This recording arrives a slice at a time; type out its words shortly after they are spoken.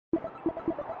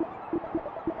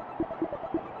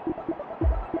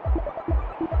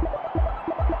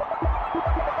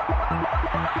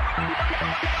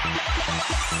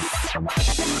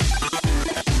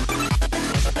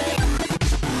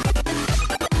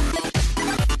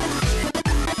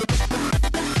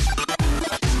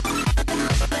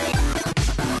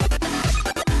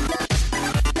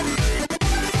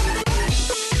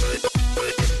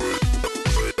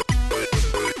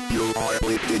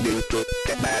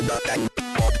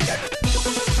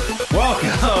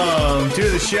Welcome to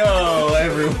the show,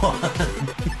 everyone.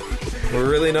 We're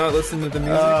really not listening to the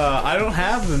music? I don't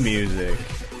have the music.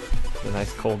 A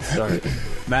nice cold start.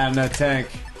 ManaTank.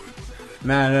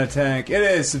 ManaTank. It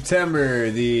is September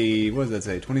the, what does that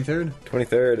say, 23rd?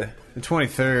 23rd. The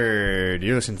 23rd.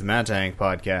 You're listening to the ManaTank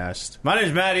Podcast. My name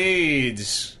is Matt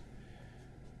Eads.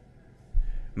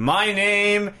 My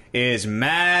name is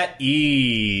Matt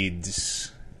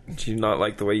Eads. Did you not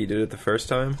like the way you did it the first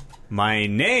time? My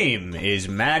name is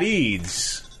Matt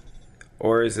Eads.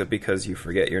 Or is it because you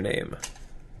forget your name?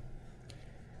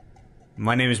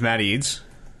 My name is Matt Eads.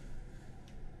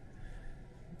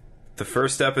 The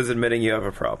first step is admitting you have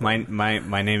a problem.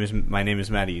 My name is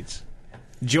Matt Eads.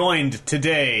 Joined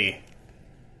today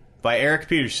by Eric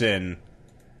Peterson.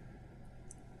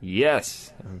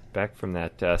 Yes, I'm back from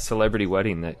that celebrity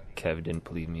wedding that Kev didn't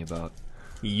believe me about.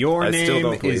 Your I still name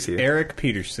don't believe is you. Eric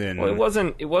Peterson. Well,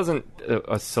 it wasn't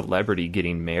a celebrity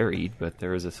getting married, but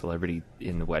there was a celebrity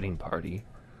in the wedding party.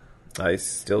 I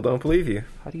still don't believe you.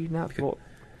 How do you not? Well,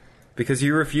 Because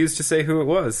you refused to say who it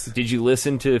was. did you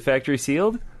listen to Factory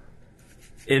Sealed?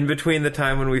 In between the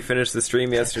time when we finished the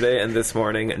stream yesterday and this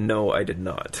morning, no, I did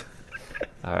not.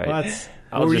 All right.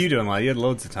 What were you doing? You had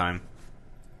loads of time.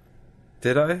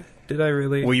 Did I? Did I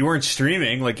really? Well, you weren't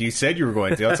streaming like you said you were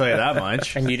going to. I'll tell you that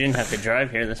much. And you didn't have to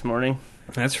drive here this morning.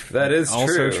 That is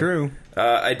also true.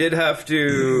 I did have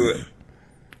to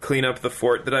clean up the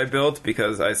fort that I built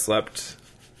because I slept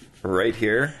right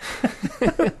here.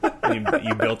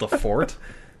 You built a fort?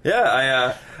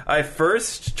 Yeah, I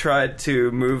first tried to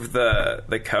move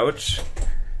the couch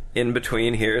in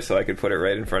between here so I could put it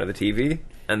right in front of the TV,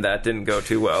 and that didn't go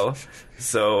too well.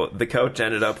 So the couch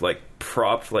ended up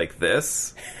propped like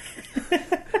this,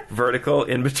 vertical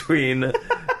in between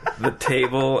the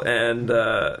table and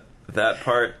that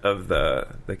part of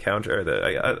the counter.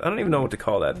 I don't even know what to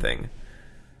call that thing.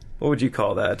 What would you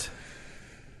call that?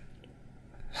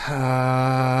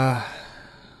 A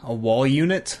wall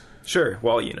unit? Sure,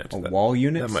 wall unit. Wall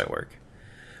unit? That might work.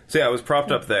 So yeah, I was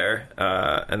propped up there,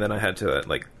 and then I had to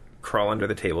crawl under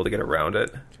the table to get around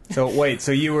it. So wait,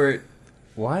 so you were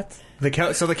what?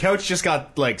 So the couch just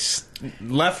got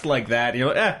left like that.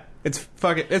 You're like,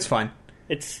 it's fine.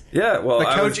 Yeah, well, The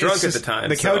couch I was drunk is at the time.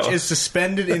 The couch is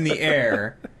suspended in the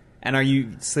air, and are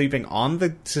you sleeping on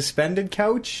the suspended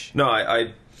couch? No,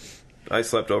 I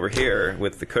slept over here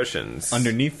with the cushions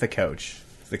Underneath the couch.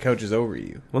 The couch is over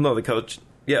you. Well, no, the couch.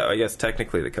 Yeah, I guess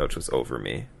technically the couch was over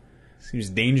me. Seems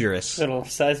dangerous. Little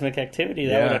seismic activity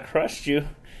that Yeah. would have crushed you.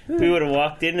 We would have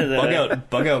walked into the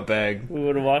Bug out bag. We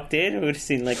would have walked in. We would have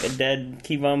seen a dead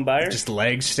Kevon Buyer. Just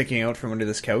legs sticking out from under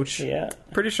this couch. Yeah.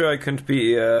 Pretty sure I couldn't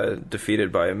be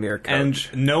defeated by a mere couch.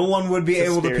 And no one would be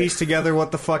able to spirit. piece together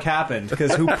what the fuck happened,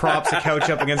 because who props a couch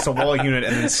up against a wall unit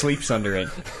and then sleeps under it?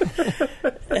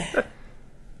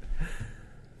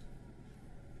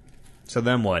 So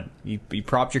then what? You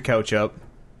propped your couch up.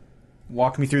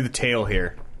 Walk me through the tale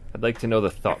here. I'd like to know the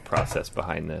thought process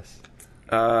behind this.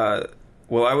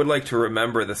 Well, I would like to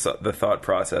remember the thought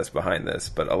process behind this,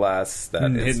 but alas,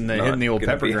 that is hitting the old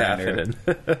gonna pepper be grinder. happening.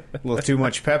 A little too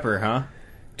much pepper, huh?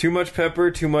 Too much pepper,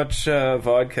 too much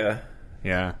vodka.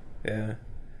 Yeah. Yeah.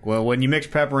 Well, when you mix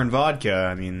pepper and vodka,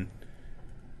 I mean,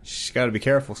 you just got to be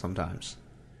careful sometimes.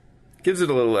 Gives it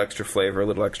a little extra flavor, a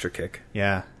little extra kick.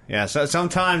 Yeah. Yeah, so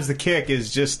sometimes the kick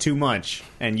is just too much,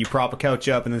 and you prop a couch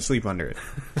up and then sleep under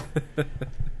it.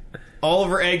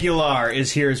 Oliver Aguilar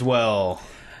is here as well.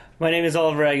 My name is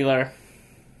Oliver Aguilar.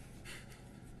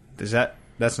 That's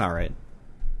not right.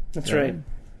 That's right.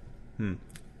 Want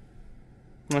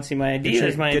to see my ID?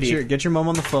 There's my get ID. Get your mom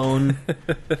on the phone.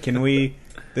 Can we...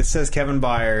 This says Kevin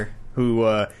Byer,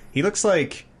 who, he looks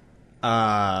like, you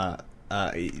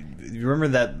remember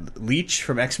that Leech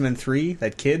from X-Men 3?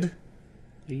 That kid?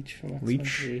 Leech from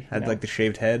Leech? Had, the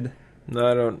shaved head. No,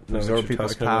 I don't know. Absorb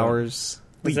people's powers.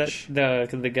 Was Leech. that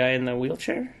the guy in the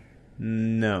wheelchair?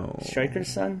 No. Stryker's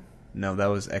son? No, that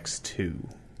was X2.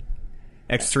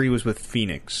 X3 was with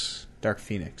Phoenix. Dark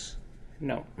Phoenix.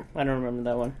 No, I don't remember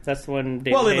that one. That's the one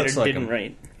David Well, he Hayter looks like didn't him.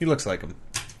 write. He looks like him.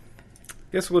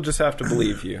 Guess we'll just have to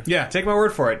believe you. Yeah, take my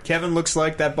word for it. Kevin looks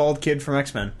like that bald kid from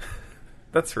X-Men.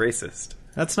 That's racist.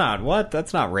 That's not... What?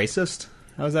 That's not racist.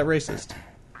 How is that racist?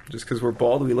 Just because we're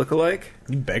bald, we look alike?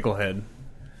 You bagel head.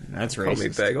 That's racist. Call me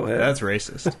bagel head. That's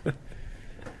racist.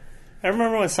 I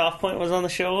remember when Soft Point was on the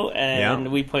show, and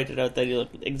Yeah. we pointed out that he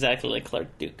looked exactly like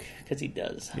Clark Duke, because he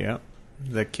does. Yeah.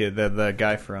 The kid, the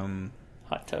guy from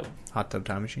Hot Tub. Hot Tub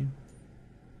Time Machine.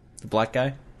 The black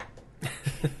guy.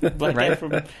 Black guy from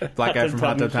Black guy from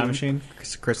Hot Tub Time Machine.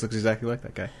 Chris looks exactly like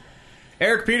that guy.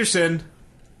 Eric Peterson.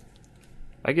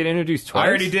 I get introduced twice. I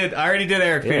already did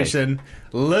Eric Yeah. Peterson.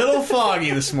 Little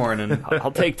foggy this morning.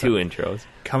 I'll take 2 intros.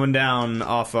 Coming down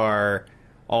off our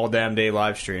all damn day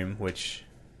live stream, which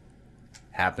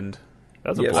happened. That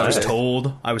was a Yes, blast.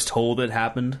 I was told it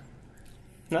happened.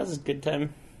 That was a good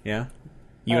time. Yeah.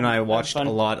 You and I Had watched fun.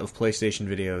 a lot of PlayStation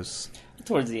videos.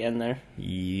 Towards the end there.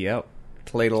 Yep.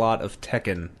 Played a lot of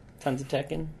Tekken Tons of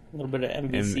Tekken. A little bit of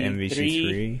and MVC3.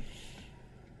 MVC3.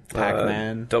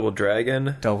 Pac-Man. Double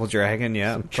Dragon, Double Dragon,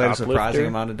 yeah. Played a surprising Choplifter.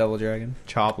 amount of Double Dragon.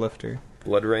 Choplifter.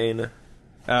 Blood Rain.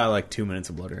 Like 2 minutes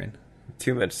of Blood Rain.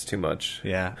 2 minutes too much.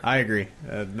 Yeah, I agree.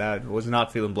 That was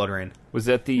not feeling Blood Rain. Was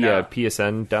that the No.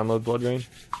 PSN download Blood Rain?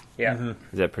 Yeah.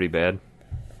 Is that pretty bad?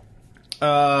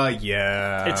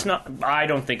 Yeah. It's not. I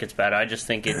don't think it's bad. I just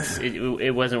think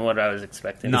it wasn't what I was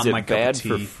expecting. Not Is it my cup of bad tea.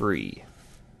 for free?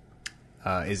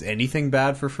 Is anything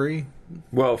bad for free?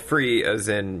 Well, free as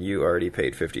in you already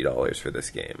paid $50 for this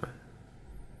game.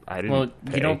 I didn't. Well,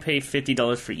 pay. you don't pay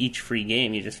 $50 for each free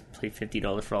game. You just pay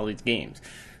 $50 for all these games.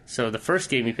 So the first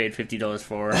game you paid $50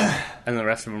 for, and the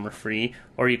rest of them are free.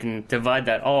 Or you can divide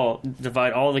all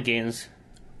the games.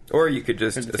 Or you could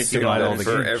just For the assume $50 that the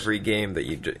for games. every game that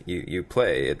you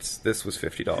play, this was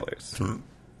 $50.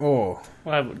 Oh.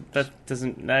 Well, that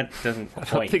doesn't I quite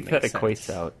don't think that make equates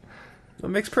sense. out. That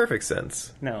makes perfect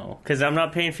sense. No, because I'm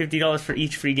not paying $50 for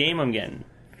each free game I'm getting.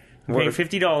 I'm What paying if-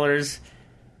 $50.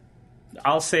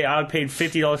 I'll say I paid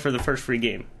 $50 for the first free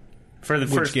game. For the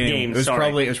Which first game, It was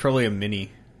sorry. probably a mini.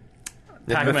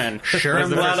 Pac-Man. Sure, was I'm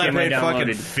the glad first I game paid fucking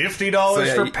downloaded. $50 So,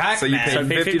 yeah, for you- Pac-Man. so you paid So I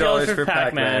paid $50 $50 for for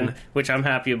Pac-Man, Pac-Man. which I'm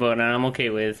happy about and I'm okay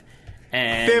with.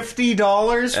 And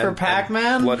 $50 for And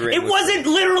Pac-Man? Blood Rain it was wasn't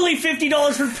literally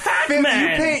 $50 for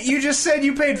Pac-Man. You just said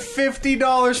you paid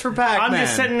 $50 for Pac-Man. I'm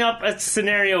just setting up a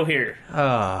scenario here.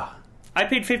 Ah. I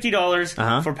paid $50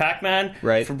 Uh-huh. for Pac-Man,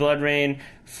 Right. for Blood Rain,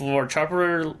 for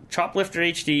Choplifter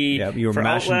HD, Yep, you were for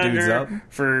mashing dudes Outlander, up.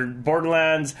 for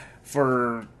Borderlands,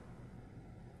 for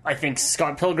I think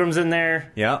Scott Pilgrim's in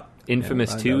there, Yeah.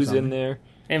 Infamous Yeah, that 2's was on in there.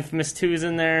 there. Infamous 2's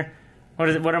in there.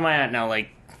 What am I at now? Like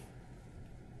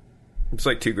It's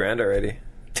like $2,000 already.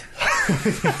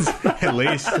 At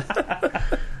least.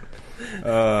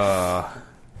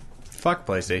 Fuck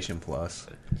PlayStation Plus.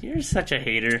 you're such a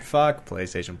hater. Fuck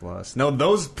PlayStation Plus. No,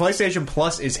 those PlayStation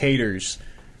Plus is haters.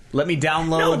 Let me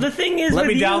download. No, the thing is let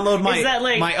with me you download my is that,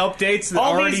 like, my updates that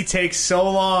all already these- take so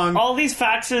long. All these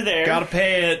facts are there, Gotta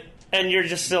pay it. and you're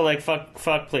just still like fuck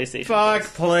PlayStation. Fuck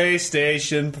Plus.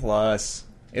 PlayStation Plus.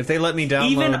 If they let me download,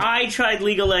 Even I tried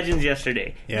League of Legends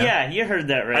yesterday. Yeah. Yeah, you heard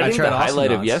that right. I think tried the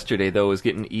highlight of Awesomenauts. yesterday, though, was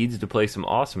getting Eads to play some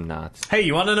Awesome Knots. Hey,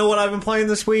 you want to know what I've been playing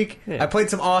this week? Yeah. I played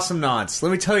some Awesome Knots.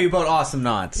 Let me tell you about Awesome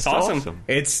Knots. Awesome.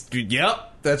 It's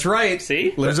yep, that's right.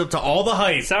 See? Lives up to all the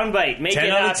hype. Soundbite. Make 10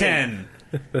 it out of happen. 10.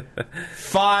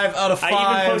 5 out of 5.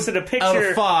 I even posted a out picture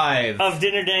of 5. of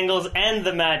Dinner Dangles and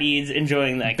the Matt Eads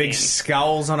enjoying that Big game.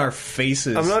 scowls on our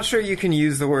faces. I'm not sure you can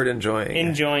use the word enjoying.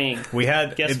 Enjoying. We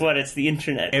had Guess what? It's the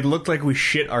internet. It looked like we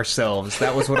shit ourselves.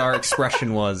 That was what our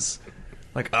expression was.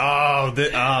 Like,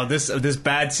 this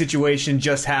bad situation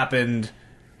just happened,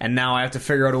 and now I have to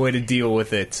figure out a way to deal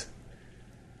with it.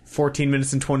 14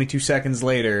 minutes and 22 seconds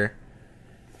later,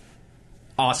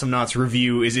 Awesome Knots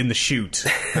review is in the chute.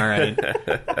 All right.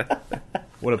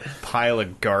 What a pile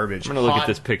of garbage. I'm going to look at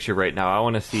this picture right now. I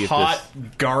want to see if Hot this...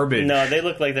 garbage. no, they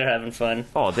look like they're having fun.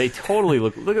 Oh, they totally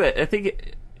look... Look at that. I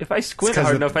think... If I squint 'cause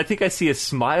hard of- enough, I think I see a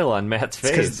smile on Matt's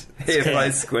face. If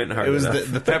I squint hard It was enough.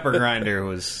 the pepper grinder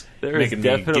was There is making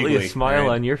definitely me giggly, a smile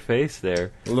right? on your face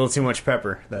there. A little too much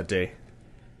pepper that day.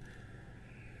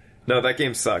 No, that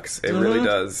game sucks. It really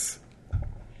does.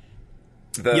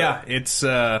 Yeah, it's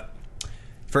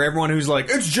for everyone who's like,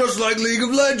 it's just like League of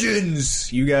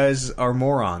Legends. You guys are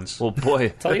morons. Well, boy.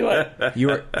 Tell you what, You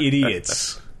are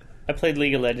idiots. I played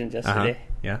League of Legends yesterday.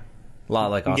 Yeah, a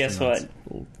lot like Awesome Guess Knots.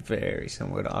 what? Very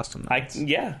similar to Awesome I Knots.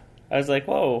 was like,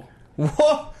 whoa.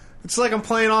 Whoa! It's like I'm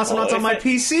playing Awesome Well, Knots on if my I-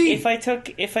 PC.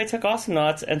 If I took Awesome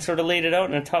Knots and sort of laid it out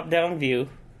in a top-down view,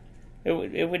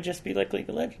 it would just be like League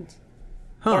of Legends.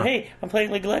 Huh. Or hey, I'm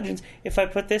playing League of Legends. If I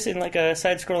put this in like a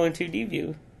side-scrolling 2D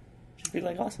view, it should be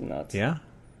like Awesome Knots. Yeah.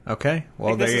 Okay.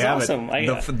 Well, Like, there this you is have awesome. it.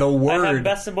 The I have word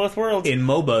best of both worlds in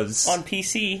MOBAs. on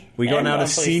PC. We go and now on to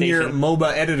senior PlayStation.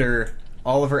 MOBA editor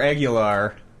Oliver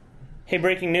Aguilar. Hey,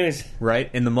 breaking news! Right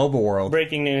in the MOBA world.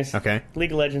 Breaking news! Okay.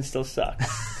 League of Legends still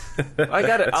sucks.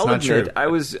 I'll not admit, true. I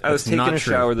was taking not a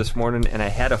true. shower this morning and I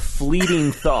had a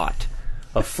fleeting thought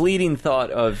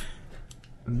of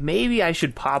maybe I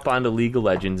should pop onto League of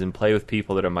Legends and play with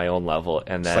people that are my own level,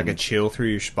 and It's then like a chill through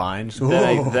your spine.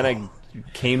 then I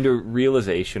came to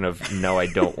realization of no, I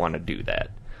don't want to do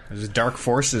that. There's dark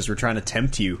forces were trying to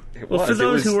tempt you. Well, for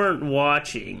those who weren't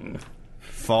watching,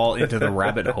 Fall into the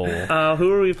rabbit hole. who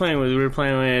were we playing with? We were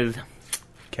playing with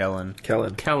Kellen.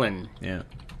 Kellen, Yeah.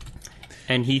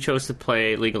 and he chose to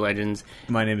play League of Legends.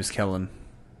 My name is Kellen.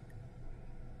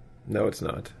 No, it's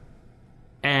not.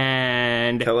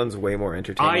 And Kellen's way more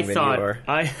entertaining than you are.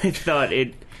 I thought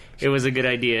it was a good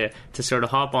idea to sort of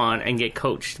hop on and get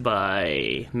coached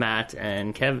by Matt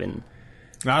and Kevin.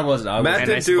 I wasn't. Matt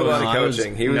didn't do a lot of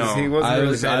coaching. He wasn't really I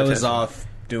was paying attention. off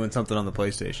doing something on the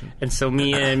PlayStation. And so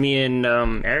me and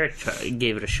Eric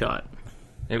gave it a shot.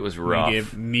 It was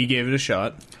rough. Me gave it a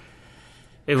shot.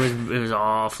 It was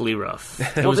awfully rough.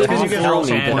 It Well, was because you guys awful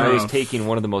also and when I was rough. taking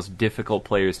one of the most difficult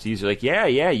players to use. You're like, yeah,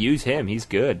 use him. He's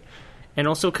good. And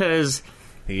also because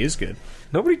He is good.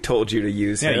 Nobody told you to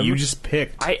use Yeah, him. you just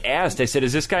picked. I asked. I said,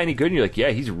 "Is this guy any good?" And you're like,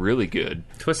 "Yeah, he's really good."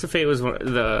 Twist of Fate was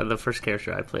the first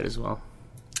character I played as well.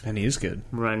 And he is good.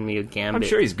 Run me a Gambit. I'm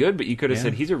sure he's good, but you could have Yeah.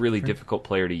 said he's a really difficult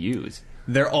player to use.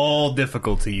 They're all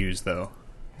difficult to use, though.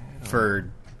 For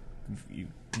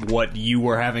what you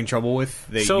were having trouble with,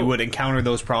 So- you would encounter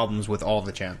those problems with all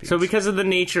the champions. So because of the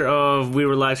nature of we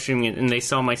were live streaming it and they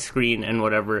saw my screen and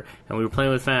whatever, and we were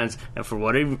playing with fans, and for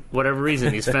whatever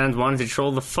reason, these fans wanted to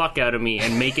troll the fuck out of me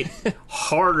and make it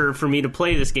harder for me to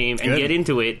play this game and Good. get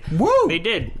into it. Woo! They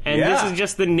did. And Yeah. this is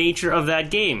just the nature of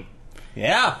that game.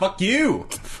 yeah, fuck you.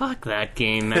 Fuck that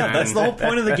game, man. Yeah, that's the whole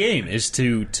point of the game, is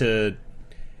to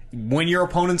when your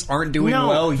opponents aren't doing No,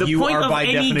 well, the you point are of by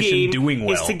any definition game doing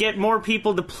well. is to get more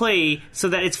people to play so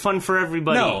that it's fun for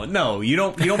everybody. No, you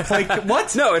don't play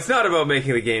what? No, it's not about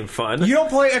making the game fun. You don't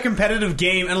play a competitive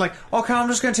game and like, okay, I'm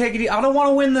just going to take it. I don't want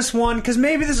to win this one because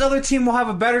maybe this other team will have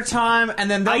a better time, and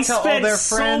then they'll I tell all spent their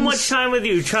so friends. much time with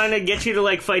you trying to get you to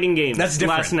like fighting games. That's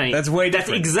different. Last night. That's way different.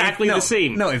 That's exactly No, the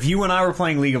same. No, if you and I were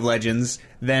playing League of Legends,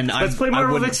 then Let's play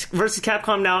Marvel vs.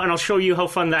 Capcom now, and I'll show you how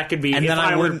fun that could be. and if then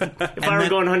I were wouldn't. if I were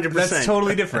going 100%. That's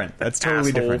totally different. That's totally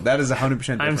Asshole. different. That is 100%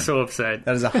 different. I'm so upset.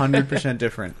 That is 100%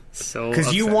 different. So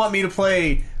Because you upset. want me to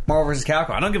play Marvel vs. Capcom.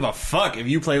 I don't give a fuck if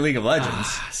you play League of Legends.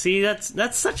 See, that's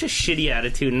such a shitty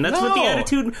attitude, and that's what the No.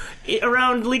 attitude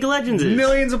around League of Legends is.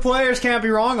 Millions of players can't be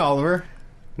wrong, Oliver.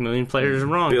 Million players are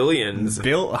wrong. Billions.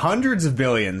 Hundreds of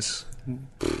billions.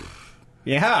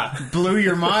 Yeah, blew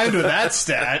your mind with that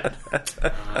stat.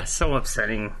 So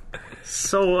upsetting.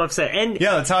 So upset. And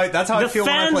Yeah, that's how I the feel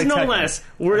when I fans, play no Tekken. less,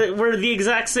 were the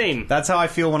exact same. That's how I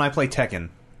feel when I play Tekken,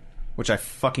 which I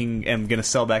fucking am gonna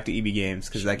sell back to EB Games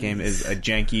because that game is a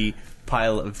janky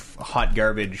pile of hot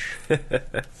garbage.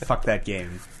 Fuck that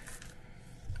game.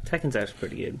 Tekken's actually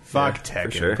pretty good. Fuck Tekken.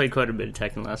 for sure. Played quite a bit of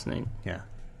Tekken last night. Yeah,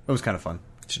 it was kind of fun.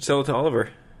 Should sell it to Oliver.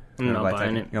 I'm You not wanna buy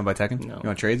buying Tekken? it. You want to buy Tekken? No. You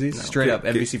want to trade these? No. Straight up,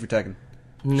 Okay. NBC for Tekken.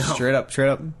 No. Straight up.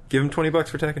 Give him $20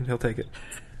 for Tekken. He'll take it.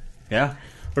 Yeah.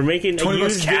 We're making a 20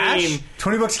 bucks used cash? game.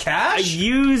 20 bucks A cash?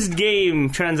 used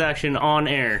game transaction on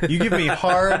air. You give me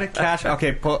hard cash.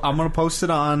 Okay, I'm gonna post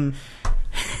it on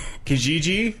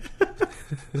Kijiji.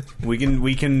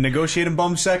 We can negotiate a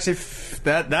bum sex if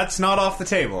that's not off the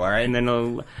table. All right. And then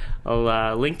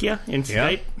I'll link you in Yeah.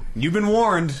 Skype. You've been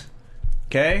warned.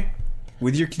 Okay.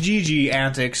 With your Kijiji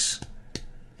antics.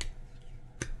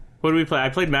 What did we play? I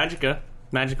played Magica.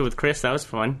 Magica with Chris. That was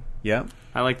fun. Yeah.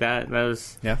 I like that. That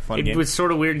was Fun It game. was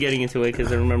sort of weird getting into it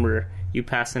because I remember you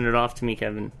passing it off to me,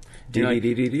 Kevin. You're like,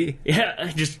 D. yeah,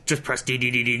 just press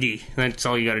D. That's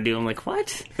all you got to do. I'm like,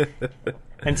 what?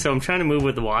 And so I'm trying to move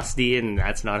with the WASD, and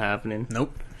that's not happening.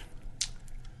 Nope.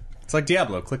 It's like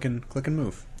Diablo. Click and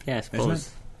move. Yeah, I Isn't suppose.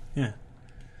 it? Yeah.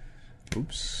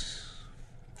 Oops.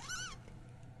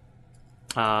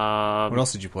 What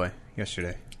else did you play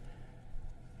yesterday?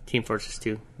 Team Fortress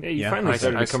 2. Yeah, you Yeah, finally I-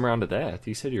 started I- to come around to that.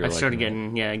 You said you were I liking started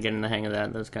that. getting the hang of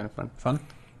that. That was kind of fun. Fun?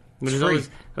 It free. it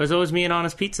was always me and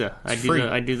Honest Pizza. I free.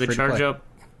 do the Free to charge play. up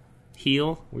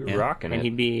heal, We were Yeah. rocking and it.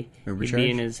 he'd be Overcharge?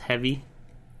 in his heavy.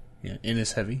 Yeah. In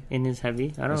his heavy. I don't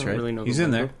That's right. really know. He's the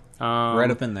in lingo. there.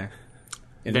 Right up in there.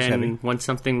 In his heavy. Then once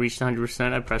something reached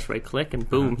 100%, I press right click, and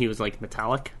boom, he was like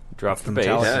metallic. Drop the The bass.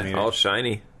 Metallica. Yeah, all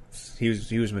shiny. He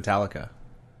was Metallica.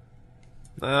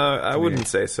 I wouldn't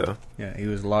say so. Yeah, he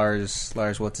was Lars,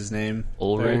 what's his name?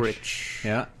 Ulrich. Rich.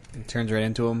 Yeah. He turns right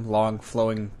into him. Long,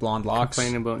 flowing blonde locks.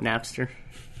 Complaining about Napster.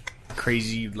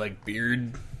 Crazy, like,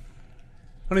 beard.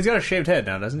 Well, he's got a shaved head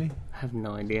now, doesn't he? I have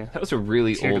no idea. That was a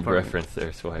really your old department. reference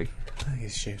there, Swag. I think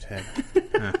he's shaved head.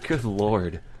 Good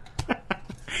lord.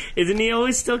 Isn't he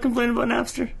always still complaining about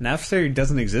Napster? Napster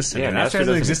doesn't exist anymore. Yeah, Napster Napster hasn't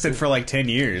doesn't existed exist. for like 10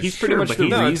 years. He's pretty Sure, much but the he-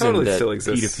 No, it reason totally that still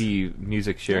exists. P2P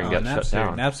music sharing No, got Napster, shut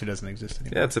down. Napster doesn't exist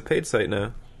anymore. Yeah, it's a paid site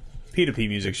now. P2P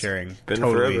music sharing been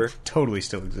totally, forever. totally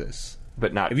still exists.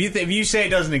 But not. If you say it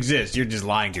doesn't exist, you're just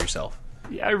lying to yourself.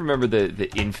 Yeah, I remember the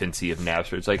infancy of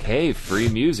Napster. It's like, hey, free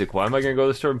music. Why am I going to go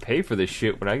to the store and pay for this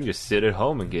shit when I can just sit at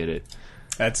home and get it?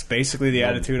 That's basically the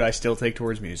attitude I still take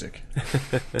towards music.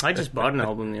 I just bought an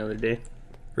album the other day.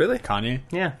 Really? Kanye?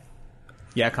 Yeah.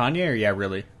 Yeah, Kanye, or yeah,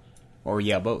 really? Or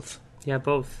yeah, both? Yeah,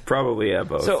 both. Probably, yeah,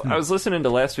 both. So I was listening to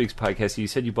last week's podcast. You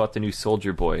said you bought the new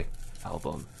Soulja Boy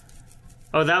album.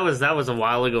 Oh, that was a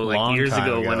while ago, like Long years time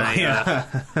ago, when I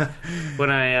Yeah. when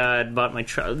I bought my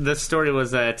truck. The story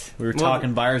was that We were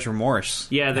talking buyer's remorse.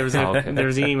 Yeah, there was Oh, okay. there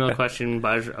was an email question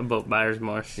about buyer's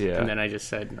remorse, Yeah. and then I just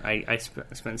said I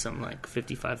spent something like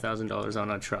 $55,000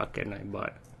 on a truck, and I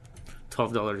bought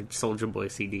 $12 Soulja Boy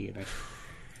CD, and I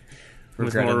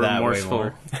was Regretted more that way remorseful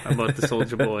more. about the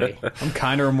Soulja Boy. I'm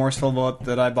kind of remorseful about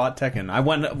that I bought Tekken. I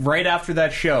went right after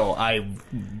that show. I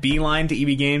beelined to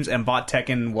EB Games and bought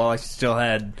Tekken while I still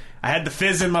had the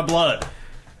fizz in my blood.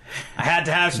 I had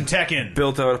to have some Tekken.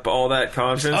 Built up all that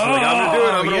confidence. Like, I'm going to do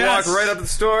it. I'm going to yes. walk right up to the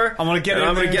store. I'm gonna get and in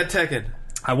I'm going to there. get Tekken.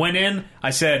 I went in. I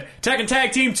said, "Tekken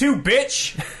Tag Team 2,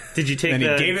 bitch." Did you take? And he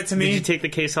gave it to me. Did you take the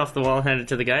case off the wall and hand it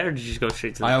to the guy, or did you just go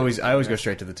straight to? the I always go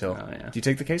straight to the till. Oh, yeah. Do you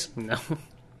take the case? No.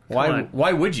 Why? on.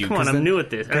 Why would you? Come on, I'm new at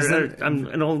this. 'cause then- I'm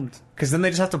an old. Because then they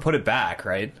just have to put it back,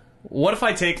 right? What if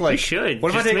I take like? You should. What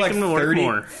if Just I take make like them work 30,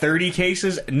 more. 30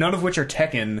 cases, none of which are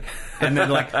Tekken, and then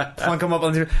like plunk them up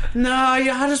on the? No,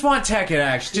 yeah, I just want Tekken.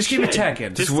 Actually, just give me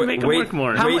Tekken. Just to make them work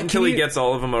more. How Wait mu- until can he you- gets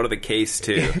all of them out of the case,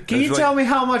 too. Can you tell me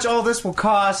how much all this will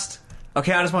cost?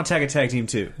 Okay, I just want Tekken Tag Team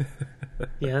 2.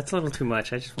 Yeah, that's a little too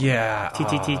much. I just want Yeah,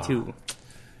 TTT2.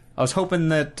 I was hoping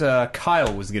that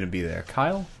Kyle was going to be there.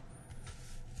 Kyle?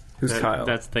 Who's Kyle?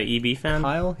 That's the EB fan.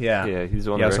 Kyle? Yeah. Yeah, he's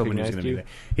the one Yeah, I that was hoping he was recognized going to be you. there.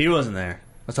 He wasn't there.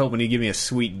 I was hoping he'd give me a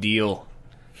sweet deal.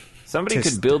 Somebody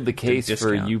Tis- could build the the case for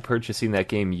discount. you purchasing that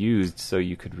game used so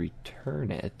you could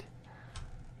return it.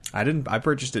 I didn't. I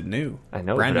purchased it new. I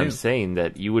know, Brand but new. I'm saying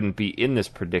that you wouldn't be in this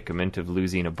predicament of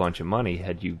losing a bunch of money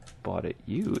had you bought it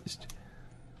used.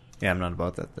 Yeah, I'm not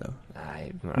about that though.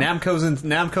 I,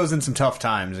 Namco's in some tough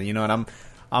times, and you know what?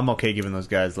 I'm okay giving those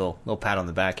guys a little pat on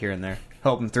the back here and there,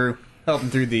 help them through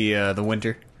the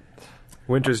winter.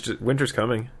 Winter's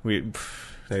coming. There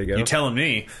There you go. You telling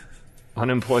me?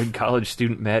 unemployed college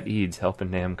student Matt Eads helping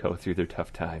Namco through their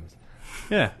tough times.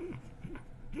 Yeah.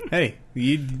 Hey,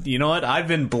 you know what? I've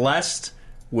been blessed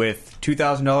with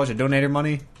 $2,000 of donator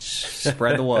money.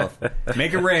 Spread the wealth.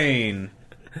 Make it rain.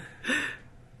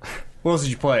 What else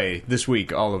did you play this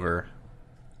week, Oliver?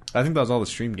 I think that was all the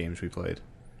stream games we played.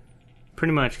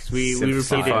 Pretty much, because we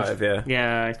Civ repeated. 5, yeah.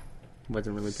 Yeah, I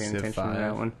wasn't really paying Civ attention 5. to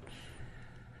that one.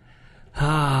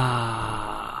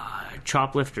 Ah,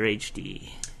 Choplifter HD.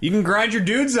 You can grind your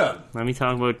dudes up. Let me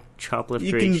talk about Choplifter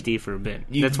You can- HD for a bit.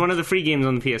 you That's can- one of the free games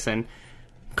on the PSN.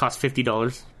 Costs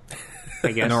 $50,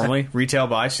 I guess. Normally, retail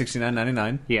buy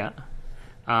 $69.99. Yeah.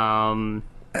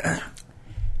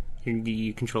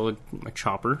 You control a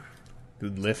chopper. Who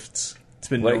lifts? It's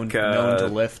been Like, known to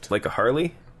lift. Like a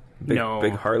Harley? No.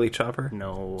 Big Harley chopper?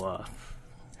 No,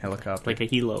 Helicopter. like a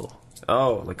helo.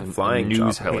 Oh, like a flying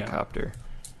news chopper. helicopter.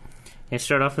 You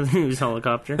start off with a news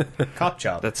helicopter. Cop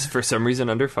chop. That's for some reason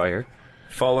under fire.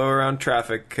 Follow around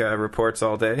traffic reports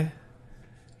all day.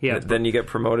 Yeah. Then you get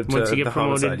promoted to Once you get the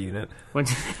promoted- homicide unit.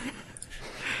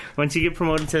 Once you get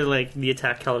promoted to like the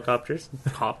attack helicopters,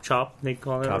 cop chop they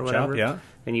call it Cop or chop, whatever. yeah.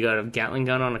 Then you got a Gatling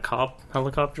gun on a cop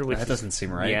helicopter, which That doesn't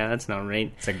seem right. Yeah, that's not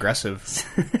right. It's aggressive.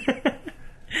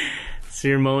 So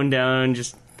you're mowing down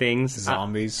just things.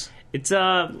 Zombies. It's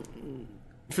for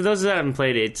those that haven't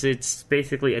played it, it's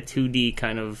basically a 2D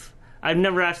kind of. I've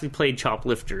never actually played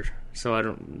Choplifter, so I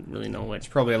don't really know what.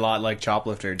 Probably a lot like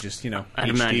Choplifter, just, I'd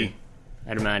HD.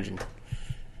 imagine.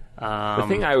 The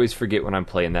thing I always forget when I'm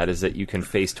playing that is that you can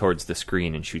face towards the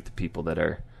screen and shoot the people that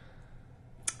are.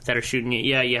 That are shooting you.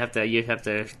 Yeah, you have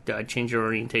to change your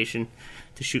orientation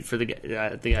to shoot for the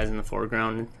guys in the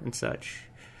foreground and such.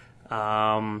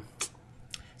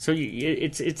 So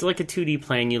it's like a 2D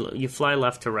plane. You fly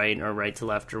left to right or right to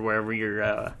left or wherever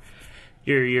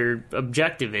your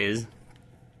objective is,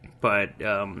 but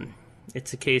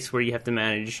it's a case where you have to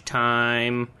manage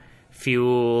time,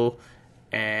 fuel,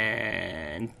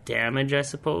 and damage, I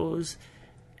suppose.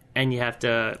 And you have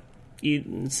to.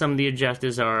 Some of the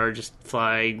objectives are just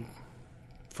fly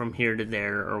from here to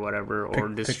there or whatever, or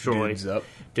Pick destroy dudes up.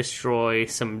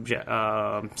 some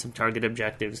target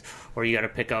objectives, or you got to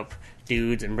pick up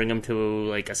dudes and bring them to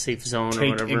like a safe zone or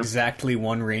Take whatever. exactly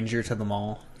one ranger to the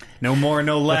mall. No more,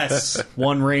 no less.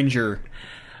 One ranger.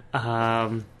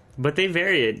 But they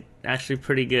vary it actually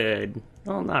pretty good.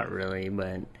 Well, not really,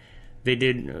 but they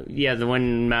did. Yeah, the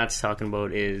one Matt's talking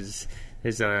about is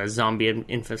a zombie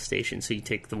infestation. So you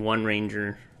take the one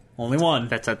ranger. Only one.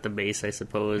 That's at the base, I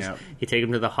suppose. Yep. You take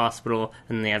them to the hospital,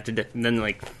 and they have to. Then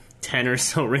like 10 or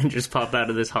so rangers pop out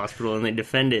of this hospital, and they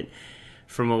defend it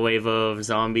from a wave of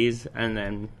zombies. And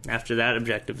then after that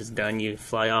objective is done, you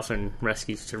fly off and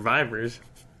rescue survivors.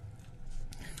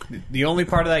 The only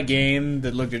part of that game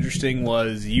that looked interesting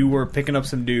was you were picking up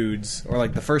some dudes, or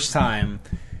like the first time.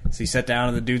 So you sit down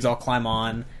and the dudes all climb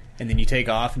on, and then you take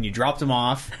off and you drop them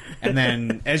off, and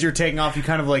then as you're taking off, you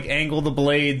kind of like angle the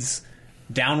blades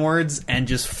downwards and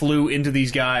just flew into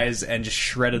these guys and just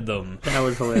shredded them That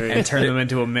was hilarious. and turned them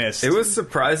into a mist. It was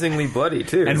surprisingly bloody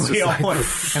too. and It's we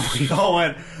just all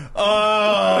went,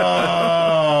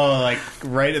 oh, like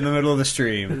right in the middle of the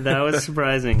stream. That was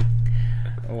surprising.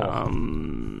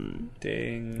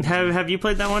 Ding. Have you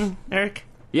played that one, Eric?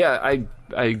 Yeah,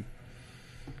 I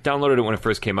downloaded it when it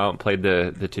first came out and played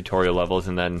the tutorial levels,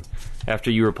 and then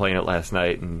after you were playing it last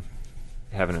night and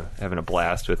having a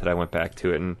blast with it, I went back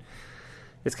to it, and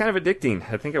it's kind of addicting.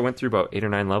 I think I went through about 8 or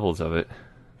 9 levels of it,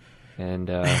 and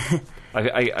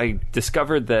I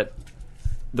discovered that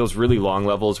those really long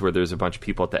levels where there's a bunch of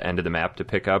people at the end of the map to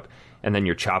pick up, and then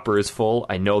your chopper is full,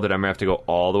 I know that I'm going to have to go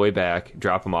all the way back,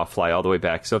 drop them off, fly all the way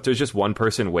back. So if there's just one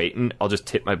person waiting, I'll just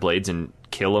tip my blades and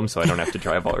kill them so I don't have to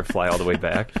drive or fly all the way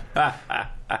back.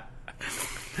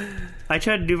 I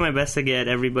tried to do my best to get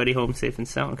everybody home safe and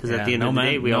sound, because at the end of the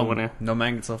day, we all want to... No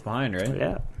man gets left behind, right?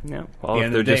 Yeah. Well, At the if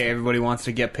end they're of the day, just everybody wants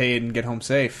to get paid and get home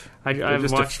safe. I've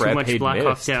just a watched too frat much paid Black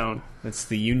Hawk mist. Down. That's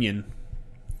the union.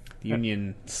 The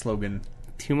union slogan.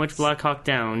 Too much Black Hawk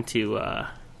Down to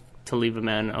leave a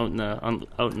man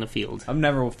out in the field. I've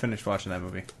never finished watching that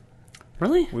movie.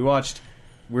 Really? We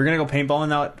were gonna go paintballing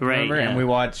that, remember? Right, yeah.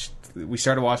 And we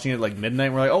started watching it like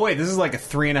midnight. We're like, oh wait, this is like a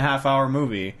 3.5 hour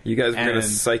movie. you guys were going to And-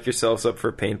 psych yourselves up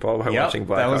for paintball by Yep, watching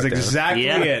Black that Hawk was Down. exactly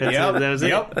Yeah, it. that's Yep, it, that was it.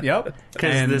 Yep.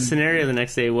 Because And the scenario the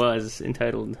next day was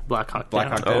entitled Black Hawk Black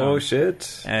Down. Hawk Down. Oh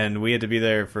shit! And we had to be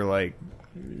there for like,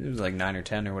 it was like 9 or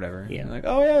 10 or whatever. Yeah. And like,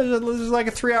 oh yeah, this is like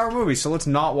a 3-hour movie, so let's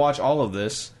not watch all of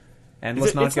this, and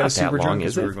let's not it's get not that super long, drunk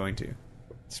is as we it? were going to.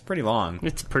 It's pretty long.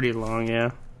 It's pretty long,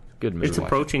 yeah. Good movie. It's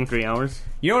approaching 3 hours.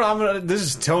 You know what? This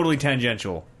is totally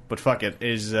tangential, but fuck it.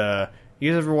 You guys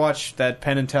ever watch that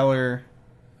Penn and Teller,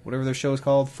 whatever their show is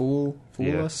called, Fool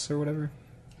Yeah. Us or whatever?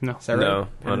 No. Is that right? No,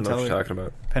 I Penn and don't know what you're Teller, talking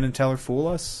about. Penn and Teller Fool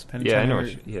Us. Penn and Yeah, I know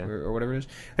Teller, what you- yeah. or whatever it is.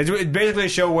 It's basically a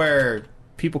show where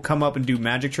people come up and do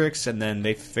magic tricks, and then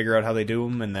they figure out how they do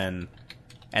them, and then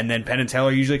Penn and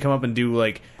Teller usually come up and do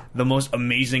like the most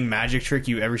amazing magic trick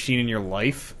you've ever seen in your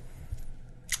life.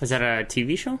 Is that a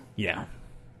TV show? Yeah.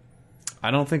 I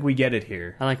don't think we get it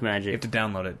here. I like You magic. have to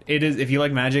download it. It is, if you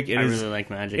like magic, I really like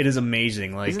magic. it is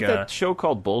amazing. Like, Isn't that show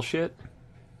called Bullshit?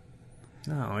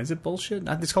 no, is it bullshit?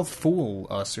 It's called Fool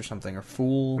Us or something, or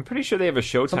Fool I'm pretty sure they have a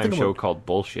Showtime Something show about- called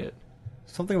Bullshit.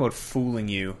 something about fooling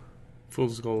you.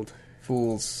 Fool's Gold.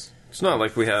 Fools, It's not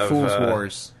like we have Fools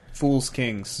Wars, Fools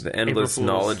Kings, the endless Fools.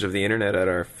 knowledge of the internet at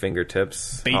our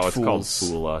fingertips. Bait Oh, it's called Fools.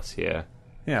 Fool Us, yeah.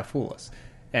 Yeah, Fool Us.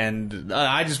 And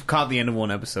I just caught the end of one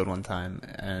episode one time,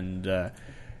 and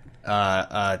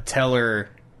Teller's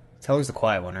the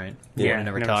quiet one, right? Yeah, He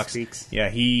never never talks. speaks. Yeah,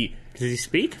 Does he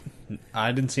speak?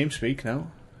 I didn't see him speak. No.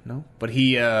 But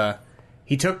he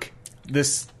took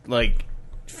this like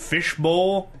fish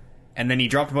bowl, and then he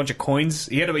dropped a bunch of coins.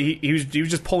 He was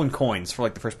just pulling coins for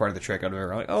like the first part of the trick out of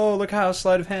it. Like, oh, look how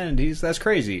sleight of hand. That's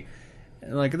crazy.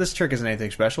 And, like, this trick isn't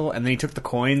anything special. And then he took the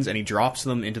coins and he drops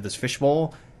them into this fish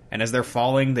bowl. And as they're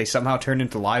falling, they somehow turn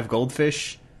into live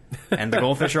goldfish. And the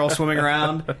goldfish are all swimming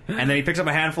around. And then he picks up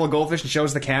a handful of goldfish and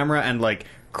shows the camera and like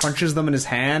crunches them in his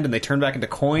hand, and they turn back into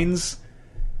coins.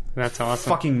 That's awesome.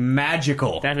 Fucking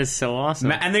magical. That is so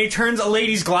awesome. And then he turns a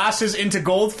lady's glasses into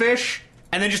goldfish,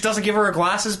 and then just doesn't give her her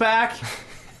glasses back.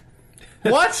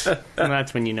 What? And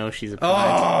that's when you know she's a plant.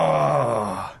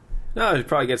 Oh, No, he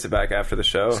probably gets it back after the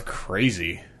show.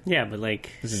 crazy. Yeah, but like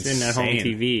is sitting at home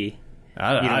insane. TV,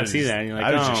 I you don't was see just- that, and you're like,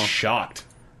 I was oh. just shocked.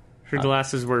 her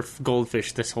glasses were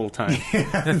goldfish this whole time.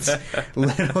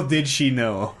 Little did she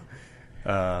know.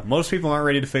 Most people aren't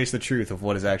ready to face the truth of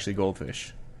what is actually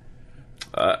goldfish.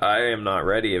 I am not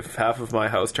ready. If half of my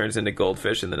house turns into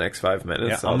goldfish in the next 5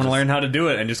 minutes, Yeah, I'm going to learn how to do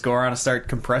it and just go around and start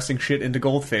compressing shit into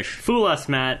goldfish. Fool us,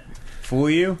 Matt. Fool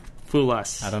you? Fool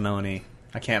us. I don't know any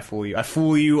I can't fool you. I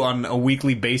fool you on a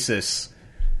weekly basis.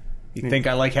 You think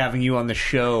I like having you on the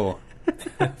show.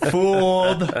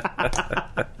 Fooled.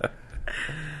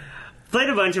 Played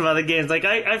a bunch of other games. Like,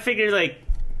 I figured, like,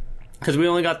 because we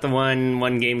only got the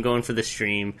one game going for the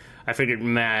stream, I figured,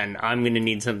 man, I'm going to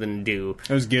need something to do.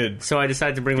 It was good. So I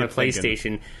decided to bring my Good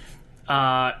thinking.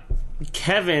 PlayStation.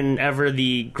 Kevin, ever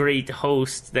the great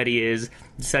host that he is,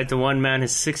 decided to one-man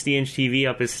his 60-inch TV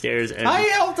up his stairs. And I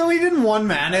helped him. He didn't one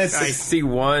man it.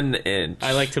 61 inch.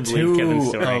 I like to believe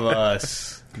Kevin's Two story. of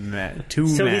us. Man, two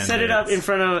So man he set it up minutes.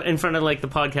 in front of like the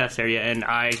podcast area, and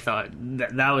I thought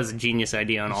that was a genius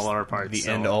idea on all our parts. The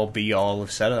so, end all be all of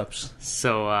setups.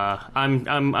 So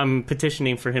I'm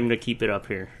petitioning for him to keep it up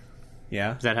here.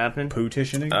 Yeah. Is that happening?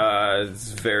 Poo-titioning?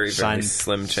 It's very, very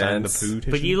slim sign chance. the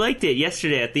poo-tition. But you liked it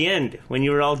yesterday at the end when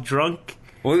you were all drunk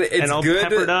Well, it's and all good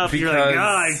peppered up. because You're like,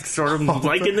 I sort of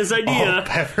liking this idea. Oh,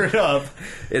 pepper it up.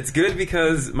 it's good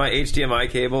because my HDMI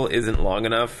cable isn't long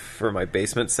enough for my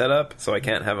basement setup, so I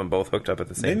can't have them both hooked up at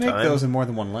the They same make time. those in more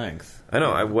than one length. I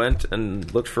know. I went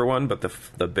and looked for one, but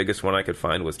the biggest one I could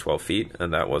find was 12 feet,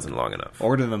 and that wasn't long enough.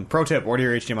 Order them. Pro tip, order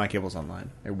your HDMI cables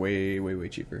online. They're way, way, way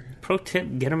cheaper. Pro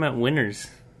tip: get them at Winners.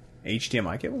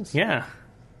 HDMI cables? Yeah,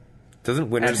 Doesn't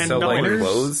Winners At sell like $10.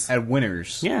 clothes? At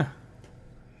Winners. yeah.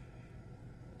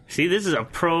 See, this is a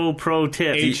pro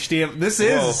tip. HDMI. This Whoa,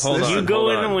 is. hold this, on. You go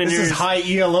hold into on. Winners. this is high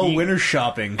ELO Winners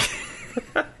shopping.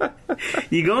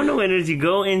 You go into Winners. You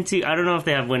go into. I don't know if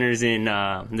they have Winners in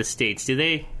the States. Do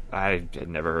they? I had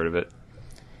never heard of it.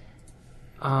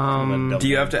 Do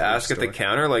you have to ask at the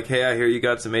counter, like, hey, I hear you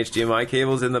got some HDMI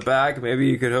cables in the back. Maybe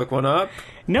you could hook one up?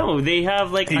 No, they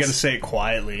have like You gotta say it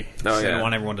quietly. Oh, So yeah. I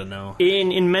want everyone to know.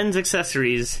 in men's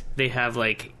accessories. They have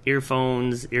like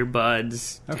earphones,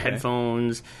 earbuds, Okay.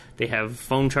 headphones. They have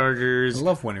phone I chargers,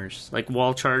 love Winners. like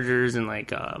wall chargers, and like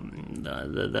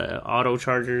the auto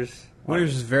chargers.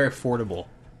 Winners is very affordable.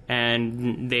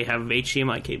 And they have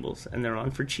HDMI cables, and they're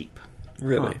on for cheap.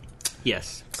 Really? Huh.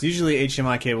 Yes, So usually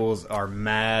HDMI cables are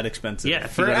mad expensive. Yeah,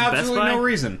 if for you go to Best absolutely Buy, no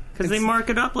reason. because they mark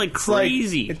it up like It's like-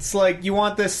 crazy. It's like you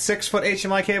want this 6-foot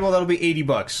HDMI cable, that'll be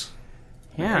 $80.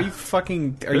 yeah, Are you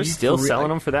fucking? Are They're you still for real? selling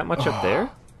them for that much up there?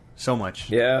 So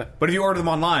much. Yeah. But if you order them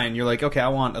online, you're like, okay, I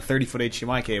want a 30-foot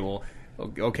HDMI cable.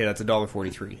 Okay, that's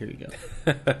 $1.43. Here you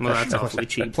go. well, that's awfully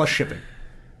cheap. Plus shipping.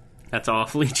 That's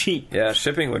awfully cheap. Yeah,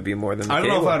 shipping would be more than the I don't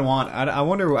cable. know if I'd want. I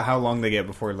wonder how long they get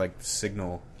before like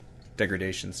signal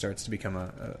degradation starts to become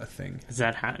a thing. Does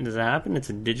that happen? It's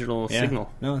a digital Yeah.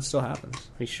 signal. No, it still happens.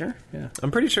 Are you sure? Yeah,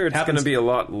 I'm pretty sure it's going Happens- to be a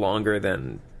lot longer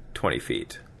than 20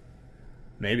 feet.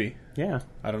 maybe. Yeah.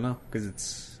 I don't know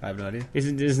because I have no idea.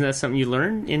 Isn't that something you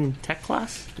learn in tech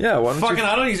class? Yeah, why don't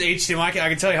I don't use HDMI. I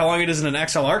can tell you how long it is in an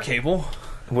XLR cable.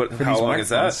 How long is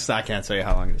that? I can't tell you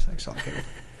how long it is in an XLR cable.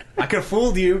 I could have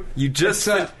fooled you. You just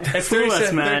It's Fool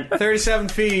us, man. 37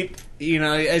 feet. You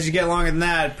know, as you get longer than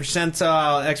that,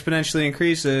 percentile exponentially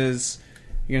increases.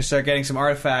 You're gonna start getting some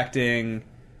artifacting.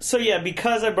 So yeah,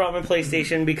 because I brought my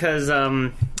PlayStation, because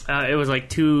it was like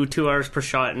two hours per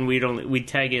shot, and we'd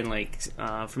tag in like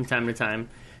from time to time,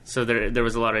 so there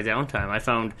was a lot of downtime. I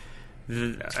found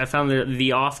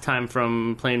the off time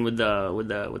from playing with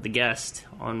the guest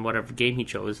on whatever game he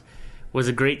chose was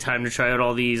a great time to try out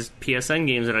all these PSN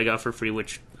games that I got for free,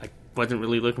 which I wasn't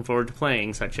really looking forward to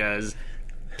playing, such as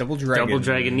Double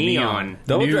Dragon Neon.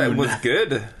 Double Noon. Dragon was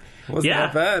good. Wasn't Yeah,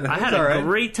 that bad? I had all a right.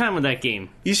 great time with that game,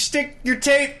 You stick your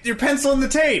pencil in the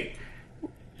tape.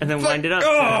 and then wind it up.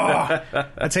 Oh!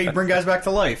 That's how you bring guys back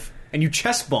to life. And you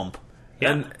chest bump.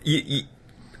 Yeah. And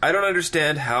I don't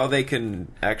understand how they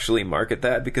can actually market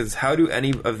that, because how do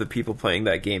any of the people playing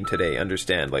that game today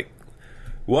understand, like,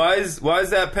 why is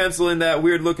that pencil in that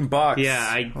weird looking box?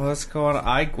 Yeah, Well, let's go on.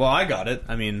 I got it.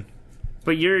 I mean,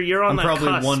 but you're on I'm that probably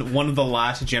cusp. one of the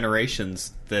last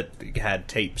generations that had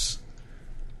tapes.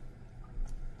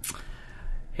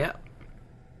 Yeah,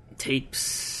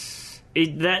 tapes.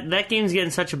 That game's getting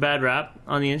such a bad rap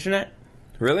on the internet.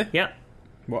 Really? Yeah.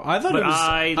 Well, I thought But it was.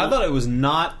 I thought it was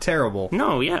not terrible.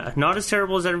 No, yeah, not as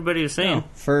terrible as everybody was saying.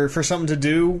 For something to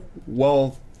do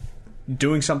while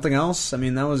doing something else. I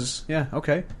mean, that was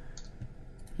okay.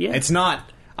 Yeah, It's not.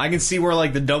 I can see where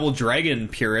like the Double Dragon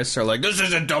purists are like, this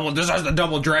has the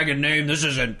Double Dragon name. This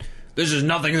is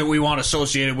nothing that we want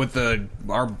associated with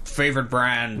our favorite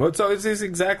brand. Well, it's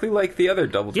exactly like the other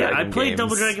Double yeah. Dragon I played games.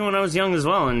 Double Dragon when I was young as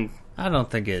well, and I don't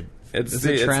think it. It's does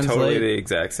it totally translate? the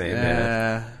exact same.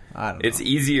 Yeah. I don't know. It's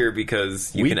easier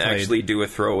because you We can played- actually do a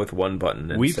throw with one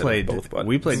button instead of both buttons.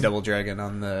 We played Double Dragon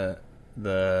on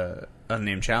the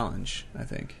Unnamed Challenge. I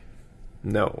think.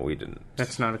 No, we didn't.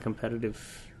 that's not a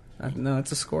competitive. No,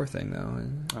 it's a score thing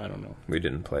though. I don't know. We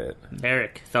didn't play it.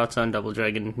 Eric, thoughts on Double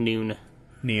Dragon Noon?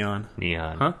 Neon.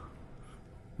 Huh?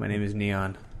 My name is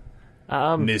Neon.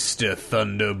 Mr.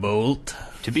 Thunderbolt.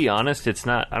 To be honest, it's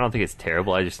not. I don't think it's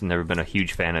terrible. I just never been a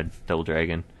huge fan of Double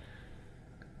Dragon.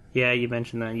 Yeah, you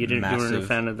mentioned that. You weren't a Massive.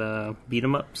 fan of the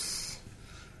beat-em-ups?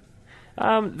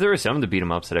 There were some of the beat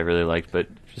 'em ups that I really liked, but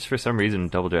just for some reason,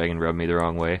 Double Dragon rubbed me the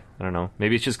wrong way. I don't know.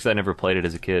 Maybe it's just because I never played it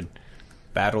as a kid.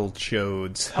 Battle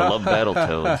Chodes. I love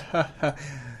Battletoads.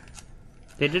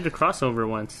 They did a crossover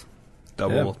once.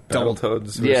 Double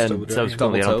Battletoads. Yeah, Double and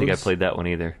subsequently, I don't think I Battletoads? played that one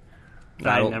either.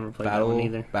 I never played that one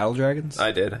either. Battle Dragons?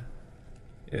 I did.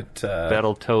 It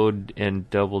Battletoad and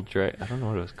Double Dragon. I don't know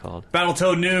what it was called.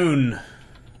 Battletoad Noon.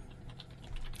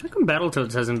 How come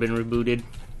Battletoads hasn't been rebooted?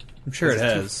 I'm sure it It's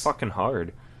has. fucking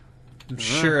hard. I'm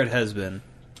sure it has been.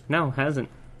 No, hasn't.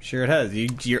 Sure it has.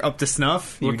 You're up to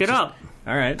snuff? Look it up.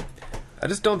 All right. I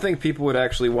just don't think people would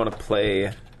actually want to play.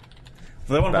 Well,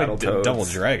 they want to play Battletoads. Double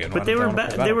Dragon. But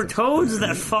they were toads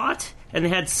that fought, and they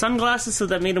had sunglasses, so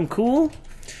that made them cool.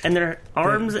 And their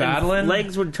arms and battling?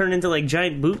 legs would turn into like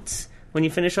giant boots when you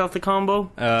finish off the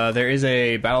combo. There is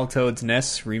a Battletoads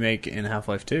NES remake in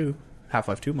Half-Life 2.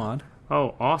 Half-Life 2 mod.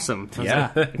 Oh, awesome!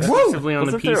 Yeah. Exclusively on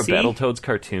Wasn't the PC. there a Battletoads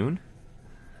cartoon?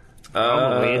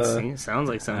 Probably. It sounds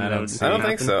like something I that don't would see I don't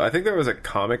happen. think so. I think there was a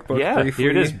comic book. Yeah, briefly,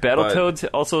 here it is. but- Battletoads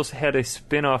also had a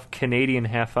spin-off Canadian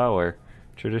half hour.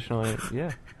 Traditionally,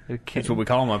 yeah. That's what we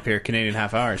call them up here, Canadian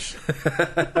half hours.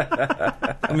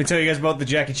 Let me tell you guys about the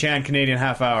Jackie Chan Canadian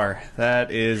half hour.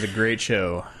 That is a great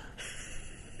show.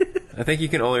 I think you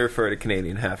can only refer to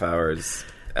Canadian half hours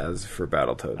as for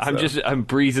Battletoads. I'm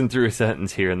breezing through a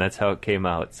sentence here, and that's how it came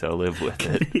out. So live with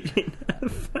it.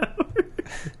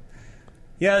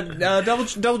 Yeah,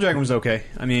 Double Dragon was okay.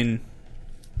 I mean,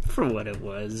 For what it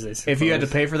was, I if you had to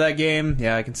suppose. pay for that game,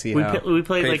 yeah, I can see We, how. we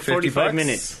played Paid like 50 45 bucks?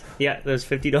 minutes. Yeah, that was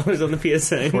 $50 on the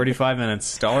PSN. 45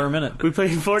 minutes, $1 a minute. We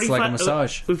played 45. It's like a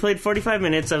massage. We played 45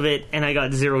 minutes of it, and I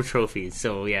got 0 trophies.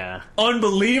 So yeah,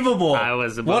 Unbelievable! I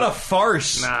was about- What a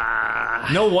farce!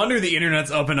 No wonder the internet's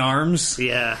up in arms.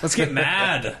 yeah. Let's get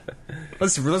mad.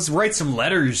 Let's write some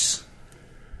letters.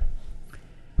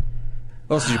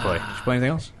 What else did you play? Did you play anything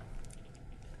else?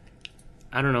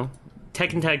 I don't know.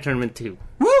 Tekken Tag Tournament 2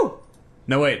 Woo!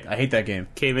 No, wait. I hate that game.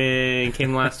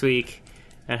 came last week,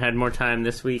 and had more time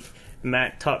this week.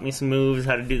 Matt taught me some moves,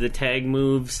 how to do the tag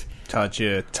moves. Taught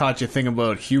you a thing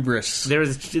about hubris. There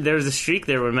was a streak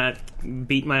there where Matt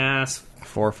beat my ass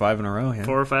 4 or 5 in a row. Yeah.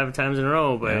 4 or 5 times in a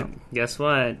row. But Yeah. guess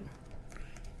what?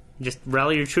 Just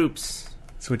rally your troops.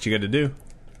 That's what you got to do.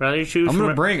 Rally your troops. I'm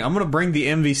gonna bring the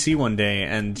MVC one day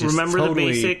and just remember totally,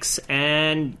 the basics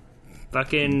and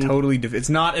fucking Totally, it's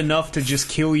not enough to just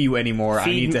kill you anymore. I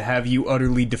need to have you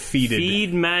utterly defeated.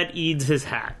 feed Matt Eads his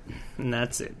hat, and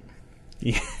that's it.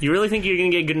 Yeah, You really think you're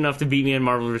gonna get good enough to beat me in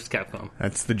Marvel vs. Capcom?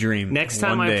 that's the dream. Next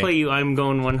time One I day. play you, I'm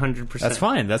going 100%. That's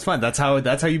fine. That's fine. That's how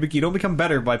you don't become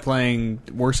better by playing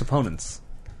worse opponents.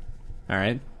 All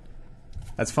right,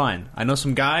 that's fine. I know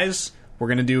some guys. We're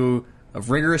gonna do a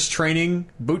rigorous training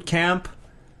boot camp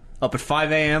up at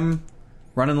 5 a.m.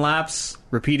 running laps,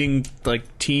 repeating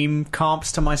like team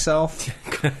comps to myself.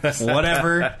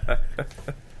 Whatever.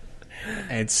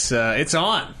 It's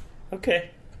on. Okay.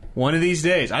 One of these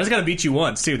days. I just gotta beat you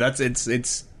once too.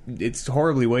 It's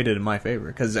horribly weighted in my favor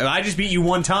because I just beat you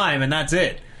one time and that's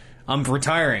it. I'm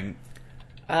retiring.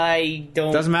 I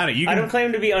don't. Doesn't matter. You I can- don't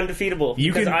claim to be undefeatable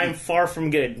You because can- I'm far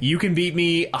from good. You can beat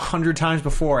me 100 times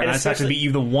before, and I just have to especially- beat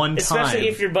you the one time. Especially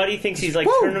if your buddy thinks he's like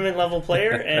Woo! tournament level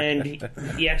player and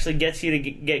he actually gets you to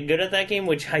get good at that game,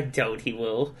 which I doubt he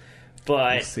will.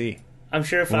 But We'll see. I'm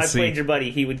sure if We'll I see. played your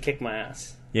buddy, he would kick my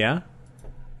ass. Yeah,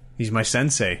 he's my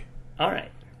sensei. All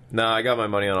right. No, I got my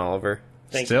money on Oliver.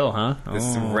 Thank Still, huh? This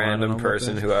Oh, I don't know random about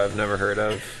person this. who I've never heard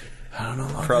of. I don't know.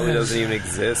 About Probably this. doesn't even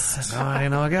exist. Oh, I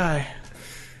know a guy.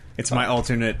 It's my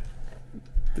alternate.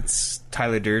 It's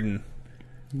Tyler Durden.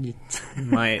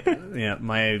 My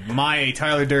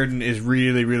Tyler Durden is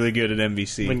really, really good at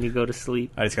MVC. When you go to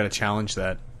sleep. I just gotta challenge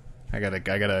that. I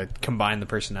gotta combine the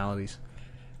personalities.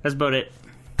 That's about it.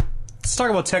 Let's talk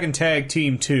about Tekken Tag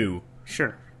Team 2.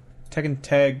 Sure. Tekken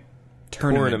Tag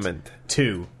Tournament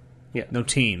 2. Yeah. No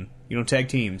team. You don't tag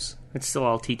teams. It's still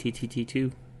all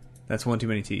TTTT2. That's one too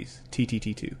many T's.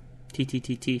 TTT2.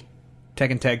 TTTT.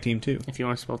 Tekken Tag Team 2. If you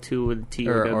want to spell 2 with T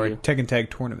Or or W. Tekken Tag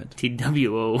Tournament.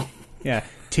 TWO. Yeah.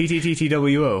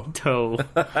 TTTTWO. Toe.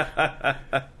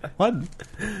 What?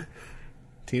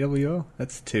 TWO?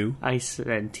 That's 2. I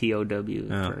said TOW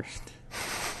Oh. first.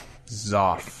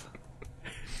 Zoff.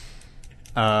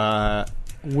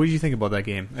 What do you think about that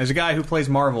game? As a guy who plays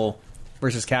Marvel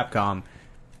versus Capcom,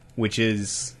 which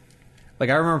is Like,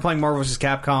 I remember playing Marvel vs.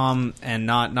 Capcom and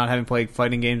not having played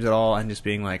fighting games at all and just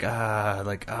being like,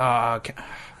 it's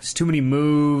too many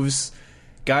moves.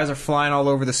 Guys are flying all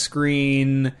over the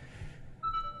screen.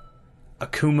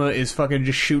 Akuma is fucking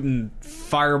just shooting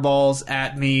fireballs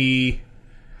at me.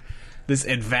 This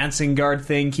advancing guard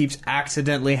thing keeps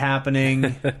accidentally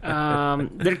happening.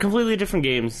 They're completely different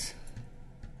games,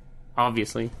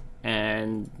 obviously.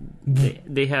 And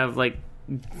they have, like,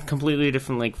 completely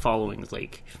different, like, followings.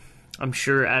 Like, I'm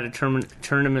sure at a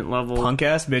tournament level,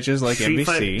 Punk-ass bitches like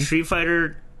NBC. Street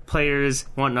Fighter players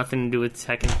want nothing to do with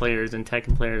Tekken players, and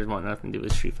Tekken players want nothing to do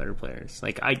with Street Fighter players.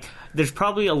 Like, there's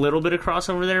probably a little bit of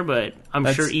crossover there, but I'm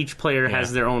sure each player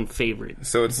has their own favorite.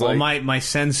 So it's my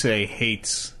sensei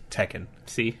hates Tekken.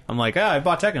 See? I'm like, I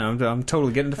bought Tekken. I'm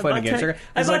totally getting into fighting games.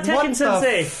 I bought Tekken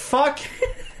Sensei. Fuck?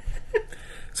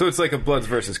 So it's like a Bloods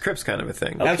versus Crips kind of a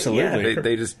thing. Okay, Absolutely.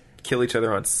 They just kill each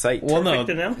other on sight. Well, no. Perfect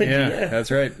analogy, Yeah, that's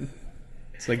right.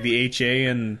 It's like the HA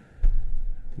and...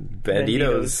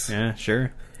 Banditos. Yeah,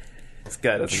 sure. This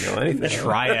guy doesn't know anything.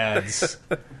 Triads.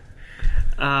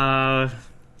 But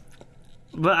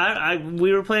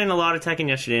we were playing a lot of Tekken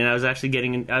yesterday, and I was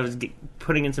actually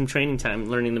putting in some training time,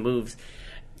 learning the moves.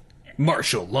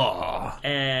 Martial law.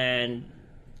 And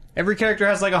Every character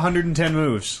has like 110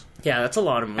 moves. yeah, that's a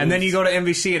lot of moves. And then you go to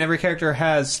MVC and every character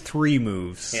has 3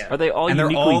 moves. Yeah. Are they all And they're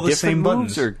uniquely all the different same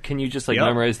moves, buttons. or can you just like Yep.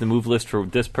 memorize the move list for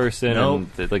this person? Nope.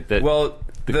 And like that. Well,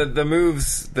 the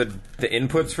moves, the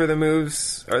inputs for the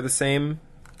moves are the same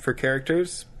for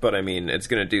characters, but I mean, it's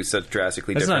going to do such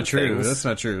drastically That's different not true. things. That's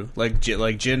not true. Like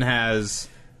Jin has...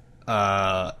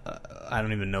 I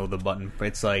don't even know the button.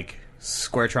 It's like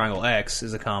square triangle X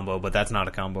is a combo, but that's not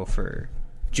a combo for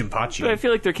Jinpachi. But I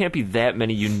feel like there can't be that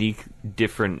many unique,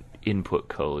 different input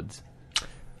codes.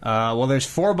 Well, there's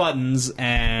 4 buttons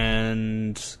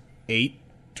and 8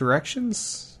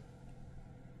 directions.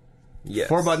 Yes.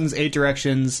 4 buttons, 8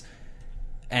 directions,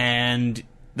 and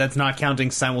that's not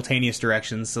counting simultaneous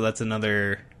directions. So that's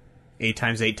another 8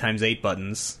 times 8 times 8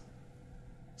 buttons.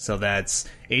 So that's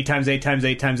 8 times 8 times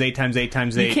 8 times 8 times 8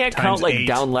 times 8. You can't times count like 8.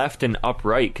 down, left, and up,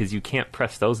 right because you can't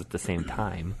press those at the same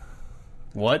time.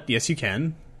 What? Yes, you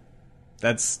can.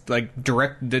 That's like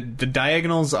direct. The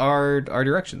diagonals are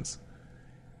directions.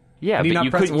 Yeah, Can you but not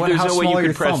you press- could. what- There's how no way small you are your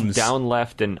could press thumbs? down,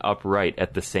 left, and up, right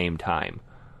at the same time.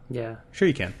 Yeah. Sure,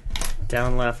 you can.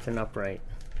 Down, left, and upright.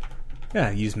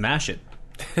 Yeah, you just mash it.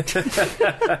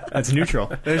 That's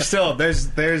neutral. There's still there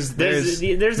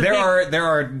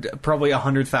are probably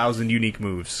 100,000 unique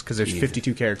moves because there's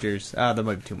 52 characters. That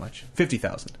might be too much.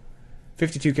 50,000,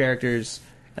 52 characters,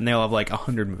 and they all have like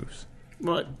 100 moves.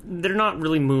 Well, they're not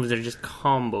really moves; they're just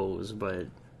combos. But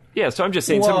Yeah, so I'm just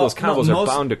saying some of Well, those combos no, are most-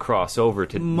 bound to cross over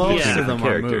to Most Yeah. of different them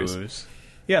characters. are moves.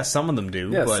 Yeah, some of them do.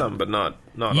 Yeah, but some, but not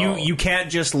all. you can't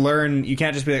just learn. You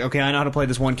can't just be like, okay, I know how to play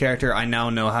this one character. I now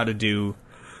know how to do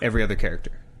every other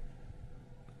character.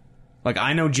 Like,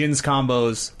 I know Jin's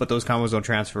combos, but those combos don't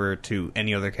transfer to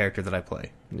any other character that I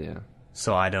play. Yeah.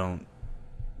 So I don't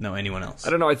know anyone else. I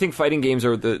don't know. I think fighting games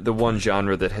are the one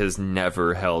genre that has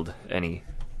never held any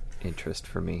interest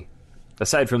for me.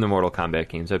 Aside from the Mortal Kombat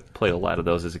games, I played a lot of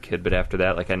those as a kid, but after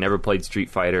that, like, I never played Street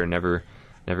Fighter, never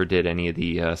did any of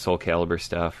the Soul Calibur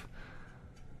stuff.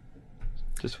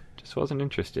 Just wasn't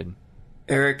interested.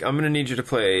 Eric, I'm going to need you to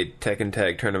play Tekken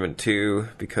Tag Tournament 2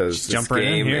 because Just this jump right in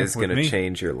game here is with going to me.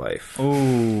 change your life.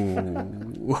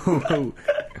 Ooh.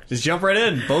 Just jump right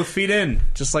in. Both feet in.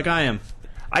 Just like I am.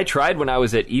 I tried when I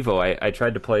was at EVO. I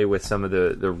tried to play with some of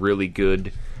the really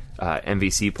good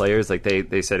MVC players. Like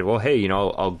they said, well, hey,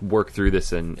 I'll work through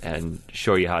this and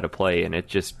show you how to play, and it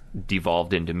just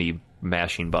devolved into me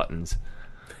mashing buttons.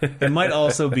 It might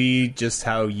also be just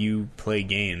how you play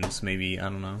games. Maybe, I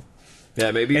don't know.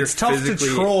 Yeah, maybe you're It's tough to physically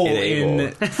troll unable.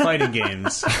 in fighting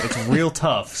games. It's real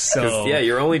tough. So Yeah,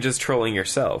 you're only just trolling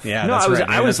yourself. Yeah, No, that's I was right,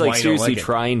 man. I was That's why like you don't seriously like it.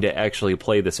 trying to actually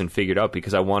play this and figure it out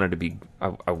because I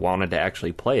wanted to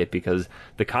actually play it because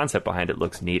the concept behind it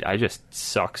looks neat. I just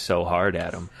suck so hard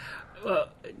at them.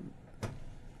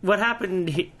 what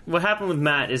happened with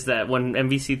Matt is that when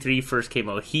MVC3 first came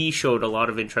out, he showed a lot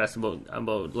of interest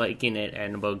about liking it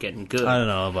and about getting good. I don't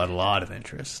know about a lot of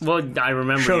interest. Well, I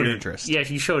remember Showed interest. Yeah,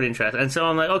 he showed interest, and so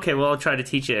I'm like, okay, well, I'll try to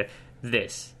teach you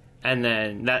this, and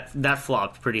then that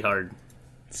flopped pretty hard.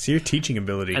 It's your teaching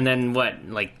ability. And then what?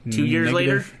 Like 2 years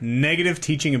later? Negative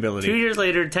teaching ability. 2 years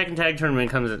later, Tekken Tag Tournament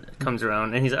comes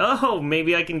around, and he's like, oh,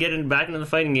 maybe I can get back into the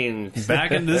fighting games.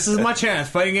 This is my chance,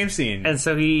 fighting game scene. And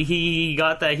so he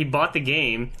got that. He bought the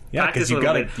game. Yeah, because you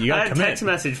got to I had a text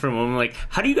message from him like,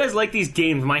 how do you guys like these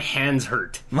games? My hands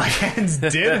hurt. My hands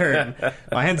did hurt.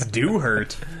 My hands do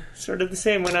hurt. Sort of the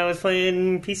same when I was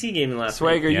playing PC gaming last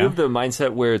Swagger, night. you have the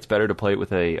mindset where it's better to play it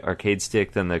with a arcade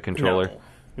stick than the controller.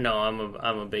 No,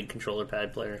 I'm a big controller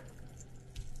pad player.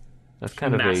 That's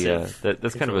kind of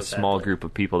that's kind of a small group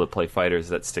of people that play fighters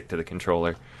that stick to the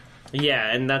controller.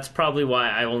 Yeah, and that's probably why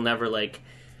I will never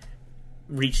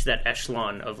reach that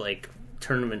echelon of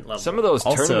tournament level. Some of those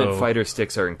tournament fighter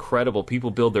sticks are incredible.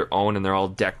 People build their own and they're all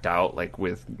decked out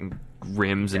with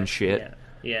rims and shit.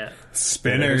 Yeah.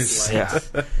 Spinners. Yeah.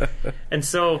 And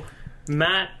so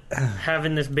Matt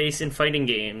having this base in fighting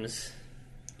games.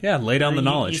 Yeah, lay down the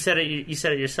knowledge. You said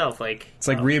it yourself. It's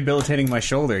like rehabilitating my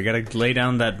shoulder. You got to lay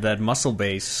down that muscle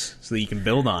base so that you can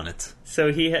build on it. So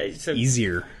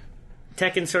easier.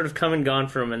 Tekken sort of come and gone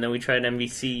for him, and then we tried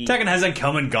MVC. Tekken hasn't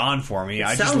come and gone for me.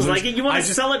 Sounds like it. You want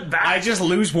to sell it back? I just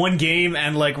lose one game,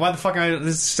 and why the fuck am I?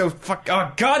 This is so fuck.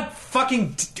 Oh God,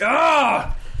 fucking.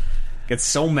 Ah! Get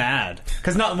so mad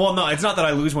because no, it's not that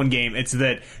I lose one game. It's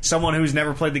that someone who's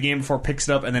never played the game before picks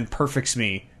it up and then perfects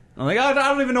me. I'm like, I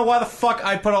don't even know why the fuck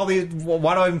I put all these...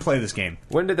 Why do I even play this game?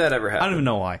 When did that ever happen? I don't even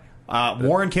know why.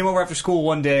 Warren came over after school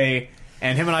one day,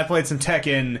 and him and I played some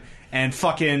Tekken, and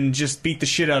fucking just beat the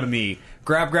shit out of me.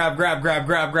 Grab.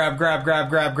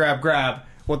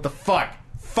 What the fuck?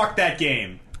 Fuck that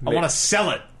game. I want to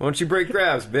sell it. Why don't you break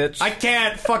grabs, bitch? I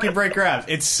can't fucking break grabs.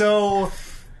 It's so...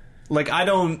 I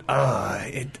don't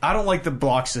like the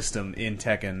block system in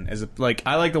Tekken.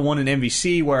 I like the one in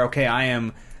MVC where, okay, I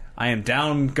am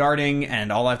down guarding,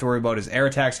 and all I have to worry about is air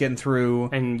attacks getting through.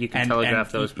 And you can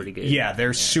telegraph those pretty good. Yeah,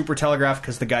 they're super telegraphed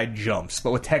because the guy jumps.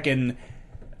 But with Tekken,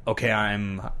 okay,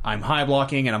 I'm high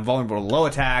blocking, and I'm vulnerable to low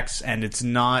attacks, and it's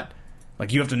not...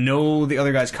 you have to know the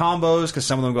other guy's combos, because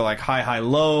some of them go high,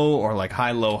 low, or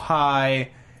high, low,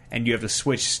 high, and you have to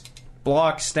switch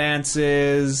block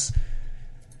stances...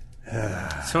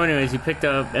 So anyways, you picked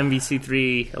up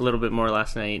MVC3 a little bit more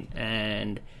last night,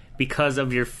 and because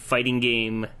of your fighting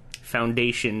game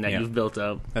foundation that you've built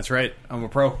up, that's right. I'm a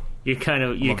pro. You're kind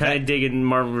of digging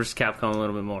Marvel vs. Capcom a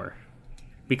little bit more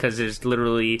because there's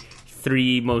literally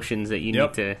 3 motions that you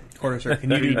need to quarter circle.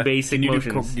 Can basic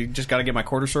motions. You just got to get my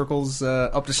quarter circles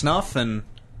up to snuff, and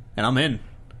I'm in,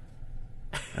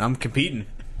 and I'm competing.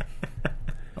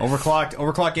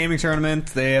 Overclocked gaming tournament.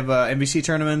 They have MVC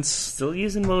tournaments. Still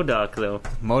using MODOK though.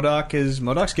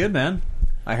 MODOK's good, man.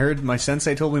 I heard my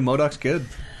sensei told me MODOK's good.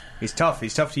 He's tough.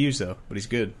 He's tough to use though, but he's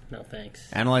good. No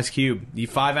thanks. Analyze cube. You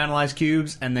 5 analyze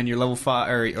cubes, and then your level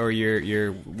 5 or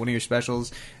your one of your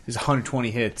specials is 120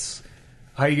 hits.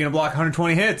 How are you gonna block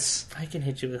 120 hits? I can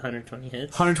hit you with 120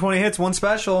 hits. 120 hits, one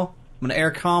special. I'm gonna air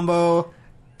combo.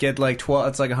 Get 12.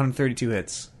 It's 132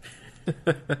 hits.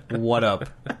 What up?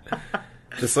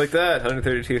 Just like that,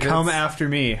 132 hits. Come after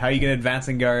me. How are you going to advance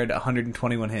and guard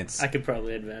 121 hits? I could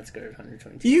probably advance guard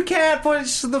 122. You can't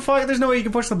push the fuck. There's no way you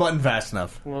can push the button fast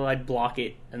enough. Well, I'd block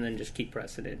it and then just keep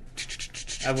pressing it.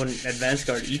 I wouldn't advance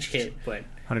guard each hit, but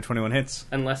 121 hits.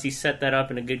 Unless you set that up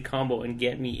in a good combo and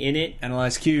get me in it.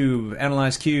 Analyze cube,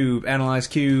 analyze cube, analyze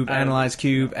cube, analyze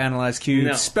cube, analyze cube.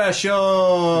 No.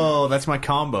 Special! That's my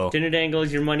combo. Dinner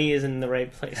dangles, your money is in the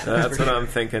right place. That's what I'm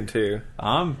thinking too.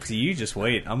 You just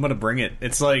wait. I'm gonna bring it.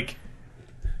 I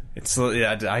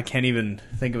can't even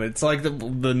think of it. It's like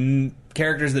the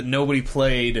characters that nobody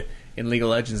played in League of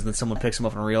Legends, and then someone picks them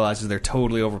up and realizes they're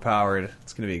totally overpowered.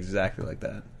 It's going to be exactly like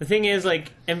that. The thing is,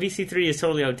 MVC3 is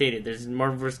totally outdated. There's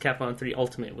Marvel vs. Capcom 3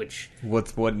 Ultimate, which...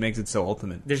 What makes it so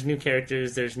ultimate? There's new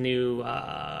characters, there's new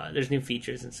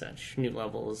features and such, new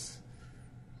levels.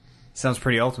 Sounds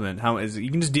pretty ultimate. You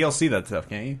can just DLC that stuff,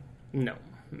 can't you? No.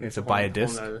 You have to buy a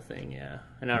disc? Whole other thing, yeah.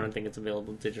 And I don't think it's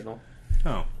available digital.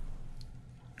 Oh.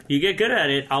 You get good at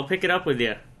it, I'll pick it up with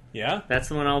you. Yeah? That's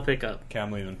the one I'll pick up. Okay,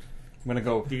 I'm leaving. I'm gonna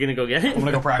go. You're gonna go get it? I'm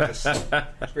gonna go practice. Just be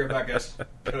right back, guys.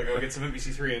 Gotta go get some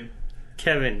MVC3 in.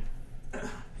 Kevin.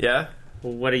 Yeah?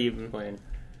 What have you been playing?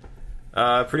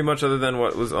 Pretty much other than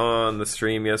what was on the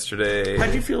stream yesterday.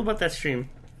 How'd you feel about that stream?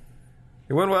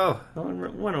 It went well.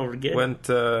 Went over good.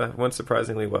 Went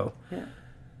surprisingly well. Yeah.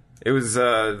 It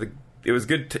was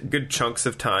good chunks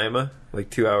of time.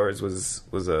 2 hours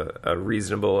was a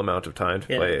reasonable amount of time to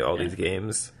play all these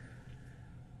games.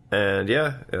 And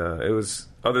it was,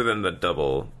 other than the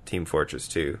double Team Fortress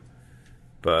 2.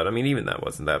 But, even that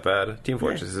wasn't that bad. Team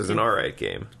Fortress is an alright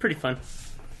game. It's pretty fun.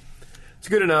 It's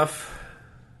good enough.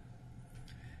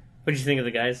 What did you think of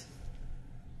the guys?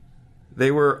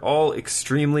 They were all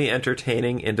extremely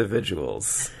entertaining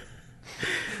individuals.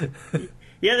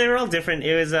 Yeah, they were all different.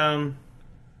 It was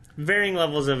varying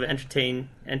levels of entertaining,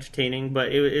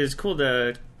 but it was cool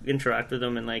to interact with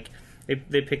them, and like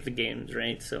they picked the games,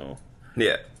 right? So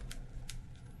Yeah.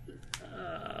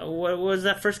 what was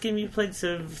that first game you played?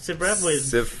 Civ Rev with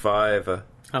Civ 5.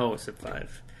 Oh, Civ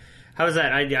 5. How was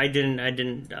that? I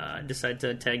didn't decide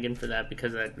to tag in for that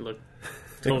because that looked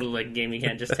totally like a game you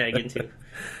can't just tag into.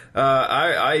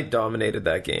 I dominated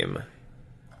that game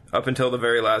up until the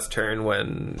very last turn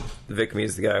when Vic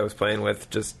Mees, the guy I was playing with,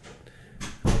 just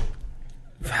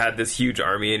had this huge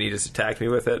army and he just attacked me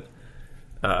with it.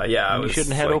 You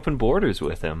shouldn't have had open borders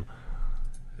with him.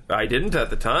 I didn't at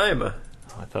the time.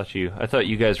 I thought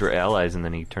you guys were allies, and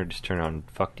then he just turned on and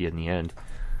fucked you in the end.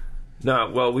 No,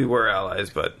 well, we were allies,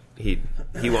 but he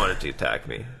wanted to attack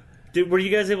me. Were you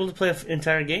guys able to play an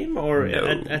entire game, or No.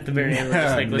 at the very end, we're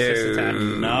just like, let's just attack?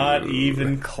 Not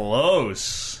even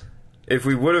close. If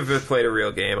we would have played a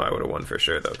real game, I would have won for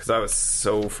sure, though, because I was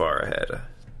so far ahead.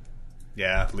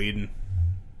 Yeah, leading.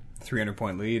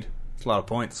 300-point lead. It's a lot of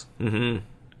points. Mm-hmm.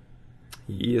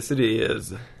 Yes, it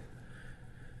is.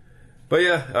 But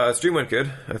yeah, stream went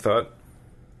good, I thought.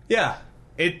 Yeah,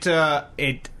 it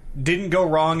didn't go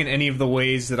wrong in any of the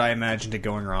ways that I imagined it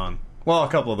going wrong. Well, a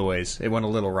couple of the ways. It went a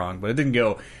little wrong, but it didn't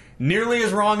go nearly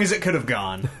as wrong as it could have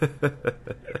gone.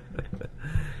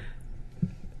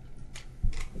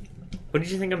 What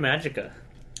did you think of Magicka?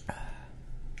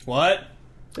 What?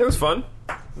 It was fun.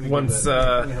 Once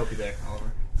Let me help you there,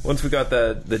 Oliver. once we got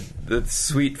the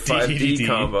sweet 5D DDD.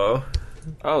 combo.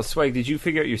 Oh, Swag, did you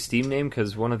figure out your Steam name?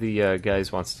 Because one of the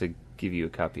guys wants to give you a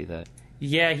copy of that.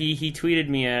 Yeah, he tweeted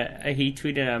me. He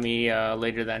tweeted at me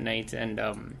later that night, and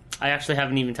I actually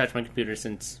haven't even touched my computer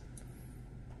since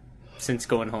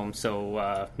going home.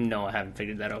 So no, I haven't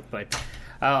figured that out. But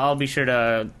I'll be sure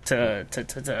to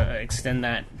extend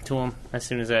that to him as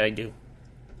soon as I do.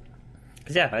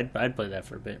 Cause yeah, I'd play that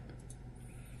for a bit.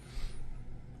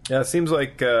 Yeah, it seems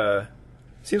like it'd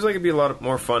be a lot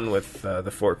more fun with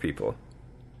the 4 people.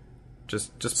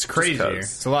 Just It's crazier. just 'cause.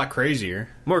 It's a lot crazier.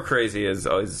 More crazy is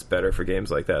always better for games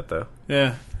like that, though.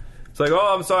 Yeah. It's like,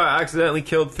 oh, I'm sorry, I accidentally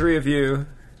killed 3 of you.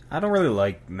 I don't really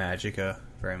like Magicka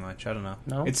very much. I don't know.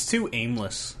 No? It's too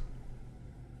aimless.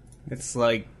 It's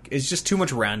like, it's just too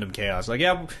much random chaos. Like,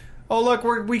 yeah, oh look,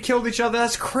 we killed each other.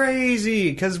 That's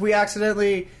crazy because we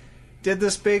accidentally did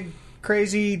this big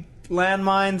crazy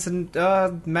landmines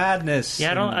and madness.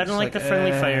 Yeah, I don't And like it's the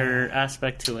friendly fire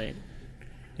aspect to it.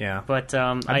 Yeah, But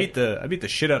I beat the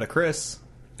shit out of Chris.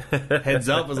 Heads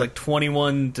up, it was like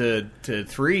 21 to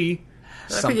 3.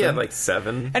 I think he had like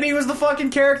 7. And he was the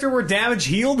fucking character where damage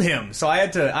healed him. So I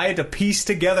had to piece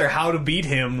together how to beat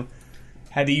him.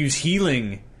 Had to use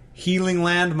healing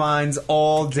landmines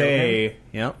all day.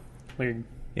 Yep. Weird.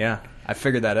 Yeah, I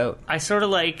figured that out. I sort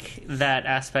of like that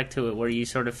aspect to it where you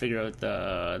sort of figure out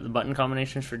the button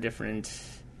combinations for different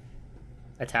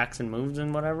attacks and moves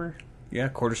and whatever. Yeah,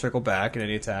 quarter circle back, and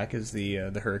any attack is the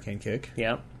hurricane kick.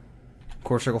 Yep.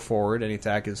 Quarter circle forward, any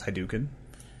attack is Hadouken.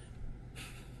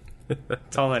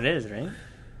 That's all that is, right?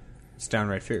 It's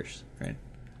downright fierce, right?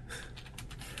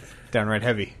 Downright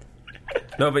heavy.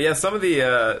 No, but yeah, some of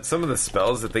the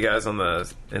spells that the guys in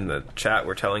the chat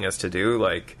were telling us to do,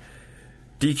 like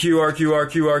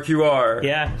DQRQRQRQR,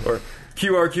 Yeah. or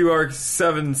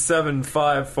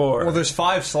QRQR7754. Well, there's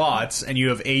 5 slots, and you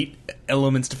have 8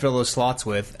 elements to fill those slots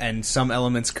with, and some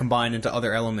elements combine into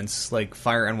other elements, like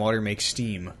fire and water make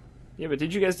steam. Yeah, but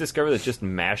did you guys discover that just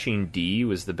mashing D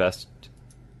was the best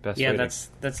Yeah, way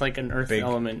that's like an earth Big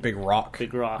element. big rock.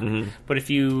 Big rock. But if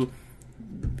you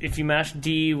mash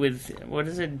D with, what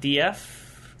is it, DF?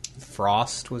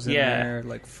 Frost was in Yeah. there,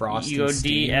 like frost You go and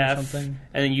steam DF, or something.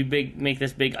 and then you make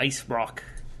this big ice rock.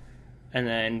 And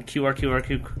then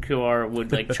QR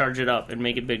would like charge it up and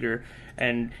make it bigger.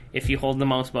 And if you hold the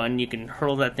mouse button, you can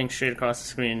hurl that thing straight across the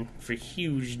screen for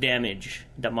huge damage.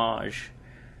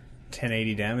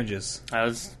 1080 damages. That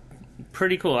was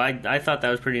pretty cool. I thought that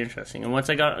was pretty interesting. And once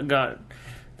I got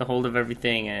the hold of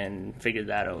everything and figured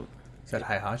that out, Is that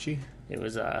Heihachi? it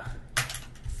was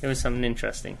something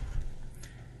interesting.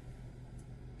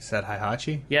 Is that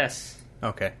Heihachi? Yes.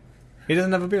 Okay. He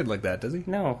doesn't have a beard like that, does he?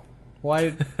 No.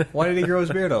 Why did he grow his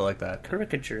beard out like that?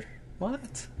 Caricature.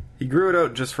 What? He grew it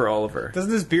out just for Oliver.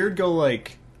 Doesn't his beard go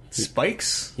like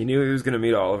spikes? He knew he was going to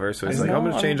meet Oliver, so he's like, know, I'm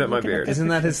going to change I'm up my looking at beard. this- Isn't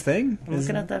that his thing? I'm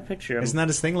looking at that picture. Isn't that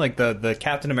his thing? Like the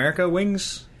Captain America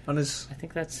wings on his I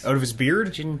think that's out of his beard?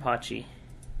 Jinpachi.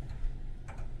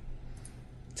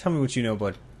 Tell me what you know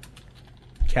about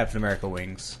Captain America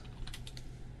wings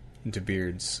into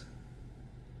beards.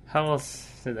 How else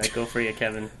did that go for you,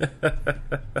 Kevin?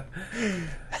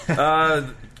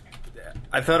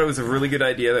 I thought it was a really good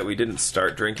idea that we didn't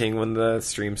start drinking when the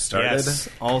stream started. Yes.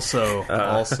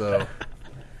 Also.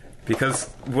 Because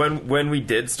when we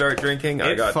did start drinking,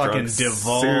 I It got fucking drunk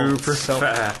devolved super so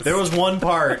fast. There was one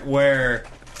part where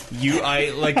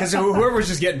because whoever was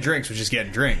just getting drinks was just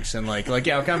getting drinks, and like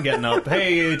yeah, okay, I'm getting up.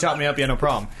 Hey, you top me up, yeah, no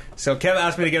problem. So Kev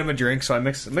asked me to get him a drink, so I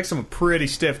mixed him a pretty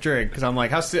stiff drink because I'm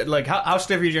like, how stiff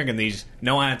are you drinking these?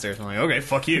 No answers. I'm like, okay,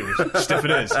 fuck you, stiff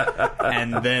it is,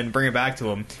 and then bring it back to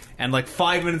him, and like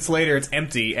 5 minutes later, it's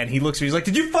empty, and he looks at me, he's like,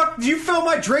 did you fill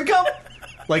my drink up?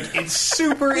 Like, it's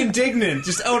super indignant,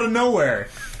 just out of nowhere.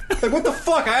 Like, what the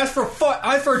fuck? I asked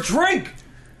for a drink.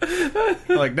 I'm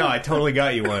like, no, I totally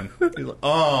got you one. He's like,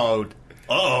 oh.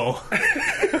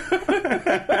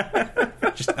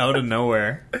 Just out of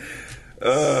nowhere.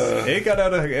 It got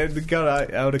out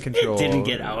of control. It didn't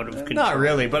get out of control. Not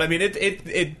really, but I mean,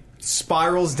 it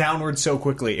spirals downward so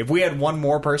quickly. If we had one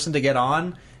more person to get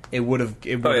on, it would have.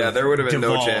 Oh yeah, there would have been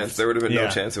devolved. no chance. There would have been no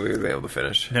chance that we would be able to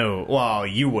finish. No, well,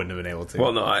 you wouldn't have been able to.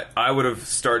 Well, no, I would have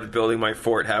started building my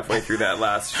fort halfway through that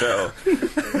last show.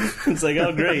 It's like,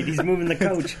 oh great, he's moving the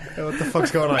couch. What the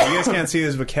fuck's going on? You guys can't see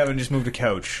this, but Kevin just moved a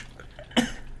couch.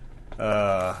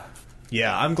 Yeah,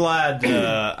 I'm glad.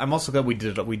 I'm also glad we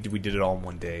did it. We did it all in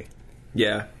one day.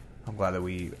 Yeah, I'm glad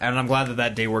I'm glad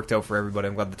that day worked out for everybody.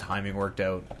 I'm glad the timing worked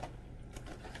out.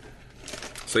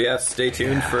 So yeah, stay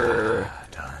tuned for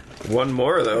one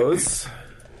more of those.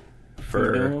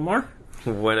 For one more?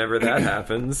 Whenever that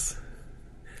happens.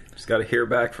 Just got to hear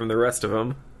back from the rest of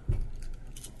them.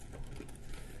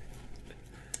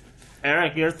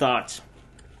 Eric, your thoughts?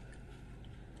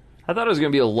 I thought it was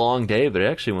going to be a long day, but it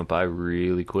actually went by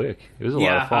really quick. It was a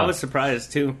lot of fun. I was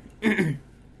surprised too.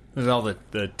 There's all the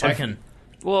Tekken.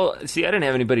 Well, see, I didn't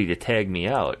have anybody to tag me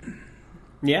out.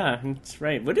 Yeah, that's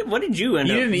right. What did you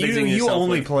end up? You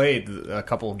only played a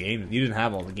couple of games. You didn't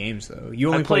have all the games though.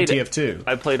 You only played TF2.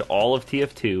 I played all of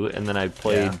TF2, and then I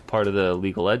played part of the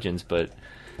League of Legends. But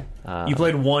you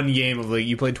played one game of League.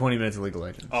 You played 20 minutes of League of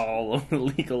Legends. All of the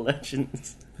League of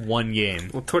Legends. One game.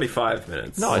 Well, 25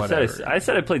 minutes. No, I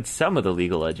said I played some of the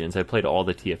League of Legends. I played all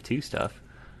the TF2 stuff.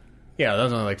 Yeah, that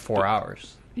was only like 4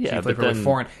 hours. Yeah, so you played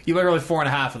probably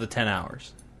 4.5 of the 10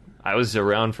 hours. I was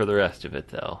around for the rest of it,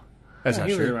 though. That's not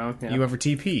true. Around, yeah. You went for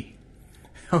TP.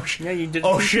 Oh shit! Yeah, you did.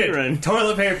 Oh shit! Run.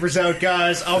 Toilet paper's out,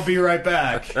 guys. I'll be right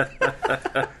back.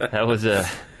 That was a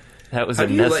How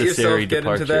do you necessary let yourself get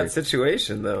departure. into that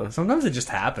situation, though? Sometimes it just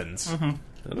happens, I don't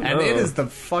and know. it is the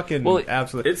fucking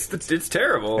absolute. It's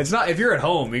terrible. It's not if you're at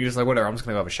home. You're just like, whatever. I'm just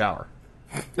gonna go have a shower.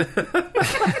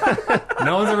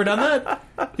 No one's ever done that.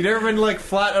 You never been like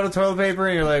flat out of toilet paper,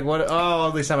 and you're like, what? Oh,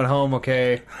 at least I'm at home.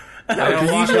 Okay. No,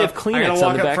 because you usually have Kleenex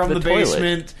on the back from of the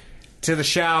basement toilet. to the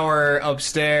shower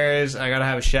upstairs. I gotta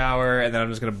have a shower, and then I'm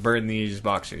just gonna burn these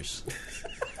boxers.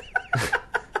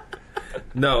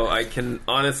 No, I can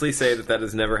honestly say that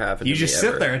has never happened. You to just me sit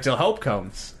ever. there until help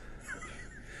comes.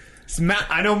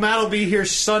 I know Matt will be here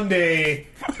Sunday.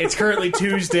 It's currently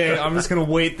Tuesday. I'm just gonna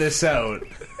wait this out.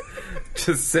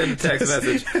 Just send a text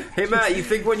message. Hey Matt, you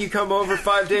think when you come over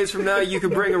 5 days from now you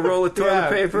could bring a roll of toilet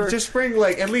paper? Just bring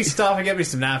at least stop and get me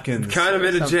some napkins. Kind of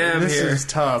in a jam this here. This is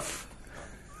tough.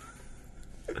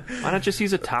 Why not just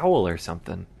use a towel or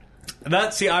something?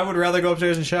 I would rather go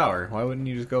upstairs and shower. Why wouldn't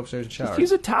you just go upstairs and shower? Just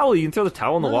use a towel. You can throw the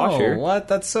towel in the washer. What?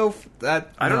 That's so. I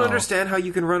don't understand how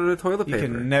you can run out of toilet paper. You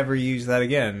can never use that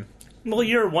again. Well,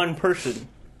 you're one person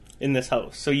in this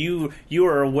house, so you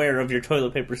are aware of your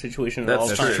toilet paper situation at all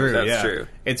times. That's true. That's true.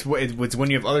 It's when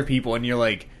you have other people and you're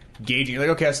like gauging. You're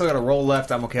like, okay, I still got a roll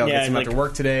left. I'm okay. I'll get some after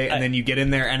work today. And then you get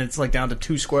in there and it's like down to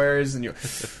 2 squares, and you're,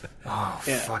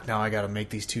 fuck! Now I got to make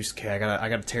these 2. Okay, I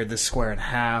got to tear this square in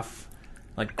half.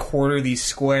 Like quarter these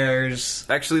squares.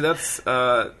 Actually, that's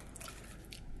there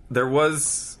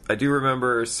was. I do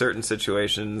remember certain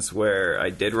situations where I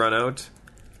did run out,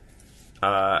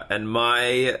 and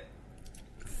my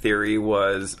theory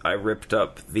was I ripped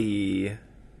up the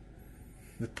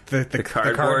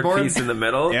cardboard piece in the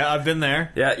middle. Yeah, I've been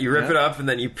there. Yeah, you rip it up and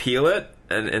then you peel it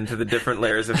and into the different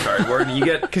layers of cardboard. And you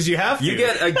get because you have to. You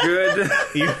get a good.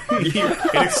 It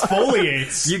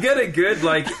exfoliates. You get a good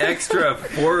extra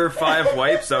 4 or 5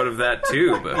 wipes out of that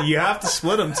tube. You have to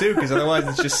split them too, because otherwise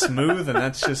it's just smooth, and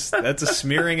that's a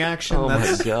smearing action. Oh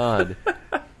my god!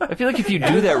 I feel like if you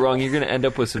do that wrong, you're going to end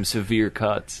up with some severe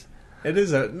cuts. It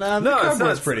is the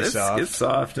cardboard's pretty soft. It's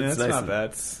soft. Yeah, it's nice not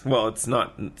bad. Well, it's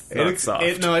not soft.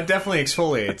 It definitely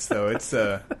exfoliates though. It's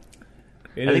I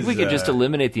think we could just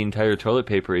eliminate the entire toilet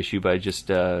paper issue by just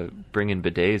bringing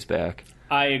bidets back.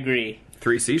 I agree.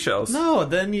 3 seashells. No,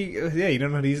 then you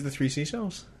don't know how to use the 3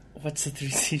 seashells. What's the 3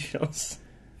 seashells?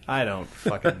 I don't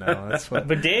fucking know. That's what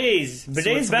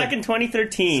Bidets back in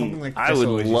 2013. like I Chris would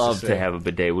always used love say. to have a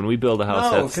bidet. When we build a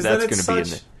house, No, that's 'cause going then to it's be in such-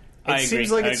 there. It I seems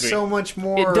agree, like I it's agree. so much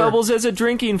more. It doubles as a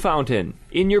drinking fountain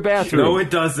in your bathroom. No, it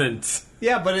doesn't.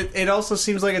 Yeah, but it also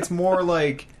seems like it's more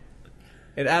like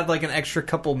it add like an extra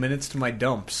couple minutes to my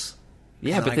dumps.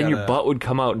 Yeah, And but I then your gotta- butt would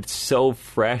come out so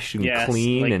fresh and Yes,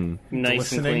 clean, like, and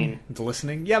nice and clean.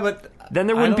 Glistening. Yeah, but then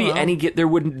there I wouldn't don't be know. any. There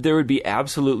would be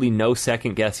absolutely no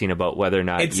second guessing about whether or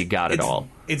not you got it all.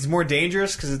 It's more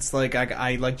dangerous because it's like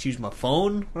I like to use my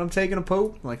phone when I'm taking a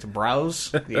poop. I like to browse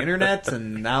the internet,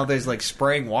 and now there's like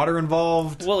spraying water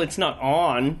involved. Well, it's not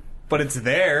on. But it's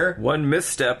there. One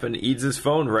misstep and eats his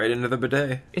phone right into the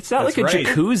bidet. It's not That's like a right.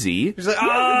 jacuzzi. It's like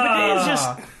bidet is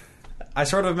just- I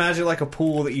sort of imagine like a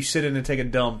pool that you sit in and take a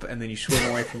dump, and then you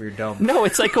swim away from your dump. No,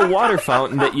 it's like a water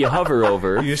fountain that you hover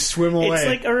over. You just swim away. It's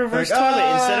like a reverse Like,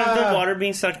 toilet. Instead of the water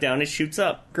being sucked down, it shoots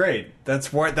up. Great.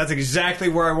 That's exactly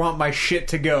where I want my shit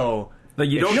to go. No,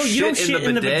 you don't, No, shit, you don't shit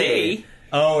in the bidet.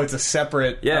 Oh, it's a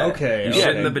separate. Yeah. Okay. You okay.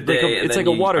 shit in the bidet. and It's then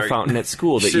like a you water are- fountain at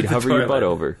school that shit you'd the hover your butt toilet.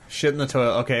 over. Shit in the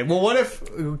toilet. Okay. Well, what if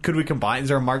could we combine? Is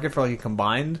there a market for like a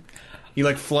combined? You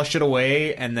like flush it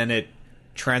away and then it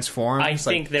transforms. I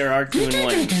think there are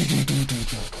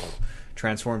 2-in-1s.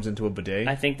 transforms into a bidet.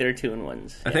 I think there are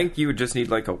 2-in-1s. I think you would just need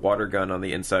like a water gun on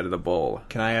the inside of the bowl.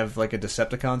 Can I have like a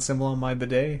Decepticon symbol on my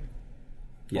bidet?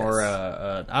 Yes. Or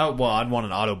I'd want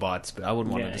an Autobots, but I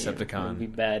wouldn't want a It would be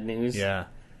Decepticon. bad news. Yeah.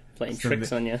 Playing So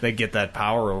tricks on you. They get that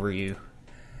power over you.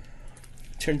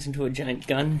 Turns into a giant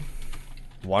gun.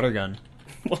 Water gun.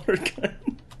 Water gun.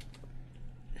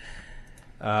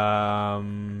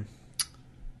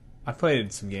 I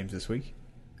played some games this week.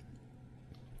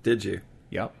 Did you?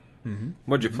 Yep.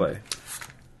 What'd you play?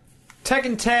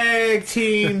 Tekken Tag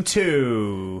Team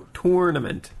 2.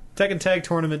 Tournament. Tekken Tag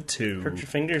Tournament 2. Hurt your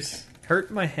fingers. Hurt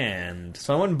my hand.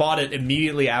 So I went and bought it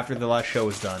immediately after the last show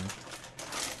was done.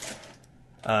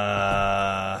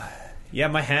 Yeah,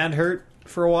 my hand hurt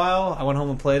for a while. I went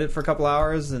home and played it for a couple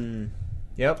hours, and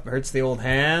yep, hurts the old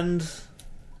hand.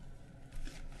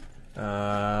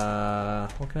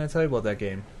 What can I tell you about that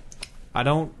game? I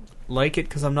don't like it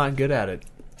because I'm not good at it.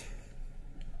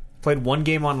 Played one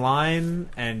game online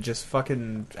and just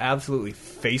fucking absolutely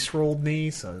face rolled me,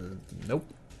 so nope.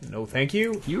 No thank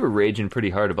you. You were raging pretty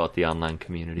hard about the online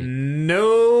community.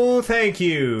 No thank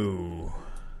you.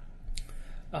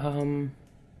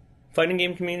 Fighting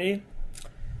game community,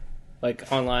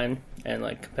 like online and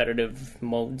like competitive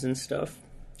modes and stuff.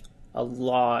 A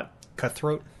lot.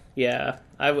 Cutthroat? Yeah,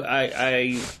 I would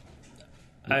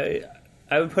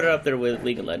put it up there with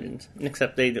League of Legends,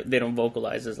 except they don't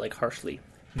vocalize as like harshly.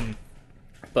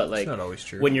 But like, not always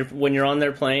true. when you're on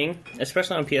there playing,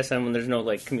 especially on PSN when there's no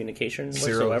like communication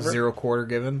whatsoever. Zero quarter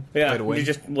given. Yeah, Play to win. you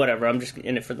just whatever. I'm just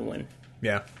in it for the win.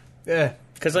 Yeah. Yeah.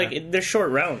 Because like they're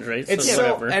short rounds, right? It's so so,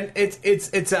 whatever. and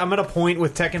it's. I'm at a point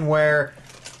with Tekken where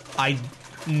I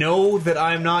know that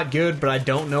I'm not good, but I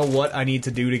don't know what I need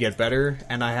to do to get better,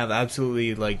 and I have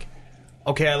absolutely like.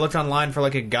 Okay, I looked online for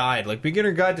like a guide, like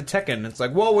beginner guide to Tekken. It's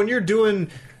like, well, when you're doing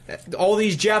all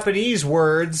these Japanese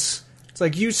words, it's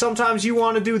like sometimes you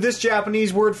want to do this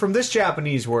Japanese word from this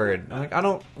Japanese word. I'm like, I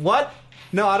don't what?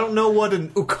 No, I don't know what an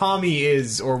ukami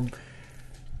is, or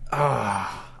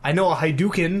I know a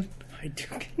Hadouken.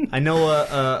 I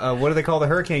know what do they call the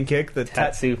hurricane kick? The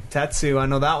Tatsu. Tatsu. I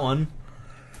know that one.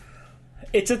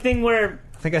 It's a thing where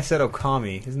I think I said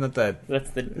Okami. Isn't that that's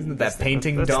the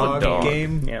painting that's the dog, dog.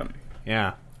 game? Yeah.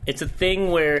 Yeah. It's a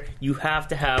thing where you have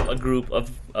to have a group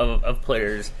of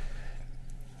players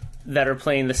that are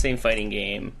playing the same fighting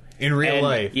game. In real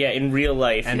life. Yeah, in real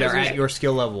life. And they're at your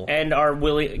skill level. and are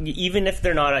willing, even if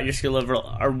they're not at your skill level,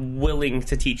 are willing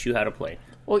to teach you how to play.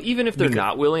 Well, even if they're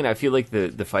not willing, I feel like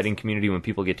the fighting community, when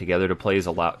people get together to play, is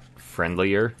a lot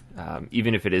friendlier.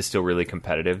 Even if it is still really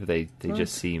competitive, they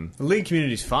just seem... The League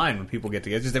community's fine when people get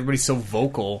together. Just everybody's so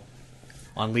vocal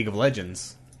on League of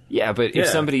Legends. Yeah, but Yeah. if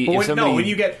somebody... But if somebody when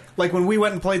you get... Like, when we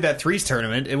went and played that Threes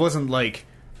tournament, it wasn't like...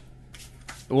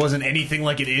 It wasn't anything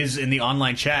like it is in the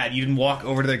online chat. You didn't walk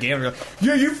over to their game and go,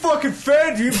 yeah, you fucking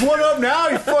fed. You one up now.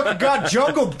 You fucking got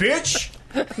jungled, bitch.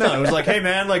 No, it was like, hey,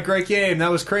 man, like, great game. That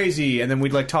was crazy. And then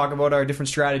we'd, like, talk about our different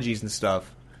strategies and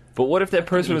stuff. But what if that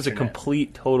person was a Internet.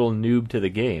 complete, total noob to the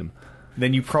game?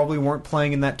 Then you probably weren't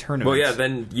playing in that tournament. Well, yeah,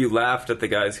 then you laughed at the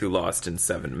guys who lost in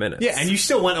 7 minutes. Yeah, and you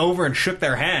still went over and shook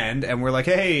their hand, and we're like,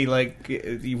 hey, like,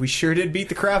 we sure did beat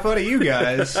the crap out of you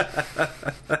guys.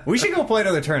 We should go play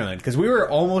another tournament, because we were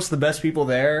almost the best people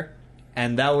there,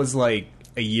 and that was, like,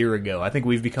 a year ago. I think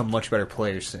we've become much better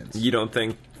players since. You don't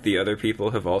think the other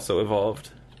people have also evolved?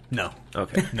 No.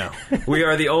 Okay. No. We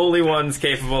are the only ones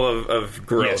capable of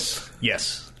growth.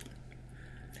 Yes.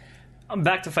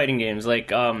 Back to fighting games.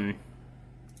 Like,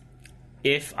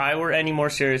 if I were any more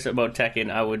serious about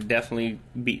Tekken, I would definitely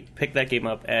pick that game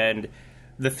up, and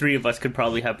the three of us could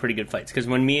probably have pretty good fights. Because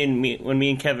when me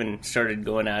and Kevin started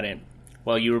going at it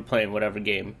while you were playing whatever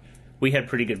game, we had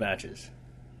pretty good matches.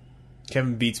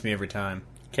 Kevin beats me every time.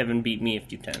 Kevin beat me a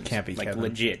few times. Can't beat Kevin.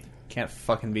 Legit. Can't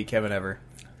fucking beat Kevin ever.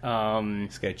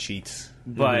 This guy cheats.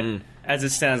 But as it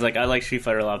stands, like, I like Street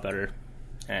Fighter a lot better,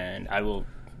 and I will.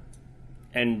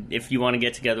 And if you want to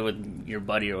get together with your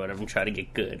buddy or whatever and try to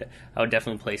get good, I would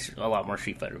definitely play a lot more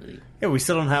Street Fighter with you. Yeah, we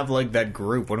still don't have like that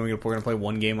group. When are we gonna play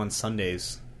one game on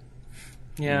Sundays?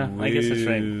 Yeah, I guess that's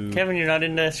right. Kevin, you're not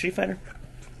into Street Fighter?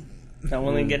 Not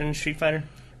willing to get into Street Fighter?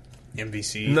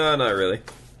 MVC. No, not really.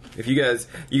 If you guys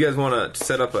want to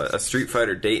set up a Street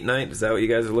Fighter date night, is that what you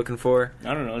guys are looking for?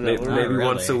 I don't know. Is Maybe, that maybe really?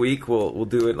 once a week we'll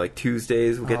do it like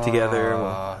Tuesdays. We'll get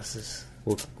together. This is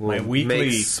We'll my weekly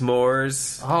make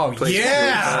s'mores. Oh play Street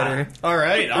yeah! Fighter. All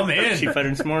right, I'm in. Street Fighter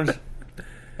and S'mores?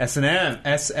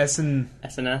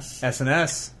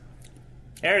 SNS.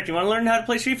 Eric, you want to learn how to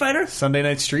play Street Fighter? Sunday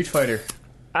night Street Fighter.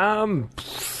 I'm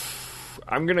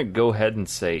gonna go ahead and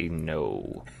say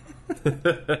no.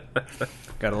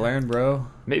 Gotta learn, bro.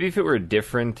 Maybe if it were a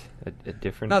different.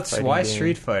 Not fighting why game.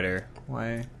 Street Fighter?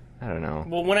 Why? I don't know.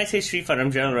 Well, when I say Street Fighter,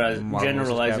 I'm Marvel versus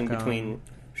generalizing Capcom. between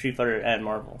Street Fighter and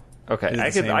Marvel. Okay,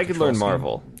 Is it I the could same learn control scheme?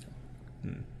 Marvel.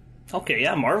 Okay,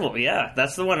 yeah, Marvel. Yeah,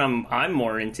 that's the one I'm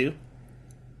more into.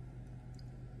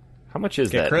 How much is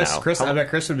Get that Chris. now? Chris, I bet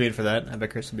Chris would be in for that. I bet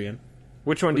Chris would be in.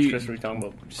 Which one do Which you? Chris are we talking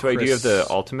about? So wait, do you have the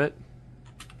ultimate?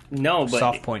 No, but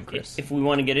Soft point, Chris. If we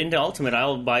want to get into Ultimate,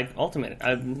 I'll buy Ultimate.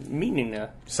 I'm meaning to.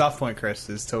 Soft Point Chris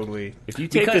is totally If you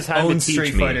take Because the time to owns teach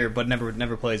Street me, Fighter, but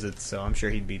never plays it. So I'm sure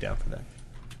he'd be down for that.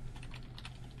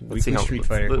 let's see Weekly how, Street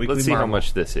Fighter. Let's Weekly see how Marvel.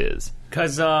 much this is.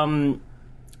 Because Chad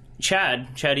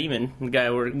Eamon, the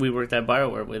guy we worked at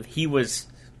BioWare with, he was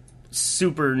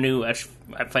super new at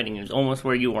fighting games, almost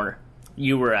where you were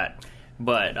at.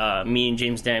 But me and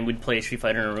James Dan would play Street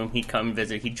Fighter in a room. He'd come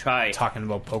visit. He'd try. Talking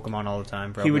about Pokemon all the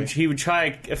time, probably. He would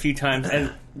try a few times,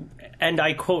 and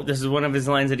I quote, this is one of his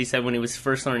lines that he said when he was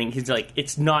first learning. He's like,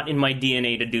 "It's not in my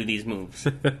DNA to do these moves."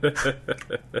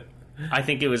 I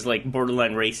think it was like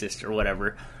borderline racist or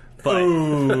whatever. But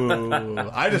Ooh,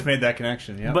 I just made that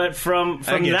connection. Yeah. but from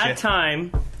I get that you.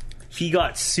 time, he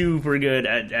got super good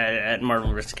at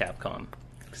Marvel vs. Capcom.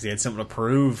 Because he had something to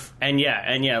prove. And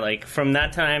yeah, like from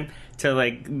that time to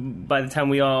like by the time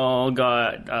we all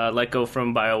got let go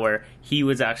from BioWare, he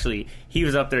was up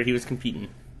there. He was competing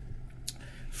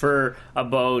for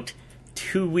about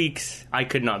 2 weeks. I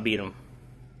could not beat him,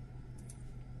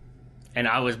 and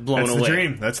I was blown That's away. the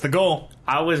dream. That's the goal.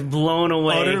 I was blown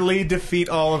away. Utterly defeat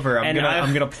Oliver.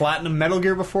 I'm gonna platinum Metal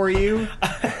Gear before you,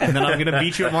 and then I'm gonna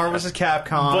beat you at Marvel vs.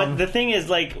 Capcom. But the thing is,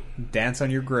 like, dance on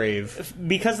your grave.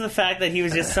 because of the fact that he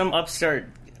was just some upstart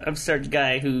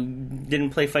guy who didn't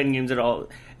play fighting games at all,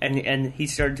 and he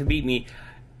started to beat me.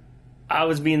 I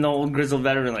was being the old grizzled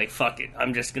veteran, like, fuck it.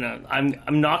 I'm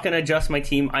not gonna adjust my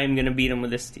team. I'm gonna beat him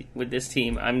with this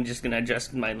team. I'm just gonna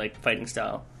adjust my like fighting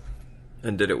style.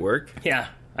 And did it work? Yeah,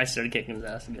 I started kicking his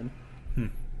ass again.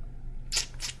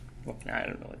 Well, I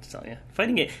don't know what to tell you.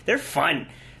 Fighting games, they're fun.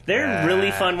 They're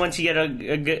really fun once you get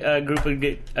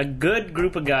a good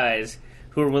group of guys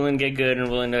who are willing to get good and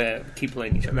willing to keep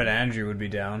playing each I other. bet Andrew would be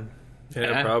down.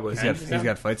 Yeah, probably. He's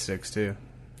got fight sticks too.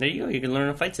 There you go. You can learn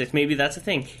a fight sticks. Maybe that's a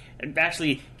thing.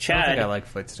 Actually, I don't Chad. think I like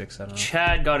fight sticks. I don't know.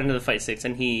 Chad got into the fight sticks,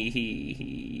 and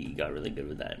he got really good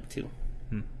with that too.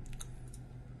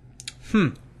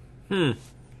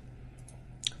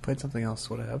 Played something else.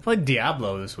 What I played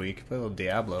Diablo this week. Played a little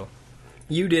Diablo.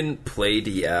 You didn't play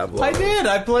Diablo. I did.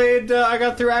 I played. I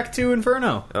got through Act 2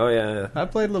 Inferno. Oh yeah. I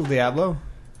played a little Diablo.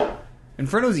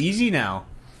 Inferno's easy now,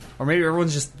 or maybe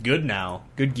everyone's just good now.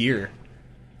 Good gear.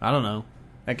 I don't know.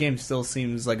 That game still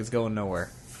seems like it's going nowhere.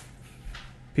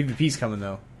 PvP's coming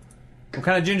though. What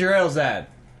kind of ginger ale's that?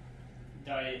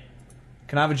 Diet,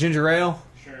 Can I have a ginger ale?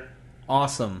 sure.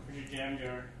 Awesome. Here's your jam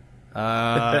jar.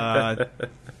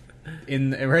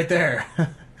 Right there.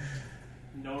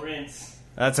 No rinse.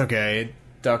 That's okay.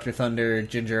 Dr. Thunder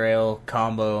ginger ale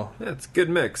combo. Yeah, it's a good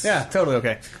mix. Yeah, totally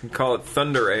okay. You can call it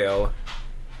Thunder Ale.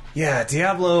 Yeah,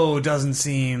 Diablo doesn't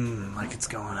seem like it's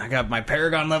going. I got my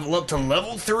Paragon level up to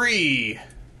level 3.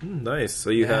 Nice. So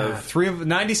you have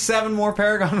 97 more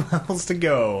Paragon levels to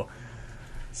go.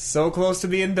 So close to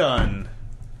being done.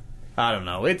 I don't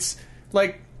know. It's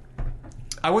like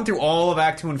I went through all of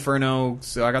Act 2 Inferno,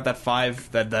 so I got that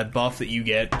 5 that buff that you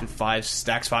get, 5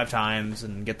 stacks 5 times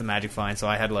and get the magic find. So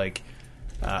I had like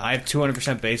I have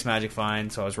 200% base magic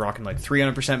find, so I was rocking like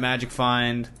 300% magic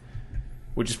find,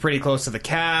 which is pretty close to the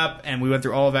cap, and we went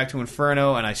through all of Act 2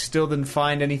 Inferno, and I still didn't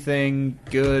find anything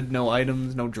good, no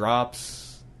items, no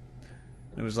drops.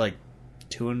 It was like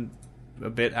 2 and a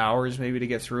bit hours maybe to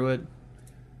get through it.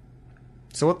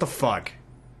 So what the fuck?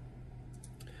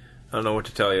 I don't know what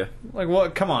to tell you. Like,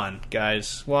 what? Come on,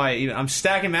 guys. Why? I'm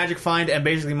stacking magic find, and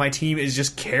basically my team is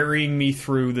just carrying me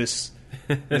through this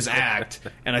act,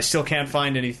 and I still can't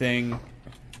find anything.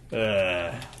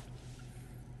 You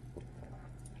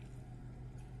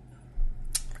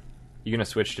gonna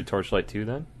switch to Torchlight 2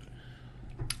 then?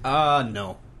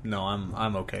 No,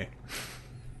 I'm okay.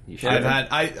 You should.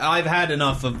 I've had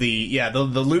enough of the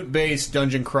loot based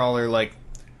dungeon crawler. Like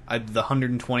the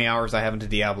 120 hours I have into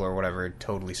Diablo or whatever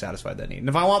totally satisfied that need. And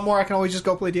if I want more, I can always just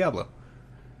go play Diablo.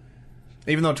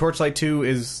 Even though Torchlight 2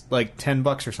 is like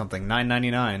 $10 or something,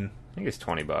 $9.99. I think it's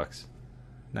 $20.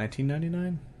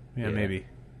 $19.99? Yeah, Yeah. maybe.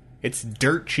 It's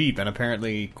dirt cheap and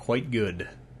apparently quite good.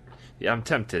 Yeah, I'm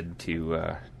tempted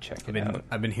to check it out.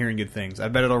 I've been hearing good things. I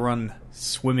bet it'll run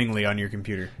swimmingly on your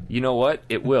computer. You know what?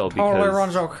 It will, Totally because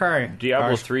runs okay.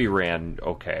 Diablo 3 ran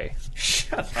okay.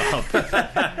 Shut up.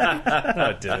 No,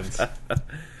 it didn't.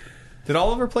 Did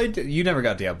Oliver play? You never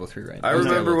got Diablo 3, right? I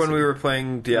remember when we were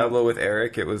playing Diablo with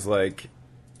Eric, it was like...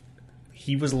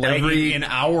 He was lagging in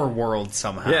our world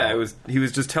somehow. Yeah, he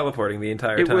was just teleporting the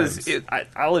entire time.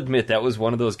 I'll admit, that was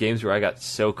one of those games where I got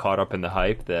so caught up in the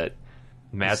hype that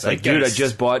Matt's like, dude, I Zeitgeist.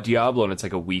 just bought Diablo, and it's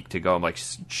like a week to go. I'm like,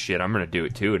 shit, I'm going to do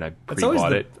it too, and I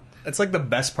pre-bought it. It's like the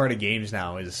best part of games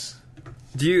now is...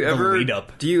 Do you lead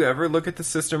up. Do you ever look at the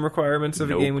system requirements of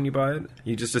Nope. a game when you buy it?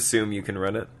 You just assume you can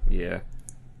run it? Yeah.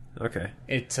 Okay.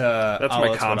 That's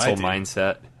my console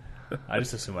mindset. I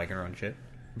just assume I can run shit.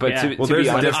 But Yeah. to Well, be there's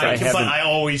a honest, difference. But I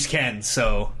always can,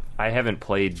 so... I haven't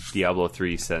played Diablo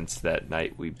 3 since the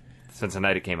night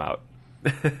it came out.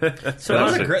 So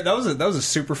that was a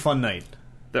super fun night.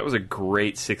 That was a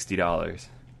great $60.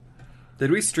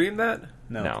 Did we stream that?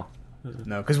 No.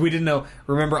 No, because we didn't know.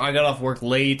 Remember, I got off work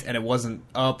late, and it wasn't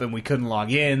up, and we couldn't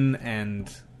log in, and...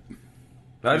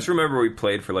 I just remember we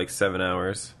played for like 7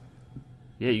 hours.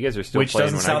 Yeah, you guys are still Which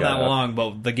playing doesn't when sound I got that up. long,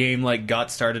 but the game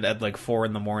got started at 4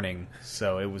 in the morning,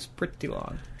 so it was pretty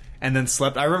long. And then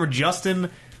slept. I remember Justin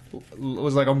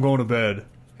was like, "I'm going to bed,"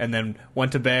 and then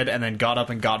went to bed, and then got up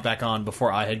and got back on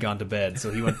before I had gone to bed.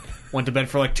 So he went to bed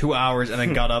for 2 hours, and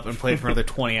then got up and played for another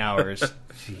 20 hours.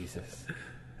 Jesus.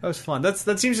 That was fun. That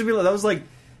seems to be that was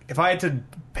if I had to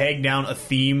peg down a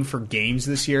theme for games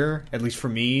this year, at least for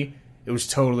me, it was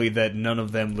totally that none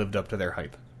of them lived up to their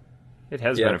hype. It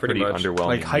has Yeah, been a pretty pretty much.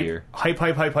 underwhelming year.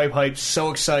 Hype,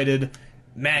 so excited.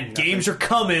 Man, games are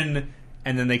coming,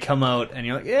 and then they come out, and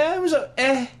you're like, yeah, it was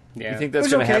Yeah. You think It that's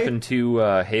was going to okay. happen to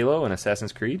Halo and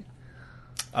Assassin's Creed?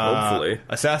 Hopefully.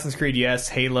 Assassin's Creed, yes.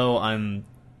 Halo, I'm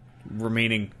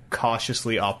remaining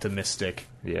cautiously optimistic.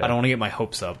 Yeah. I don't want to get my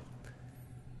hopes up.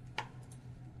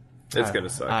 It's going to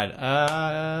suck.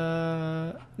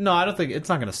 No, I don't think it's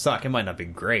not going to suck. It might not be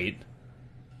great.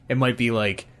 It might be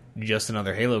just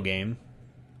another Halo game,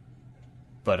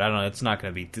 but I don't know. It's not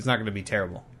going to be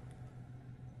terrible.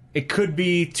 It could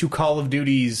be to Call of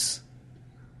Duty's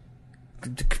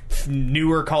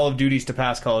newer Call of Duties to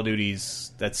past Call of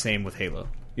Duties. That's same with Halo.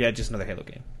 Yeah, just another Halo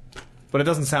game. But it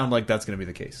doesn't sound like that's going to be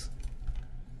the case.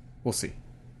 We'll see.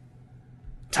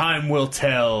 Time will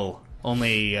tell.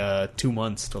 Only 2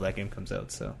 months till that game comes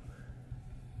out, so...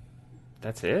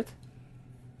 That's it?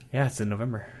 Yeah, it's in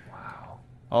November. Wow.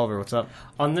 Oliver, what's up?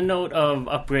 On the note of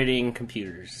upgrading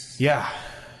computers, Yeah.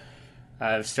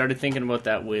 I've started thinking about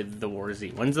that with the War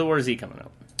Z. When's the War Z coming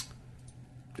out?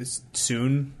 It's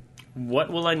soon.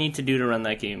 What will I need to do to run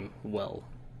that game well?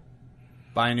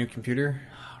 Buy a new computer?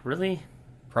 Really?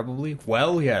 Probably.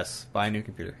 Well, yes. Buy a new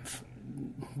computer.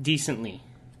 Decently.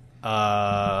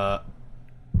 Probably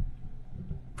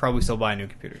still buy a new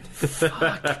computer. Your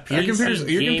PC computer's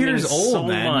gaming old, so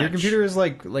man. much. Your computer is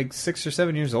like 6 or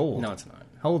 7 years old. No, it's not.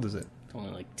 How old is it? It's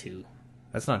only 2.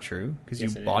 That's not true. Because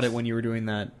Yes, you it bought is. it when you were doing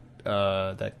that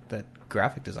that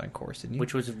graphic design course, didn't you?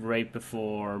 Which was right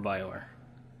before BioWare,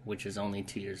 which is only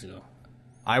 2 years ago.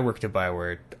 I worked at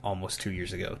BioWare almost 2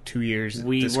 years ago. 2 years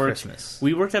this Christmas.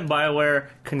 We worked at BioWare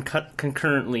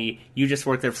concurrently. You just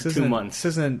worked there for 2 months.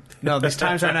 This isn't... No, these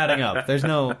times aren't adding up. There's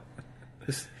no...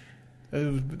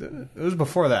 It was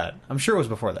before that. I'm sure it was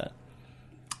before that.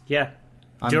 Yeah.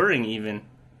 During even.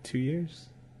 2 years?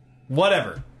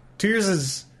 Whatever. 2 years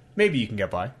is... Maybe you can get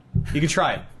by. You can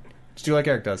try it. Just do like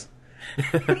Eric does.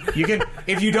 You can...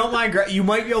 If you don't mind... You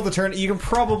might be able to turn... You can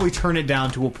probably turn it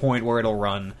down to a point where it'll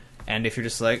run. And if you're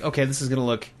just like, okay, this is going to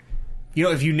look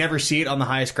if you never see it on the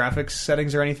highest graphics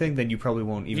settings or anything, then you probably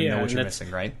won't even know what you're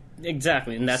missing, right?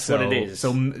 Exactly, and that's what it is.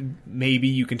 So maybe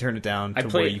you can turn it down to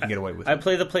where you can get away with it. I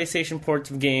play the PlayStation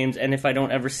ports of games, and if I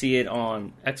don't ever see it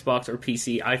on Xbox or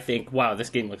PC, I think, wow,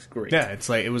 this game looks great. Yeah,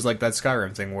 it was like that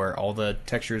Skyrim thing where all the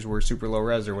textures were super low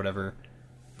res or whatever,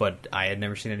 but I had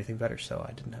never seen anything better, so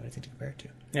I didn't have anything to compare it to.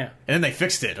 Yeah. And then they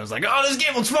fixed it. I was like, oh, this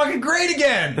game looks fucking great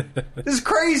again! This is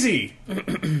crazy!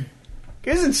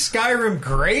 Isn't Skyrim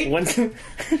great?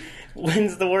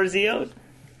 When's the War Z out?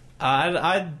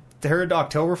 I heard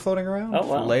October floating around. Oh,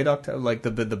 wow. Late October, like the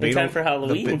beta. In time for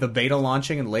Halloween. The beta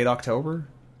launching in late October.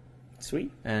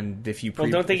 Sweet. And if you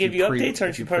don't they give you updates?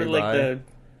 Aren't you part of like the...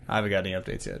 I haven't got any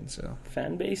updates yet, so...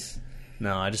 fan base?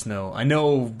 No, I just know. I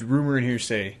know rumor and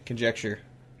hearsay. Conjecture.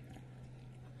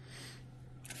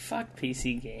 Fuck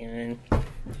PC gaming.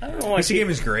 I don't know why PC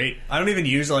gaming is great. I don't even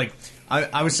use, like...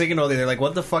 I was thinking all day, like,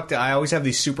 what the fuck do I always have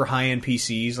these super high-end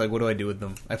PCs? Like, what do I do with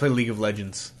them? I play League of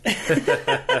Legends.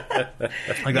 I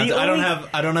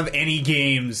don't have any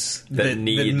games that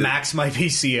max my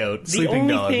PC out. The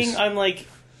only thing I'm like...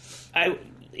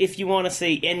 if you want to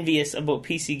say envious about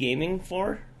PC gaming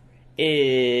for,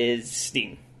 is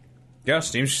Steam. Yeah,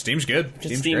 Steam's good.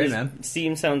 Steam's great, man.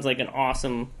 Steam sounds like an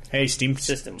awesome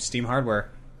system. Steam hardware.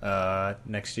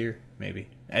 Next year, maybe.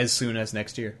 As soon as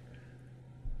next year.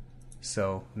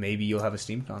 So, maybe you'll have a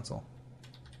Steam console.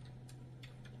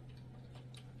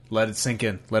 Let it sink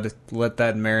in. Let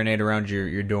that marinate around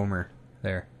your domer.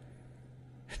 There.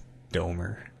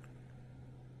 Domer.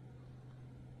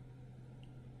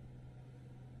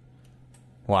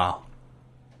 Wow.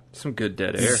 Some good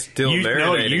dead air. Still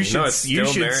marinating. You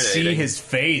should see his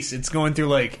face. It's going through,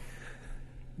 like,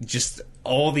 just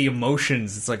all the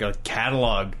emotions. It's like a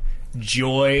catalog.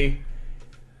 Joy,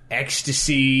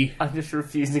 ecstasy. I'm just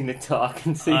refusing to talk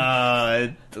and see how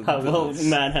well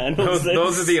Matt handles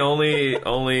those are the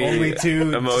only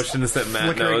two emotions that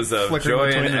Matt knows of.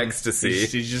 Joy and ecstasy.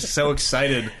 He's just so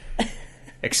excited.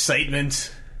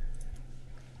 Excitement.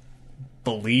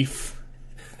 Belief.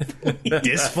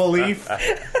 Disbelief.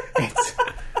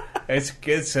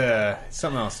 It's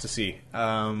something else to see.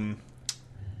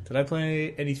 Did I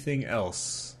play anything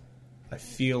else? I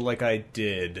feel like I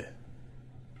did.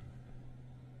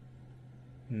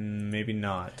 Maybe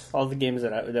not. All the games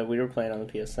that we were playing on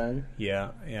the PSN.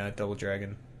 Yeah, Double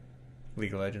Dragon,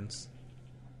 League of Legends.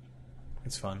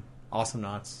 It's fun. Awesome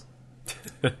Knots.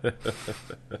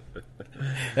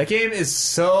 That game is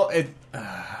so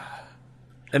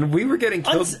and we were getting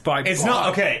killed by. It's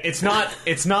not okay. It's not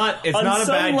a bad game. On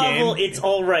some level, it's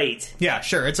all right. Yeah,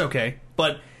 sure, it's okay.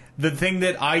 But the thing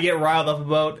that I get riled up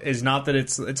about is not that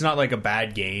it's not like a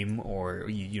bad game or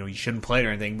you shouldn't play it or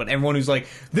anything. But everyone who's like,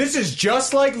 this is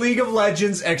just like League of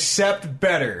Legends except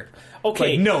better.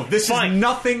 Okay, like, no, this fine. is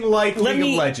nothing like League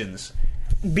of Legends.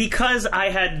 Because I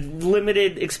had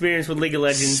limited experience with League of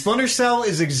Legends. Splinter Cell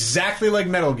is exactly like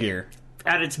Metal Gear.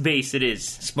 At its base, it is.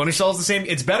 Splinter Cell is the same.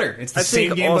 It's better. It's the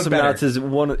same game, Awesome but better. Knots is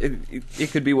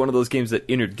it could be one of those games that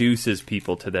introduces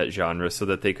people to that genre so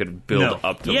that they could build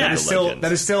up to League of Legends.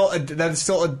 That is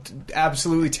still an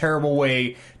absolutely terrible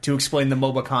way to explain the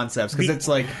MOBA concepts because it's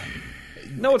like.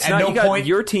 No, it's not. You got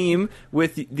your team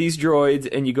with these droids,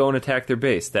 and you go and attack their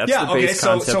base. That's the base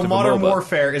concept of Modern MOBA.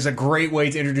 Warfare is a great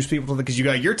way to introduce people to because you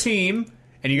got your team,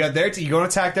 and you got their team. You go and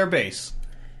attack their base.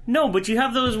 No, but you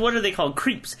have those, what are they called?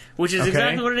 Creeps, which is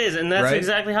exactly what it is, and that's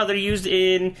exactly how they're used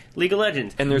in League of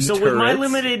Legends. And there's so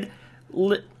turrets.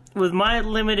 with my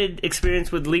limited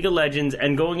experience with League of Legends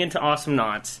and going into Awesome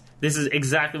Knots, this is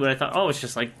exactly what I thought. Oh, it's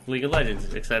just like League of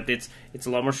Legends, except it's a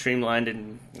lot more streamlined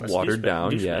and watered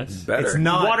down. Yes, better. It's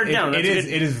not watered down. It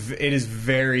is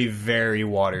very, very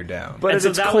watered down. But at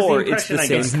its core, it's the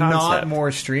same It's concept. not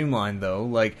more streamlined though.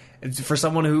 Like for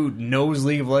someone who knows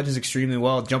League of Legends extremely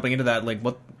well, jumping into that, like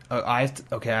what I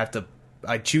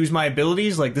choose my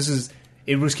abilities. Like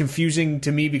it was confusing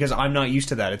to me because I'm not used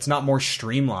to that. It's not more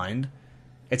streamlined.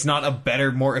 It's not a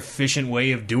better, more efficient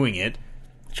way of doing it.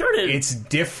 Sure it is. It's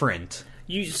different.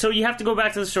 So you have to go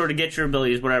back to the store to get your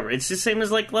abilities, whatever. It's the same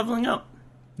as like leveling up.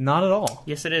 Not at all.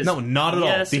 Yes, it is. No, not at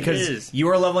all. Because it is. You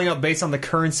are leveling up based on the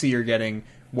currency you're getting,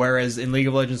 whereas in League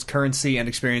of Legends, currency and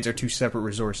experience are two separate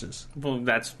resources. Well,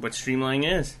 that's what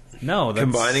streamlining is. No, that's...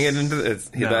 combining it into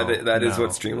that is what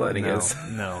streamlining is.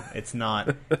 No, it's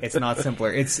not. It's not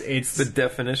simpler. It's the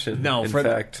definition. No, in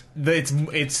fact,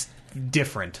 it's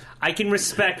different. I can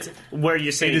respect where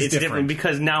you're saying it's different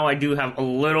because now I do have a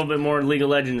little bit more League of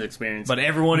Legends experience. But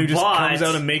everyone who just comes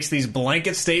out and makes these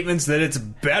blanket statements that it's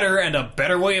better and a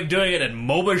better way of doing it and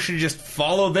MOBA should just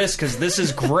follow this because this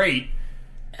is great.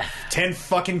 10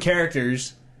 fucking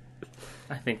characters.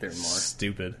 I think they're more.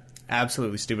 Stupid.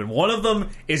 Absolutely stupid. One of them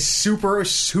is super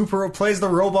plays the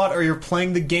robot, or you're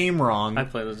playing the game wrong. I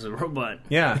play as a robot.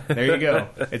 Yeah, there you go.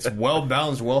 It's well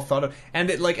balanced, well thought of, and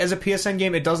it, like as a PSN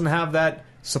game, it doesn't have that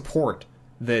support.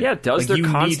 That Yeah, it does. like, They're you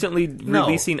constantly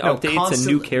releasing updates and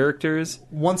new characters.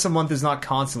 Once a month is not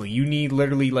constantly. You need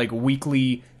literally like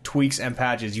weekly tweaks and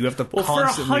patches. You have to Well,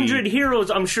 constantly. for 100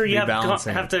 heroes, I'm sure you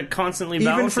rebalancing. have to constantly even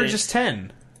balance for it. just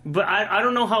 10. But I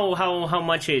don't know how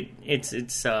much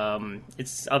it's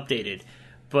updated,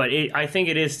 but I think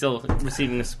it is still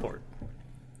receiving the support.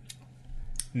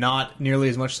 Not nearly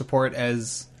as much support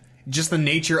as just the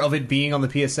nature of it being on the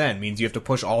PSN means you have to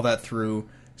push all that through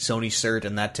Sony Cert,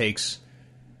 and that takes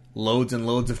loads and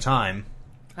loads of time.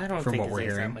 I don't From think what it we're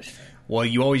takes that hearing. much time. Well,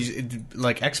 you always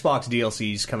like Xbox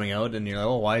DLCs coming out, and you're like,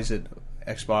 oh, why is it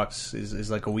Xbox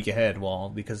is like a week ahead? Well,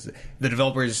 because the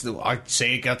developers, I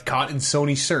say, it got caught in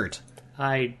Sony Cert.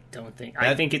 I don't think.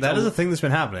 I think it's that is a thing that's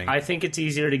been happening. I think it's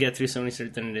easier to get through Sony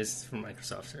Cert than it is from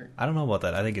Microsoft Cert, I don't know about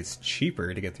that. I think it's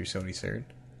cheaper to get through Sony Cert.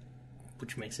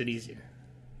 which makes it easier.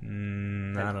 I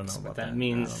don't know That's about what that. that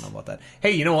means. I don't know about that.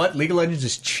 Hey, you know what? League of Legends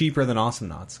is cheaper than Awesome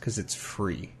Knots because it's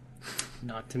free.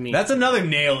 Not to me. That's another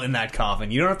nail in that coffin.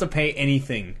 You don't have to pay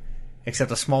anything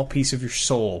except a small piece of your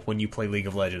soul when you play League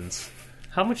of Legends.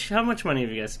 How much money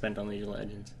have you guys spent on League of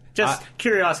Legends? Just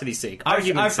curiosity's sake. I've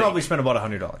argument's sake. probably spent about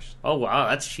 $100. Oh wow,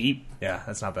 that's cheap. Yeah,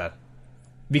 that's not bad.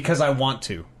 Because I want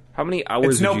to. How many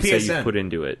hours It's would no you say PSN. you put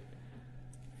into it?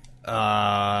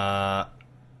 Probably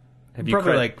Have you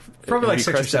like have you 600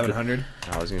 or crested 700.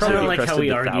 I was going I to say, don't have you like how crested we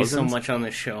the argue so thousands? much on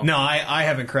this show. No, I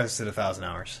haven't crested 1,000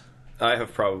 hours. I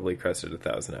have probably crested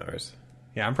 1,000 hours.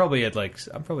 Yeah, I'm probably at like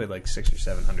 600 or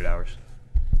 700 hours.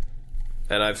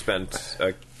 And I've spent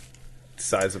a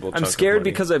sizable chunk I'm of scared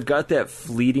money. because I've got that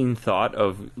fleeting thought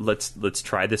of let's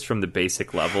try this from the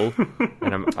basic level,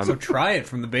 and I'm So try it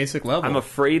from the basic level. I'm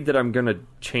afraid that I'm going to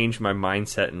change my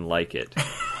mindset and like it.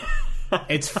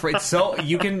 It's free, so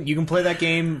you can play that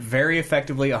game very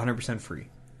effectively 100% free.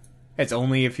 It's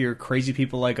only if you're crazy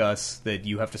people like us that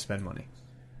you have to spend money.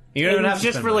 You don't And have to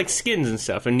just spend for money. like skins and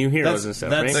stuff and new heroes and stuff.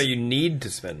 that's- No, Right? you need to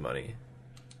spend money.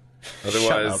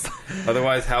 Otherwise,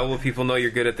 Otherwise, how will people know you're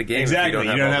good at the game? exactly. If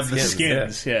You you don't all have the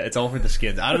skins. Yeah, it's all for the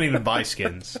skins. I don't even buy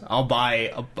skins.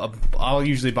 I'll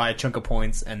usually buy a chunk of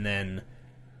points and then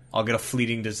I'll get a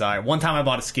fleeting desire. One time I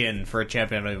bought a skin for a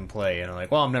champion I don't even play, and I'm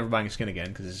like, well, I'm never buying a skin again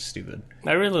because it's stupid.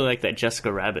 I really like that Jessica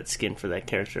Rabbit skin for that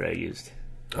character I used.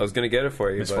 I was going to get it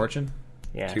for you, Misfortune.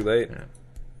 Yeah, but too late.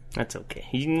 That's okay.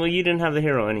 Well, you didn't have the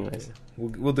hero anyways.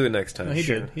 We'll do it next time. No, he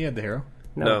Sure. did. He had the hero.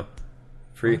 No.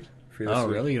 Free this Oh,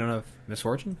 week. really? You don't have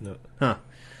Misfortune? No. Huh.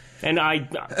 And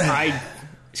I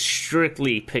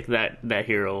strictly pick that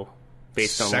hero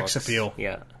based on Sex looks. appeal.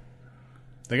 Yeah.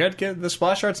 They got the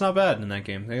splash art's not bad in that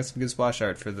game. They got some good splash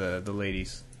art for the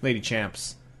ladies, lady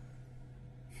champs.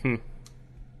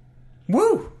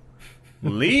 Woo!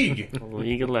 League.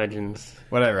 League of Legends.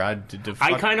 Whatever. I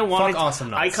kind of wanted.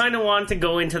 Awesome I Knots. kind of wanted to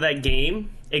go into that game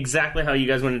exactly how you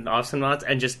guys went into Awesome Knots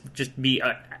and just be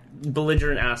a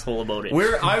belligerent asshole about it.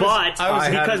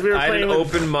 Because we were I had playing an with,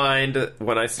 open mind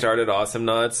when I started Awesome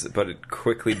Nuts, but it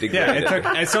quickly Yeah, degraded. it took,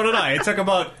 and so did I. It took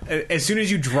about as soon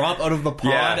as you drop out of the pod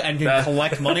Yeah, and can that-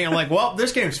 collect money. I'm like, well,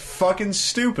 this game's fucking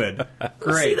stupid.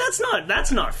 Great. See,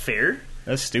 that's not fair.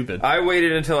 That's stupid. I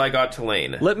waited until I got to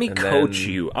lane. Let me and coach then-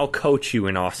 you. I'll coach you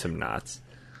in Awesome Knots.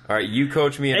 All right, you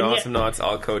coach me in And yet- Awesome Knots.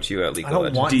 I'll coach you at League I of don't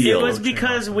Legends. want Deal. It was Coaching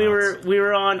because Awesome we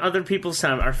were on other people's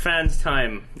time, our fans'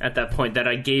 time at that point, that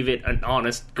I gave it an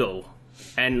honest go.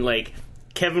 And like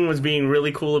Kevin was being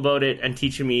really cool about it and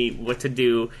teaching me what to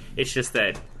do. It's just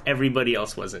that everybody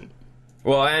else wasn't.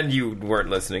 Well, and you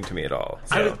weren't listening to me at all.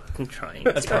 So. I'm trying.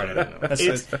 That's part of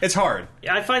it. It's hard.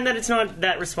 I find that it's not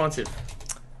that responsive.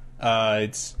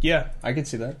 It's yeah, I can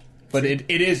see that. But it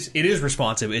is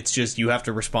responsive. It's just you have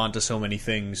to respond to so many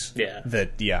things. Yeah.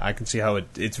 That I can see how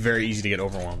it's very easy to get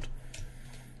overwhelmed.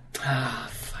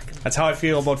 Fucking That's how I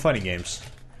feel about fighting games.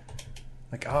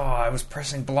 Like, oh, I was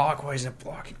pressing block. Why isn't it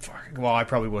blocking? Fucking. Well, I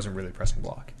probably wasn't really pressing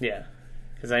block. yeah.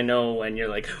 Because I know when you're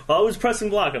like, oh, I was pressing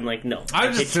block. I'm like, no. I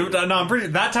just hit you. no. I'm pretty.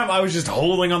 That time I was just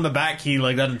holding on the back key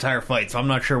like that entire fight, so I'm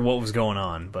not sure what was going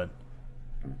on. But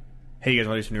hey, you guys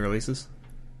want to do some new releases?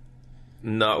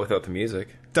 Not without the music.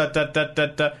 Da da da da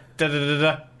da da da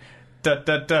da da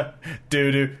da da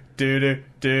do do do do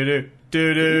do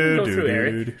do do Go through,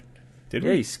 Eric. do. Did Yeah,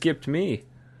 we? you skipped me.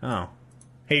 Oh.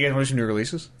 Hey, you guys want to do some new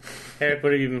releases? Eric,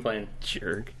 what have you been playing?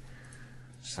 Jerk.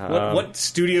 What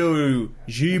Studio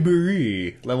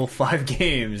Ghibli level 5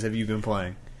 games have you been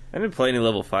playing? I didn't play any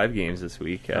level 5 games this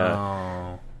week.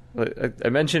 Oh. I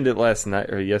mentioned it last night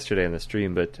or yesterday on the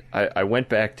stream, but I went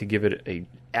back to give it a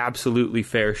absolutely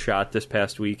fair shot this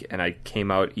past week, and I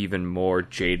came out even more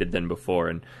jaded than before.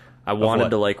 And I wanted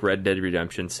to like Red Dead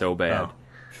Redemption so bad.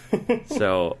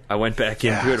 So I went back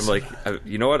into it. I'm like,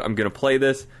 you know what? I'm going to play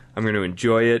this. I'm going to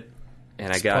enjoy it.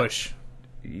 And Just I got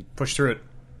push through it.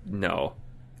 No,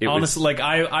 honestly, like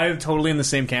I'm totally in the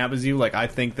same camp as you. Like I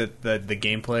think that the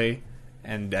gameplay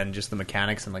and just the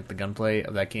mechanics and like the gunplay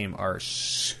of that game are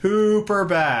super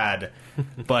bad,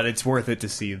 but it's worth it to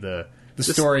see the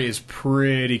story is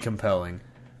pretty compelling.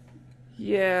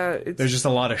 Yeah, there's just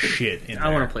a lot of shit in there.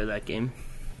 I want to play that game.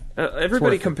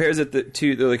 Everybody compares it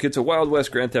to like it's a Wild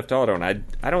West Grand Theft Auto, and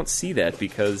I don't see that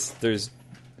because there's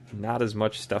not as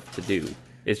much stuff to do.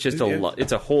 It's just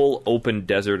it's a whole open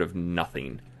desert of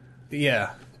nothing.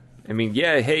 Yeah. I mean,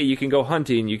 hey, you can go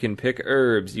hunting, you can pick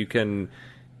herbs, you can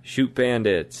shoot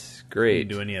bandits. Great. You can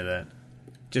do any of that.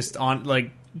 Just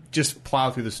plow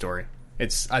through the story.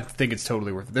 I think it's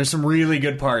totally worth it. There's some really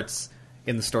good parts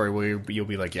in the story where you'll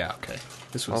be like, yeah, okay,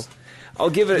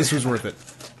 I'll give it. This was worth it.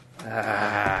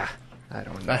 I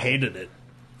don't know. I hated it,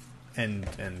 and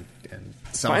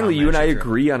finally, you and I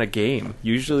agree on a game.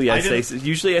 Usually, I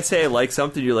say I like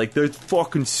something. You're like, they're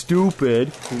fucking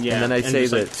stupid. Yeah, and then I say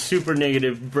that like super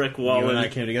negative brick wall. You and I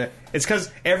came together. It's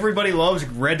because everybody loves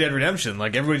Red Dead Redemption.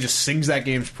 Like everybody just sings that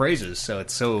game's praises. So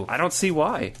it's so. I don't see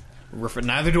why.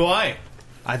 Neither do I.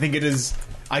 I think it is.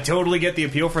 I totally get the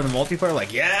appeal for the multiplayer.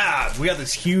 Like, yeah, we got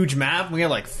this huge map. We got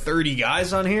like 30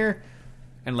 guys on here.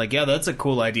 And like, yeah, that's a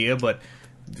cool idea, but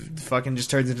fucking just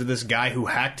turns into this guy who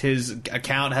hacked his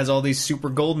account, has all these super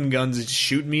golden guns, and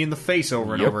shooting me in the face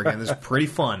over and over again. This is pretty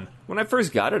fun. When I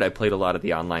first got it, I played a lot of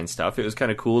the online stuff. It was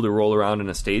kind of cool to roll around in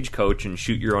a stagecoach and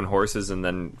shoot your own horses and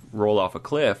then roll off a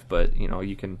cliff. But you know,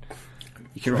 you can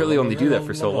really only do that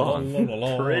for so long.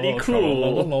 Pretty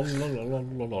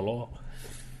cool.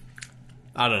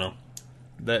 I don't know.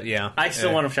 I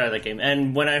still want to try that game.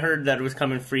 And when I heard that it was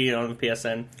coming free on the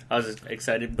PSN, I was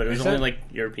excited, but it was only like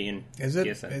European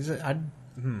PSN. Is it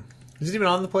even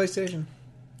on the PlayStation?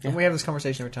 Don't we have this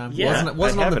conversation every time? Yeah. It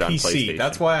wasn't on the PC.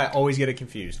 That's why I always get it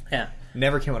confused. Yeah.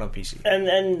 Never came out on PC.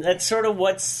 And that's sort of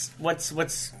what's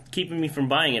keeping me from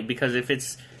buying it, because if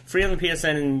it's free on the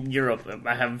PSN in Europe,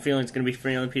 I have a feeling it's going to be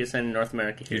free on the PSN in North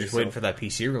America here. You're just waiting for that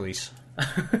PC release.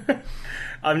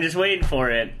 I'm just waiting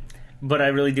for it. But I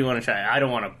really do want to try it. I don't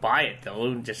want to buy it,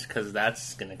 though, just because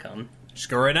that's going to come. Just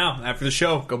go right now. After the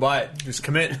show, go buy it. Just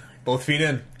commit. Both feet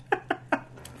in.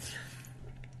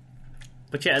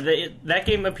 But yeah, that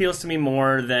game appeals to me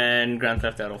more than Grand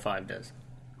Theft Auto 5 does.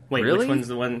 Wait, really? Which one's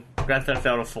the one? Grand Theft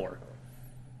Auto 4.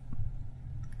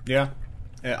 Yeah.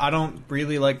 I don't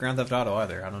really like Grand Theft Auto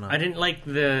either. I don't know. I didn't like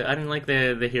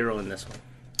the hero in this one.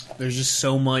 There's just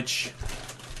so much.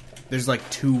 There's like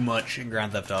too much in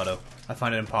Grand Theft Auto. I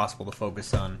find it impossible to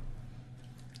focus on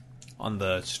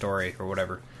the story or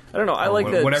whatever. I don't know. I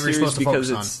like that whatever series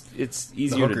because focus it's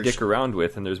easier to dick around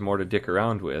with, and there's more to dick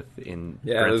around with in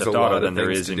Grand Theft Auto than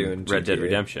there is in Red Dead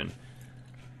Redemption.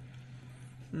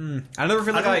 I never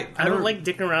feel like I don't like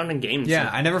dicking around in games. Yeah,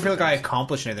 I never feel like I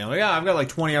accomplished anything. Like, yeah, I've got like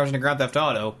 20 hours into Grand Theft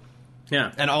Auto.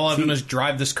 Yeah. And all I've done is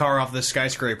drive this car off this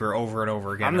skyscraper over and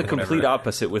over again. I'm the complete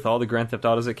opposite with all the Grand Theft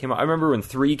Autos that came out. I remember when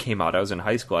 3 came out, I was in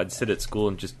high school. I'd sit at school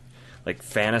and just like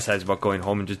fantasize about going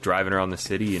home and just driving around the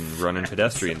city and running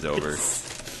pedestrians over.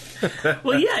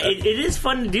 Well, yeah, it is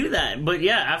fun to do that. But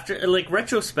yeah, after like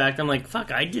retrospect, I'm like,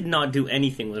 fuck, I did not do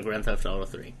anything with Grand Theft Auto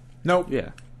 3. Nope. Yeah.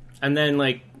 And then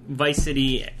like Vice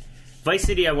City,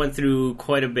 I went through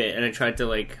quite a bit, and I tried to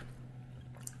like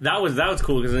that was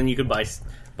cool because then you could buy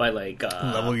like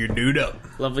level your dude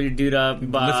up,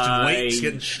 buy lifting weights,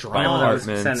 getting strong.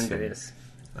 San Andreas.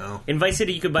 Oh. In Vice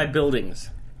City, you could buy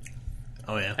buildings.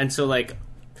 Oh yeah. And so like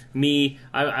me,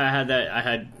 I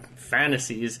had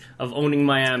fantasies of owning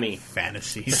Miami.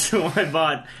 Fantasies. So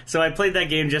I played that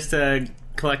game just to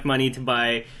collect money to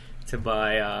buy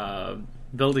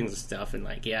buildings and stuff, and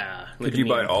like, yeah. Did you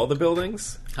buy all the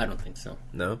buildings? I don't think so.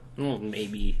 No? Well,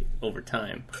 maybe over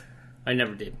time. I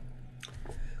never did.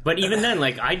 But even then,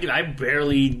 like, I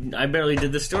barely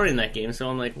did the story in that game, so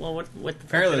I'm like, well, what the fuck?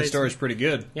 Apparently the story's pretty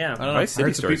good. Yeah. I don't know. Vice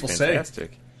City story's people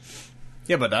fantastic. Say.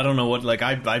 Yeah, but I don't know what, like,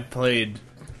 I played...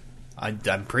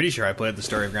 I'm pretty sure I played the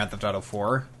story of Grand Theft Auto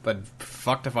 4, but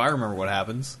fucked if I remember what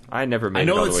happens. I never made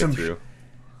it all the way through.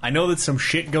 I know that some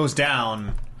shit goes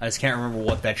down. I just can't remember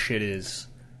what that shit is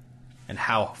and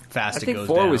how fast it goes down. I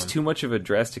think 4 was too much of a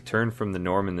drastic turn from the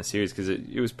norm in the series because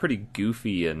it was pretty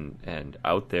goofy and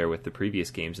out there with the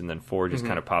previous games, and then 4 just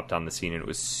kind of popped on the scene and it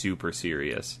was super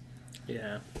serious.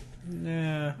 Yeah.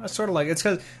 Yeah, I sort of like it. It's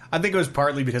because I think it was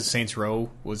partly because Saints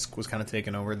Row was kind of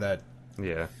taking over that.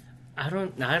 Yeah. I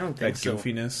don't think That so.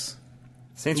 goofiness.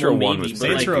 Saints Row Well, 1 maybe, was but,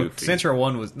 pretty like- goofy. Saints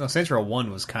Row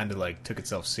 1 was kind of like took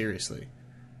itself seriously.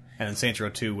 And then Saints Row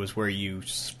 2 was where you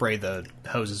spray the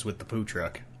hoses with the poo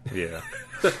truck. Yeah.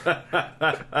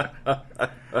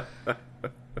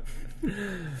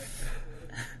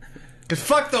 Cause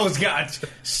fuck those guys!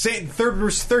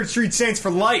 Third Street Saints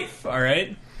for life,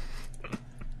 alright?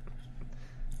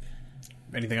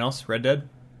 Anything else? Red Dead?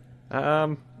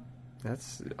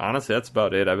 That's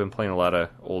about it. I've been playing a lot of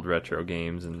old retro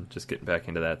games and just getting back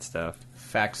into that stuff.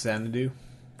 Fact Xanadu?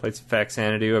 Played some Fact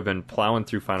Xanadu. I've been plowing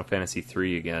through Final Fantasy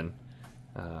 3 again.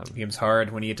 The game's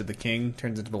hard. When you get to the king,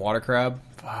 turns into the water crab.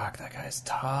 Fuck, that guy's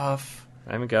tough.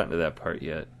 I haven't gotten to that part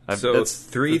yet. So that's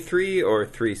 3-3 or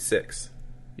 3-6?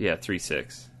 Yeah,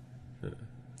 3-6.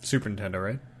 Super Nintendo,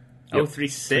 right? Oh,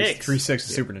 3-6. 3-6 is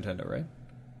Super Nintendo, right?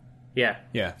 Yeah.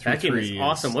 Yeah, That game 3-3 is is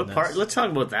awesome. What NES. part? Let's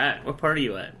talk about that. What part are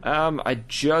you at? I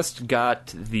just got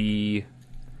the.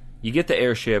 You get the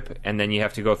airship, and then you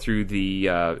have to go through the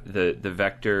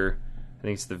vector. I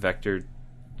think it's the vector,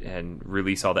 and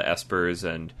release all the espers,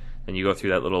 and then you go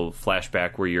through that little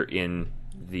flashback where you're in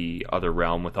the other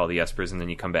realm with all the espers, and then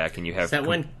you come back and you have. Is that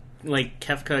when like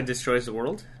Kefka destroys the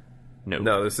world?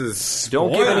 No, this is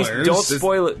Don't give any. Spoilers. Don't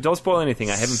spoil it. Don't spoil anything.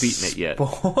 I haven't beaten it yet.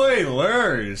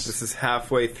 Spoilers! this is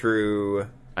halfway through.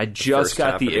 I just First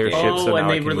got half the of the game. airship, Oh, so and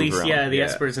now I they can move release around. the Yeah,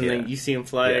 espers, and yeah. then you see them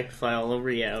fly all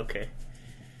over. Yeah, okay.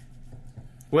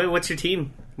 Wait, what's your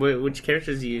team? Which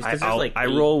characters do you use? 'Cause there's like I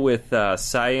 8. roll with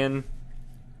Cyan,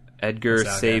 Edgar,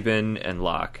 Saga. Sabin, and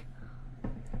Locke.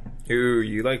 Ooh,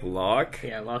 you like Locke?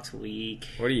 Yeah, Locke's weak.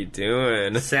 What are you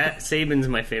doing? Sabin's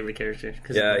my favorite character.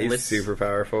 Yeah, he's super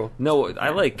powerful. No, I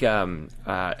like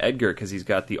Edgar because he's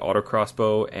got the auto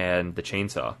crossbow and the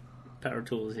chainsaw. Power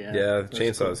tools, yeah. Yeah, That's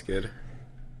chainsaw cool. is good.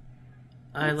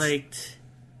 I liked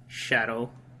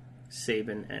Shadow,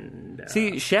 Sabin, and...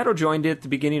 See, Shadow joined at the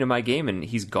beginning of my game, and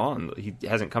he's gone. He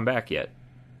hasn't come back yet.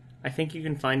 I think you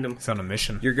can find him. It's on a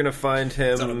mission. You're gonna find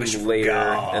him on a mission for later,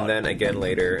 God. and then again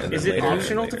later, and Is then it later. and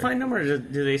optional to later. find him, or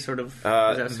do they sort of... is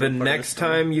that sort of The part of next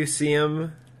story? time you see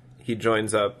him, he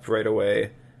joins up right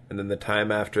away, and then the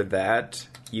time after that,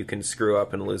 you can screw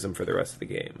up and lose him for the rest of the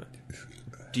game.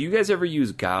 Do you guys ever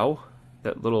use Gao?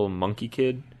 That little monkey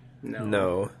kid?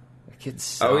 No, That kid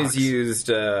sucks. I always used.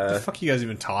 What the fuck are you guys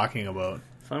even talking about?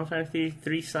 Final Fantasy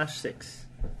 3/6.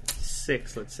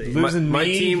 6, let's say. Losing my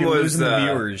me, team you're was losing the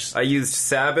viewers. I used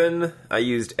Sabin, I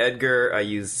used Edgar, I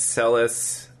used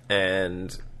Celis,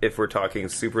 and if we're talking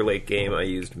super late game, I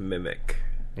used Mimic.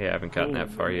 Yeah, I haven't gotten that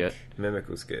far yet. Mimic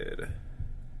was good.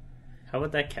 How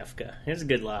about that Kefka? Here's a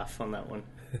good laugh on that one.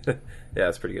 Yeah,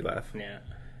 it's a pretty good laugh. Yeah.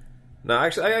 No, I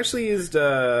actually used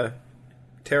Terra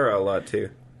a lot too.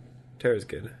 Terra's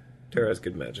good. Terra has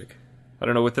good magic. I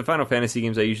don't know. With the Final Fantasy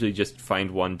games, I usually just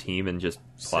find one team and just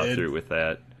plow Sid. through with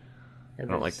that. I I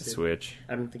don't like to switch.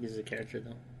 I don't think he's a character,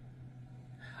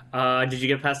 though. Did you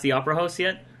get past the Opera House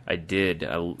yet? I did.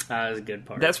 That was a good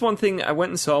part. That's one thing. I went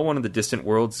and saw one of the Distant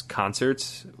Worlds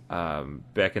concerts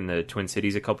back in the Twin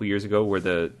Cities a couple years ago, where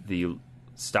the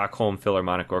Stockholm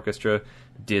Philharmonic Orchestra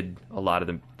did a lot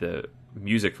of the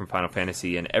music from Final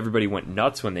Fantasy, and everybody went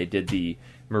nuts when they did the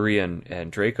Maria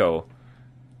and Draco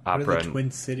What opera. are the and-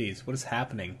 Twin Cities? What is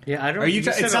happening? Yeah, I don't- Are you? you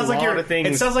said It sounds a like lot you're. of things.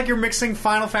 It sounds like you're mixing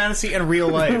Final Fantasy and real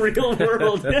life. real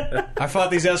world. I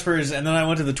fought these espers, and then I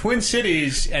went to the Twin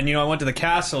Cities, and I went to the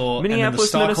castle.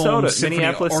 Minneapolis, and then the Stockholm Minnesota. Symphony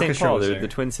Minneapolis, St. Orchestra Paul. was They're there. the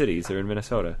Twin Cities. They're in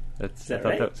Minnesota. Is that I thought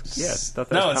right? that was, yes. I thought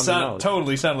that No, was it common knowledge.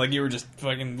 totally sounded like you were just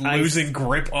fucking losing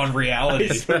grip on reality.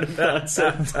 I sort of thought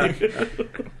so, too.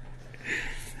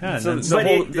 Yeah, and So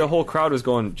then- the whole crowd was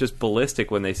going just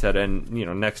ballistic when they said, and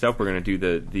next up we're going to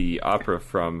do the opera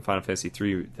from Final Fantasy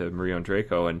III, the Maria and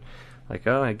Draco, and like,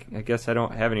 oh, I guess I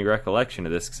don't have any recollection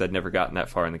of this because I'd never gotten that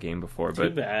far in the game before. Too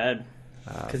But bad.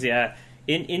 Because,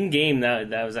 in game, that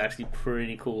was actually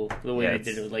pretty cool. The way Yeah, they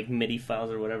it's- did it with, like, MIDI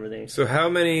files or whatever they... So how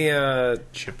many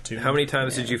Chiptune. how many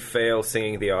times did you fail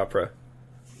singing the opera?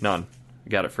 none,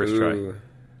 got it first try Ooh.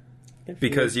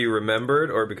 Because you remembered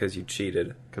or because you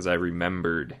cheated? because I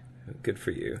remembered. Good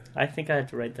for you. I think I had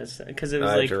to write this because it was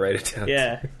I like... had to write it down.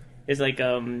 Yeah. It's like,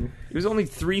 It was only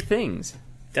 3 things.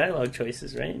 dialogue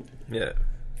choices, right? Yeah.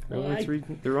 There were only I- 3.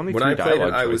 There were only When 3 I played it,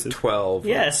 dialogue I was choices. 12.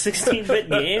 Yeah, 16-bit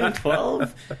game,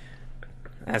 12.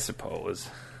 I suppose.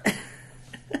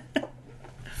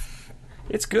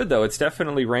 It's good though. It's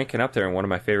definitely ranking up there in one of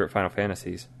my favorite Final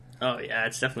Fantasies. Oh, yeah,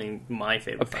 it's definitely my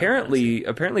favorite.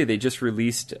 Apparently, they just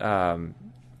released a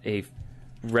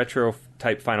retro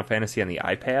type Final Fantasy on the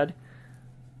iPad.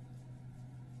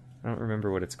 I don't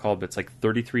remember what it's called, but it's like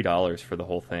 $33 for the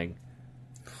whole thing.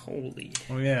 Holy.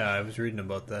 Oh yeah, I was reading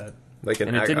about that. Like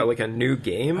And it didn't- like a new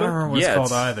game? I don't remember what Yeah,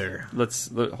 it's called it's-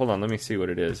 either. Hold on, let me see what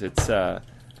it is. It's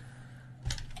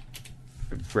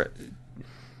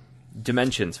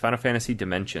Dimensions, Final Fantasy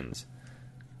Dimensions.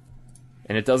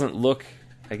 And it doesn't look,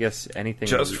 I guess, anything...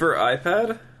 Just for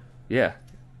iPad? Yeah.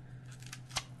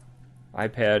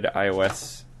 iPad,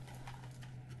 iOS...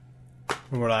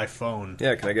 What iPhone?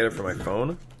 Yeah, can I get it for my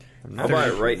phone? I'll buy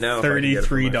it right now. if I can get it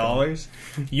for my phone.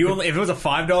 $33. If it was a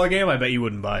 $5 game, I bet you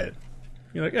wouldn't buy it.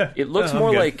 You're like, yeah. It looks I'm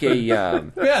more good. like a... Yeah,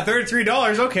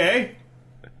 $33. Okay.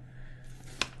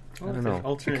 I don't know. It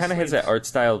Alternate kind of has that sleeves. art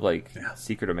style of, like, Yeah.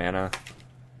 Secret of Mana.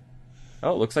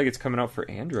 Oh, it looks like it's coming out for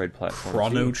Android platform.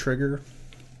 Chrono too. Trigger.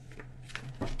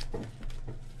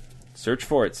 Search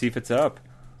for it. See if it's up.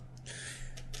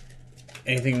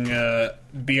 Anything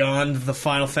beyond the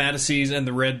Final Fantasies and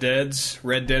the Red Deads?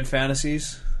 Red Dead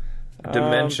fantasies?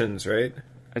 Dimensions, right?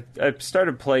 I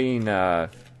started playing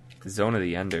Zone of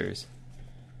the Enders.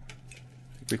 I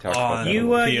think we talked about On that.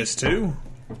 PS2?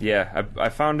 Yeah, I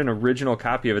found an original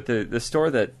copy of it. The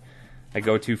store that I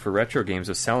go to for retro games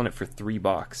was selling it for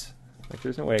 $3. Like,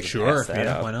 there's no way I could Sure. pass that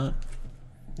Yeah, up. why not?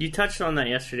 You touched on that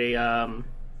yesterday.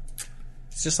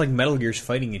 It's just like Metal Gear's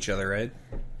fighting each other, right?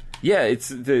 Yeah, it's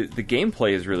the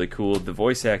gameplay is really cool. The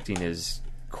voice acting is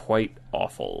quite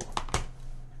awful.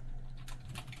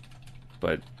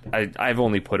 But I've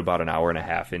only put about an hour and a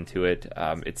half into it.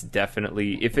 It's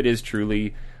definitely, if it is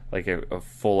truly like a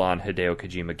full-on Hideo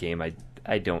Kojima game,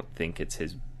 I don't think it's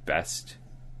his best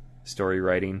story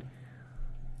writing.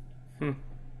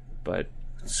 But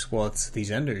It's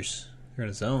these Enders. They're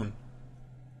in a zone.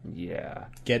 yeah,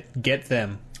 Get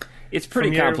them. it's pretty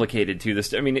From your- complicated too.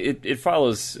 This, I mean, it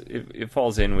falls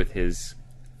in with his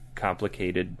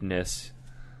complicatedness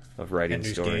of writing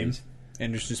Ender's stories. game.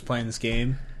 Ender's just playing this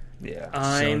game. Yeah.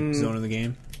 Zone of the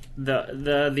game. The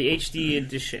HD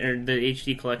edition or the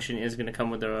HD collection is going to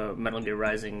come with a Metal Gear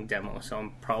Rising demo, so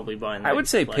I'm probably buying. I would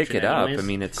say pick collection it up. anyways. I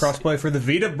mean, it's Crossplay for the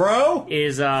Vita, bro!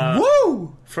 is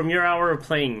Woo! from your hour of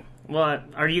playing. What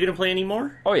are you going to play any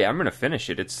more? oh yeah, I'm gonna finish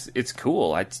it. It's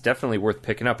cool. It's definitely worth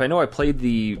picking up. I know I played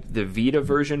the Vita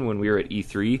version when we were at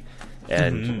E3,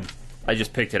 and I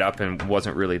just picked it up and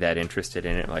wasn't really that interested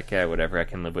in it. Like, yeah, whatever, I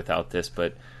can live without this.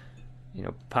 But you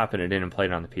know, popping it in and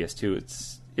playing it on the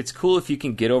PS2, it's cool if you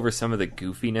can get over some of the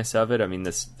goofiness of it. I mean,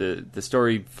 the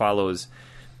story follows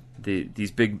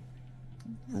these big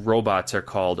robots are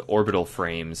called orbital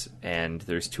frames, and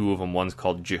there's two of them. One's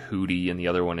called Jehudi, and the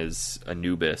other one is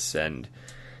Anubis. And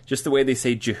just the way they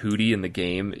say Jehudi in the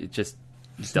game, it just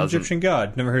doesn't. Egyptian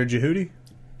god. Never heard of Jehudi?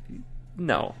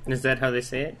 No, Is that how they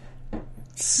say it?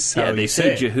 yeah, they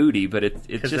say it. Jehudi, but it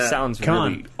 'Cause just that- sounds Come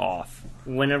on. really off.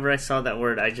 Whenever I saw that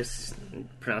word, I just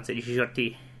pronounced it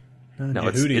Joti. No,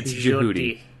 Jehudi. it's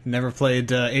Jehudi. Never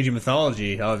played Age of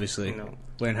Mythology, obviously. No.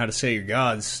 Learn how to say your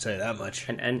gods, tell you that much.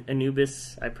 And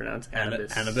Anubis, I pronounce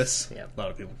Anubis. Anubis? Yeah. A lot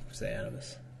of people say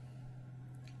Anubis.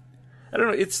 I don't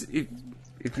know. It's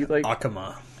if you like,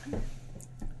 Akama.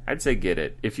 I'd say get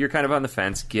it. If you're kind of on the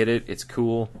fence, get it. It's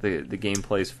cool. The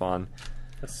gameplay's fun.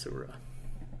 Asura.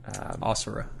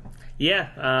 Asura.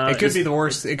 Yeah. It could be the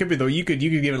worst. It could be you could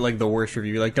give it like the worst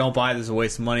review. Like, don't buy this, is a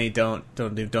waste of money. Don't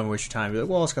waste your time. Be like,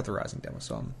 well, it's got the Rising demo,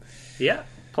 so I'm Yeah.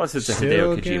 Plus, it's a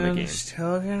Hideo Kojima game.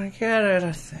 Still gonna get it,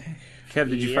 I think. Kev,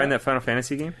 did you Yeah. find that Final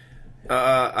Fantasy game?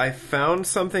 I found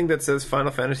something that says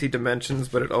Final Fantasy Dimensions,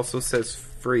 but it also says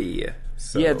free.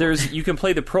 So. Yeah, you can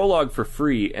play the prologue for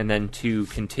free, and then to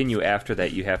continue after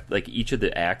that, you have like each of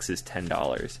the acts is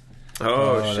 $10.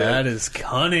 Oh, shit. That is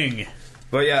cunning.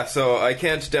 But yeah, so I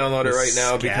can't download it right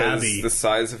now because Scabby. the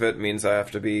size of it means I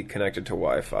have to be connected to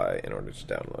Wi-Fi in order to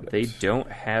download it. They don't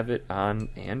have it on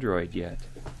Android yet.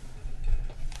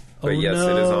 But yes,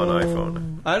 it is on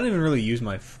iPhone. I don't even really use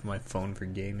my phone for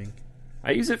gaming.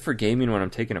 I use it for gaming when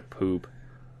I'm taking a poop.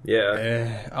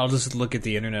 Yeah. I'll just look at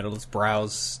the internet. I'll just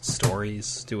browse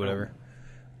stories, do whatever.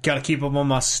 Gotta keep up on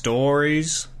my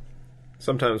stories.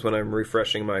 Sometimes when I'm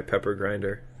refreshing my pepper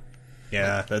grinder.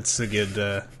 Yeah, that's a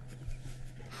good.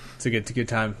 It's a good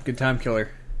time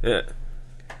killer. Yeah.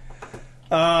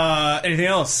 Anything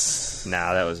else?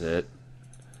 Nah, that was it.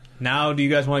 Now, do you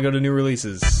guys want to go to new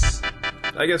releases?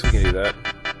 I guess we can do that.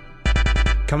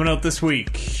 Coming out this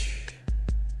week.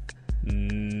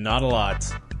 Not a lot.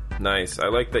 Nice. I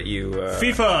like that you...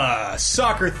 FIFA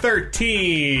Soccer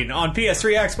 13 on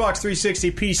PS3, Xbox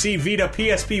 360, PC, Vita,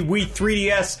 PSP, Wii,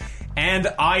 3DS, and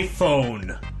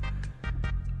iPhone.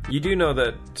 You do know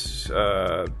that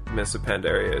Miss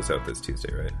Pandaria is out this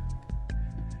Tuesday, right?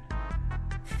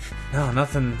 No,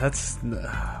 nothing. That's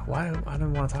why I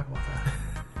don't want to talk about that.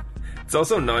 It's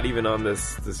also not even on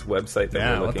this website that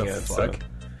Yeah, we're what looking the at. fuck? So.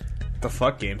 The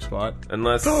fuck, GameSpot?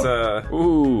 Unless...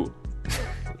 Ooh,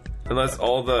 Unless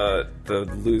all the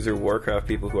loser Warcraft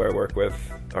people who I work with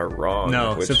are wrong.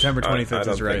 No, which September I 25th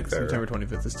don't is right. think they're- September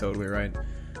 25th is totally right.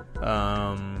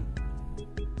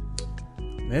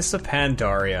 Miss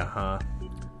Pandaria, huh?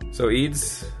 So,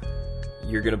 Eads,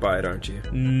 you're going to buy it, aren't you?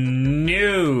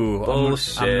 No.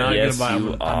 Bullshit. I'm not Yes, gonna buy it.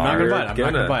 you I'm not gonna buy it. I'm are not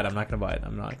gonna gonna. buy it. I'm not gonna buy it.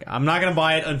 I'm not gonna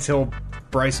buy it until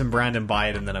Bryce and Brandon buy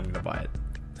it, and then I'm gonna buy it.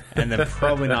 And then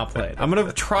probably not play it. I'm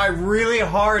gonna try really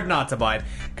hard not to buy it,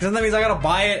 because then that means I gotta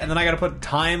buy it, and then I gotta put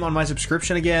time on my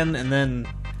subscription again, and then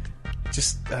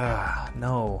just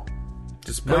no.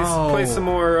 Just play some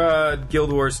more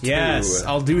Guild Wars 2. Yes,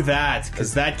 I'll do that,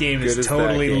 because that game good is as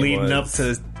totally that game leading up was.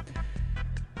 to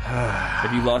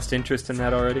Have you lost interest in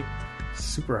that already?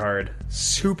 super hard,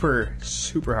 super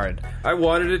hard. I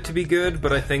wanted it to be good,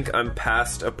 but I think I'm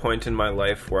past a point in my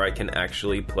life where I can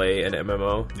actually play an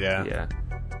MMO. Yeah.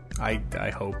 I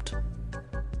hoped.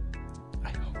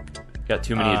 Got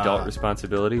too many adult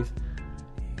responsibilities?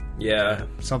 Yeah.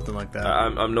 Something like that.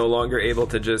 I'm no longer able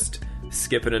to just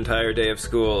skip an entire day of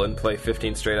school and play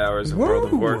 15 straight hours of World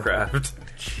of Woo! Warcraft.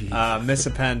 Miss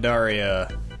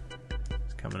Pandaria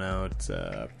is coming out.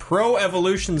 Pro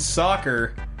Evolution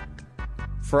Soccer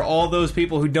for all those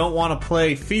people who don't want to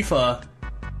play FIFA.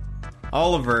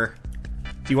 Oliver,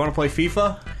 do you want to play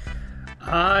FIFA?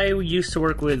 I used to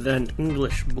work with an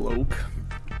English bloke,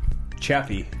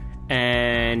 Chappie.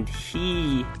 and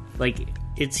he,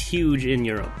 it's huge in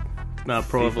Europe.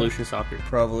 Pro Evolution Soccer.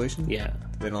 Pro Evolution? Yeah.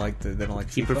 They don't like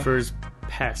He FIFA? prefers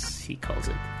PES, he calls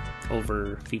it,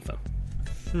 over FIFA.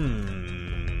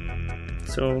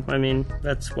 So, I mean,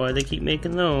 that's why they keep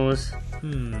making those.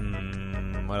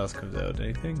 What else comes out?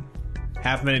 Anything?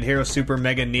 Half Minute Hero Super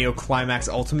Mega Neo Climax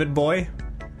Ultimate Boy?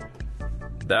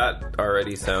 That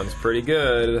already sounds pretty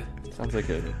good. Sounds like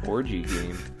an orgy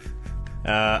game.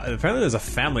 Apparently there's a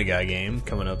Family Guy game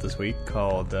coming out this week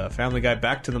called Family Guy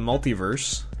Back to the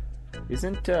Multiverse.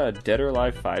 Isn't Dead or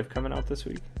Alive 5 coming out this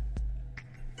week?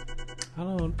 I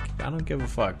don't give a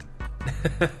fuck.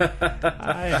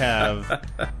 I have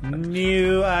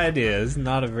new ideas.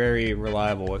 Not a very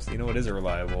reliable. You know what is a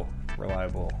reliable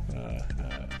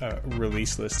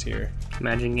release list here?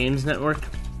 Imagine Games Network?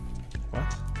 What?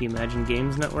 The Imagine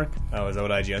Games Network? Oh, is that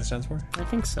what IGN stands for? I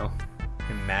think so.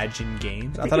 Imagine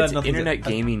Games. I thought it had Internet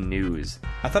Gaming News.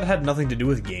 I thought it had nothing to do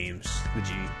with games. The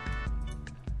G.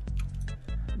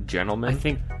 Gentlemen? I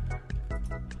think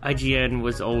IGN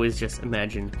was always just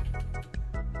Imagine.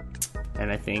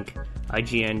 And I think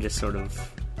IGN just sort of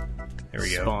There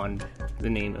we go. spawned the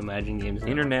name Imagine Games Network.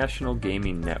 International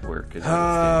Gaming Network is what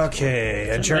it stands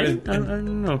Okay, I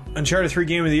don't know. Uncharted 3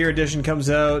 Game of the Year edition comes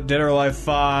out. Dead or Alive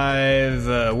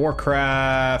 5,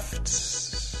 Warcraft,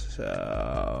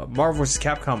 Marvel vs.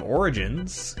 Capcom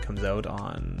Origins comes out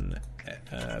on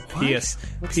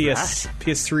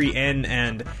PS3N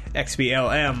and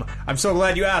XBLM. I'm so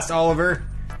glad you asked, Oliver.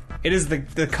 It is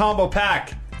the combo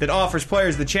pack that offers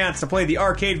players the chance to play the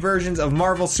arcade versions of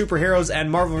Marvel Superheroes and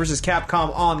Marvel vs. Capcom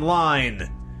Online.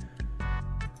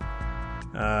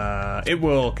 It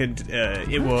will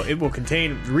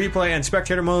contain replay and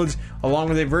spectator modes, along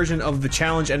with a version of the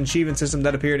challenge and achievement system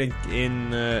that appeared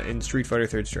in Street Fighter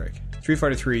Third Strike. Street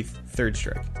Fighter 3 Third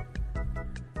Strike.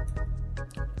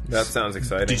 That sounds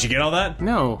exciting. Did you get all that?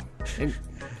 No.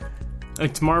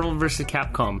 It's Marvel vs.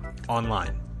 Capcom,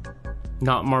 Online.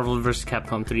 not Marvel vs.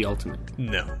 Capcom 3 Ultimate.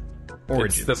 No.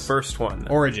 Origins. It's the first one.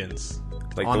 Origins.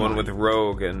 Like Online. the one with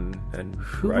Rogue and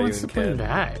Who Ryu wants to and play Ken.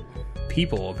 that?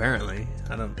 People, apparently.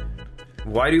 I don't...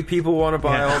 Why do people want to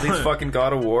buy Yeah. all these fucking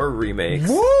God of War remakes?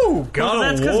 Woo! God Well,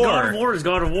 that's of because War! God of War is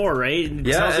God of War, right? It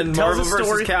Yeah, tells- it and tells Marvel a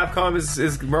story, vs. Capcom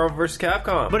is Marvel vs.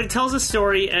 Capcom. But it tells a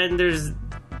story, and there's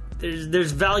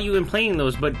value in playing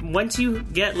those. But once you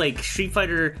get like Street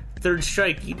Fighter Third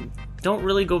Strike, you don't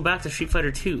really go back to Street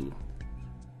Fighter 2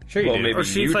 Sure you Well, do. maybe or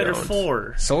Street you Fighter don't.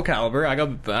 4. Soul Calibur. I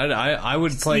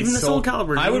would play Even the Soul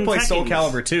Calibur, I would even play Soul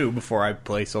Tekken's. Calibur 2 before I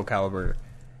play Soul Calibur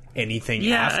anything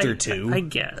Yeah, after I 2. I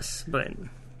guess, but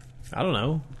I don't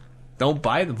know. Don't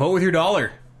buy it. Vote with your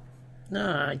dollar.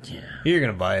 yeah. You're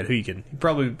gonna buy it. Who you can?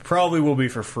 Probably will be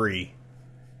for free.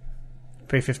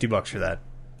 Pay $50 for that.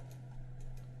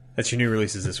 That's your new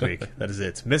releases this week. That is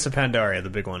it. Miss Pandaria, the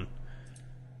big one.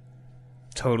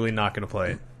 Totally not gonna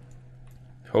play it.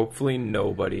 Hopefully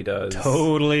nobody does.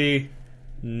 Totally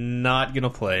not gonna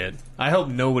play it. I hope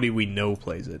nobody we know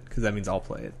plays it, because that means I'll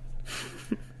play it.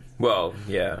 Well,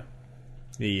 yeah.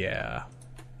 Yeah.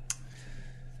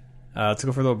 Let's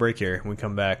go for a little break here. When we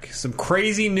come back, some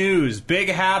crazy news. Big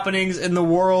happenings in the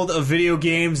world of video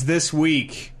games this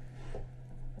week.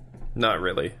 Not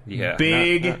really. Yeah,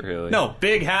 Big, not really. no,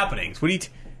 big happenings. What do you?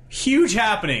 Huge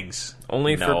happenings.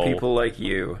 Only No. for people like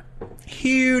you.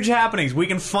 huge happenings. We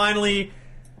can finally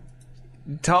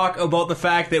talk about the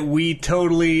fact that we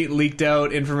totally leaked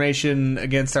out information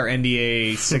against our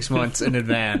NDA 6 months in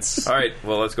advance. All right,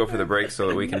 well, let's go for the break so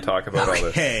that we can talk about all this.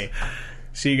 Okay.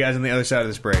 See you guys on the other side of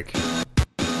this break.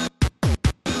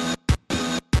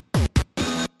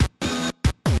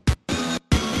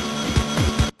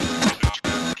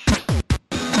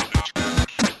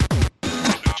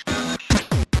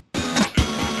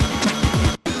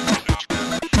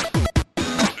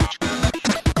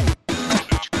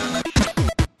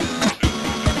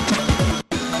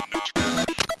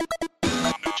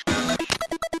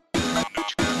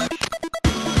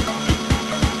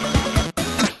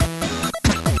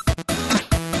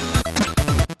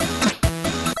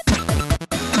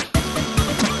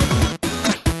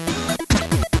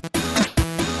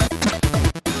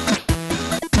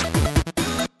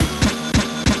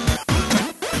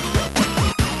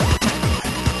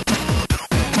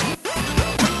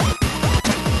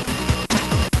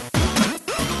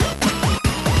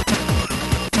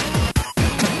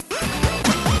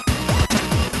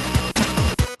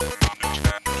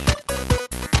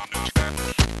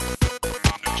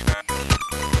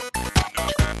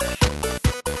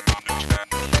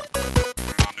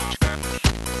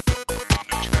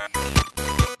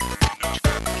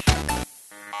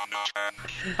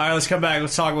 Alright, let's come back.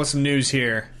 Let's talk about some news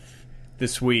here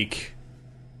this week.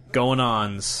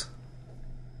 Going-ons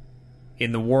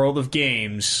in the world of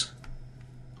games.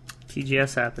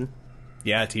 TGS happened.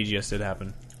 Yeah, TGS did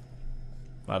happen.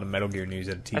 A lot of Metal Gear news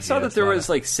at TGS. I saw that there was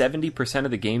like 70%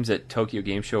 of the games at Tokyo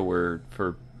Game Show were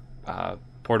for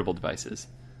portable devices,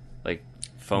 like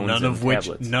phones and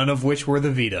tablets. None of which were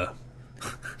the Vita.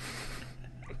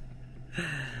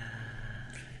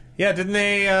 Yeah, didn't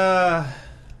they...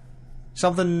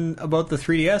 something about the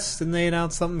 3DS? Didn't they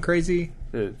announce something crazy?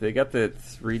 They got the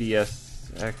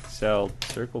 3DS XL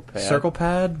Circle Pad. Circle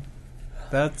Pad?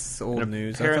 That's old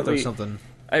news. I thought there was something...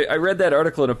 I read that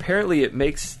article, and apparently it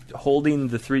makes holding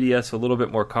the 3DS a little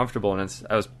bit more comfortable. And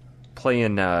I was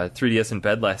playing 3DS in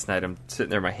bed last night. I'm sitting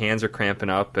there, my hands are cramping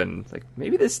up, and like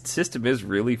maybe this system is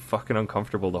really fucking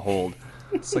uncomfortable to hold.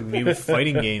 It's like me with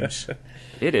fighting games.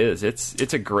 It is.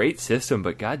 It's a great system,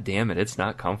 but god damn it, it's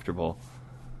not comfortable.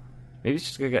 Maybe it's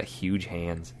just because I got huge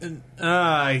hands.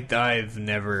 I've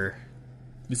never...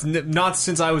 not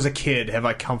since I was a kid have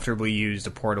I comfortably used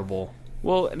a portable...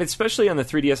 Well, and especially on the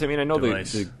 3DS, I mean, I know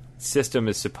device. the system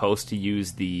is supposed to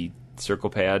use the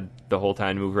circle pad the whole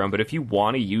time to move around, but if you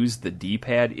want to use the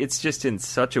D-pad, it's just in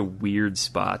such a weird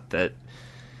spot that...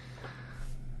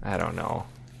 I don't know.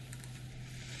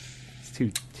 It's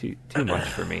too much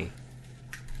for me.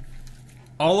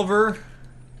 Oliver...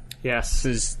 Yes. This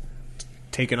is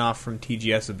taken off from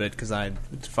TGS a bit, because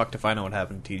it's fucked if I know what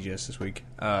happened to TGS this week.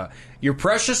 Your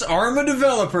precious Arma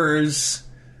developers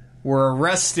were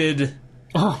arrested...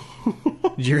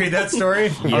 Did you read that story?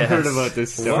 Yes. I've heard about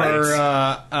this story. For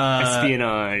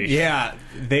espionage. Yeah,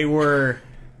 they were...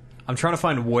 I'm trying to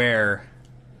find where.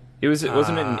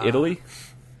 Wasn't it in Italy?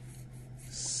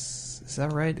 Is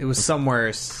that right? It was somewhere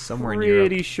in Europe.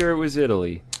 Pretty sure it was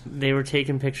Italy. They were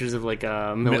taking pictures of like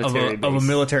a military base. Of a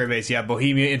military base, yeah.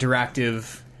 Bohemia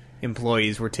Interactive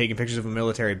employees were taking pictures of a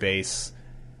military base.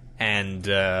 And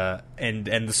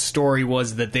the story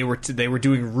was that they were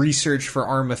doing research for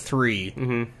Arma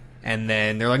 3, and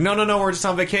then they're like, no, we're just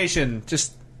on vacation,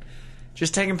 just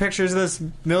taking pictures of this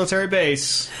military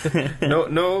base.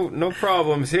 no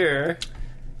problems here.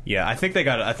 Yeah, I think they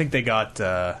got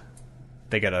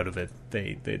out of it.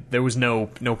 There was no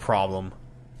problem,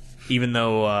 even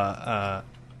though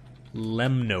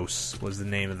Lemnos was the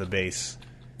name of the base.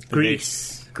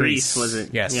 Greece was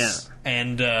it? Yes. Yeah.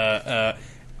 And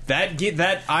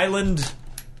that island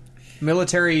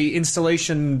military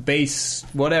installation base,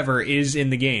 whatever, is in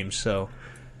the game, so...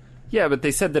 Yeah, but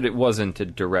they said that it wasn't a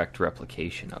direct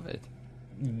replication of it.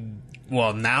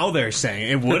 Well, now they're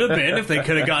saying it would have been if they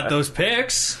could have got those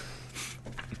pics.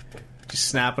 Just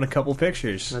snapping a couple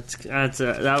pictures.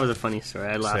 That was a funny story.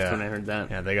 I laughed when I heard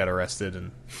that. Yeah, they got arrested,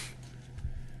 and...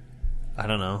 I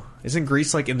don't know. Isn't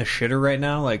Greece, like, in the shitter right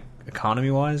now, like,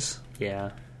 economy-wise?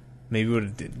 Yeah. Maybe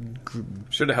would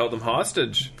should have held them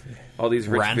hostage. All these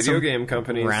rich video game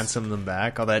companies ransom them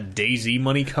back. All that DayZ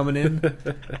money coming in.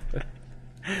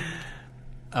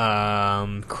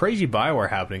 Crazy Bioware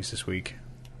happenings this week.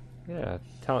 Yeah,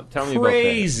 tell me about that.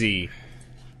 Crazy.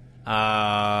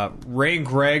 Ray and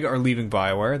Greg are leaving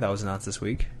Bioware. That was announced this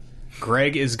week.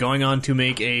 Greg is going on to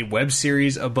make a web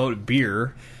series about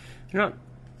beer. They're not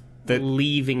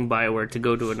leaving Bioware to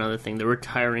go to another thing. They're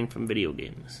retiring from video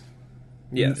games.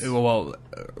 Yes. Well,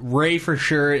 Ray for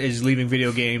sure is leaving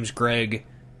video games. Greg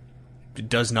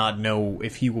does not know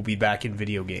if he will be back in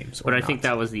video games. But or I not. think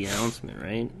that was the announcement,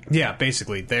 right? Yeah,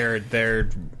 basically, they're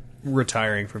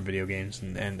retiring from video games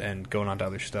and going on to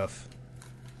other stuff.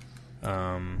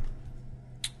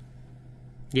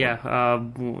 Yeah,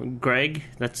 Greg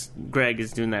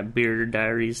is doing that Beer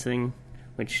Diaries thing,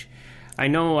 which I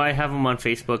know I have him on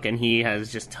Facebook, and he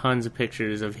has just tons of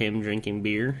pictures of him drinking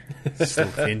beer. Still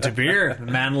into beer. The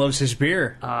man loves his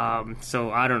beer.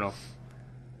 So I don't know.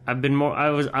 I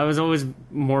was always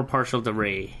more partial to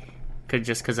Ray,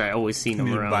 because I always seen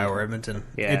him around. BioWare Edmonton.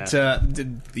 Yeah.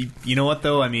 You know what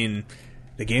though? I mean,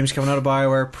 the games coming out of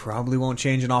BioWare probably won't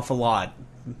change an awful lot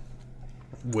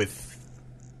without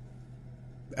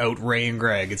Ray and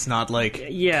Greg. It's not like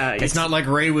it's not like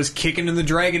Ray was kicking in the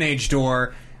Dragon Age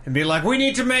door and being like, "We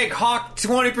need to make Hawk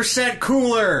 20%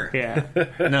 cooler." Yeah.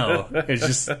 No, it's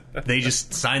just they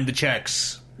just signed the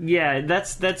checks Yeah,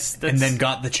 that's and then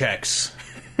got the checks.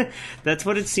 that's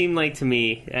what it seemed like to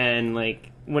me. And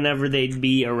like whenever they'd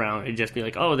be around, it'd just be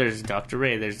like, "Oh, there's Dr.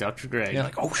 Ray, there's Dr. Greg." You're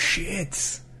like, "Oh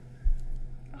shit."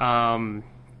 Um,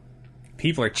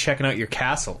 People are checking out your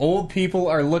castle. Old people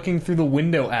are looking through the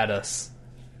window at us.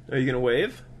 Are you gonna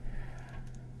wave?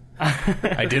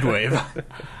 I did wave.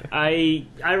 I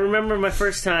remember my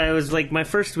first time. It was like my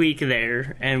first week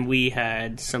there, and we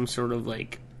had some sort of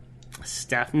like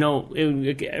staff. No,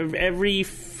 every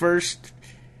first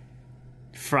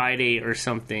Friday or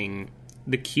something,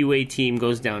 the QA team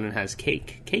goes down and has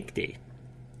cake day.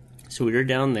 So we were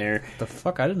down there. The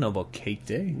fuck? I didn't know about Cake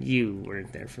Day. You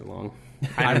weren't there for long.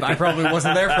 I probably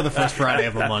wasn't there for the first Friday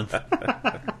of a month.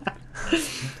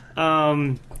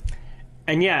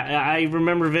 And yeah, I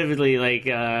remember vividly. Like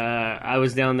I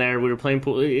was down there. We were playing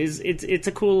pool. It's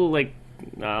a cool like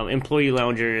employee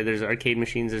lounger. There's arcade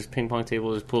machines. There's ping pong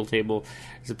table. There's pool table.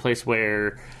 There's a place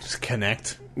where Just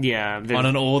connect yeah. on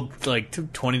an old like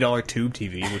 $20 tube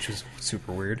TV, which is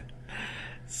super weird.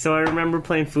 So I remember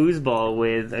playing foosball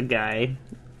with a guy,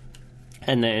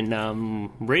 and then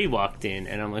Ray walked in,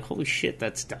 and I'm like, "Holy shit,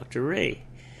 that's Dr. Ray!"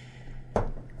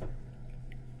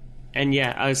 And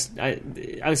yeah, I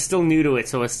was still new to it,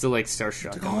 so I was still like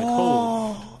starstruck. I'm like,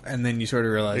 "Oh, And then you sort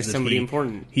of realize there's that somebody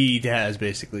important." He has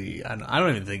basically. I don't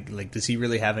even think like. Does he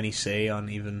really have any say on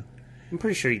even? I'm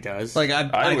pretty sure he does. Like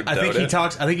I would think doubt he it.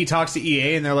 talks. I think he talks to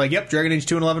EA, and they're like, "Yep, Dragon Age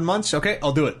 2 in 11 months. Okay,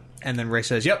 I'll do it." And then Ray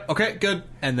says, "Yep, okay, good,"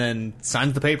 and then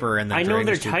signs the paper. And then I know Dragon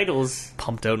their Age 2 titles,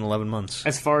 pumped out in 11 months.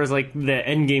 as far as like the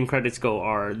end game credits go,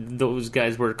 are those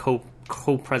guys were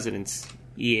co-presidents,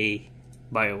 EA,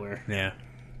 BioWare. Yeah.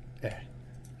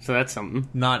 So that's something.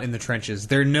 Not in the trenches.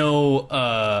 They're no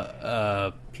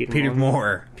Peter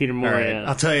Moore. Peter Moore, All right, yeah.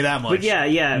 I'll tell you that much. But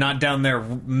yeah. Not down there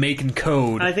making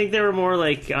code. I think they were more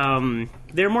like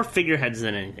they were more figureheads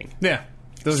than anything. Yeah.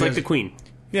 Those It's like guys- the Queen.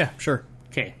 Yeah, sure.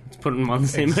 Okay, let's put them on the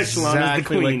same echelon as the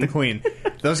Exactly Queen. like the Queen.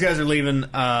 Those guys are leaving.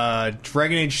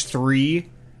 Dragon Age 3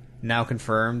 now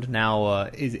confirmed. Now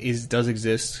does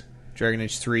exist. Dragon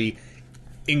Age 3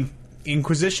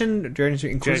 Inquisition. Dragon Age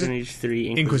 3 Dragon Age 3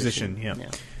 Inquisition. Yeah.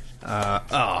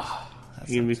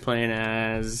 You're going to be playing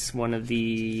as one of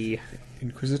the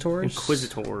Inquisitors.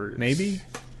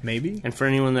 Maybe. And for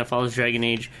anyone that follows Dragon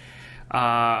Age,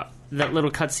 that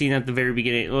little cutscene at the very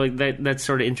beginning, like that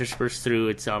sort of interspersed through.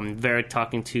 It's Varric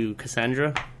talking to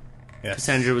Cassandra. Yes.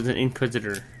 Cassandra was an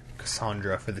Inquisitor.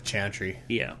 Cassandra for the Chantry.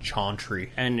 Yeah,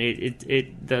 Chantry. and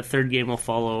the third game will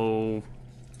follow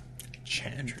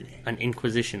Chantry. an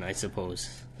Inquisition, I suppose.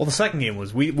 Well, the second game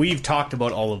was we've talked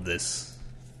about all of this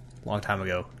a long time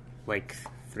ago. Like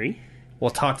 3?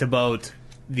 Well, talked about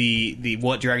the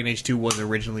what Dragon Age 2 was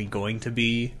originally going to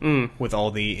be with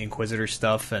all the Inquisitor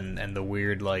stuff and the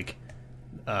weird like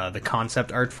the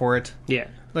concept art for it. Yeah.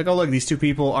 Like, oh look, these two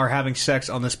people are having sex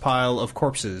on this pile of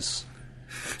corpses.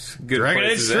 Good Dragon Age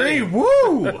places, 3, eh?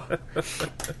 woo!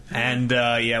 And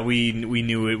yeah, we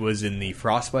knew it was in the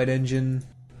Frostbite engine.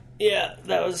 Yeah,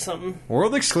 that was something.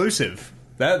 World exclusive.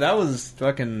 That was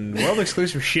fucking world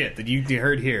exclusive shit that you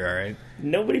heard here, alright?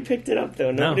 Nobody picked it up, though.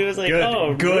 Nobody was like,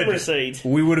 good. rumor site.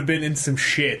 We would have been in some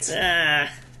shit. Ah.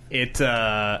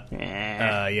 Yeah,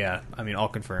 I mean, all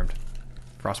confirmed.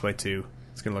 Frostbite 2.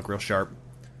 It's gonna look real sharp.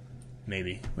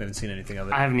 Maybe. We haven't seen anything of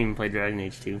it. I haven't even played Dragon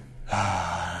Age 2.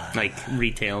 Like,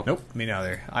 retail. Nope, me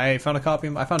neither. I found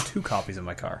 2 copies in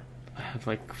my car. I have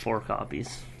like 4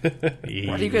 copies. Why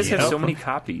do you guys have so many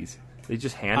copies? They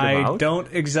just hand them I out? don't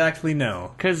exactly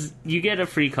know. Because you get a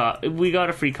free copy. We got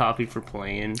a free copy for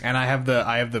playing. And I have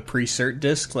the pre-cert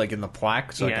disc, like in the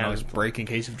plaque, so I can Yeah. always break in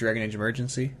case of Dragon Age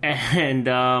emergency.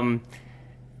 And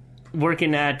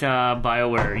working at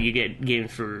BioWare, you get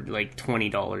games for like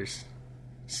 $20.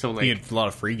 So He like, had a lot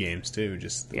of free games too.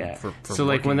 Just yeah. For So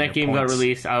like when that working game your got points.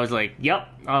 released, I was like, "Yep,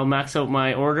 I'll max out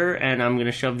my order, and I'm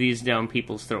gonna shove these down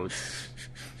people's throats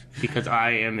because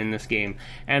I am in this game."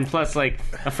 And plus, like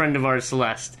a friend of ours,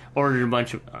 Celeste, ordered a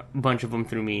bunch of them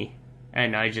through me,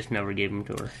 and I just never gave them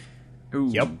to her.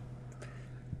 Yep.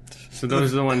 So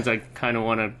those are the ones I kind of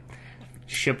want to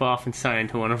ship off and sign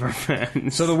to one of our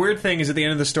fans. So the weird thing is, at the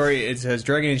end of the story, it says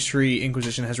Dragon Age 3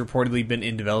 Inquisition has reportedly been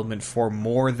in development for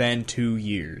more than 2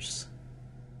 years.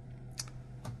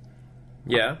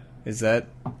 Yeah. Is that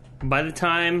By the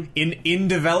time in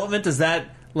development? Is that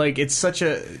like it's such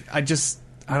a? I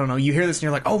don't know. You hear this and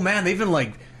you're like, oh man, they've been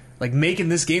like making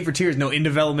this game for 2 years. No, in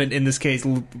development in this case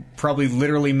probably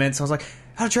literally meant. So I was like,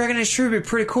 oh, Dragon Age 3 would be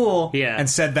pretty cool. Yeah. And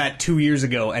said that 2 years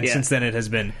ago, and Yeah. since then it has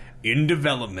been in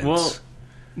development. Well,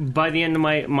 by the end of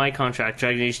my contract,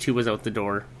 Dragon Age 2 was out the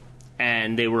door,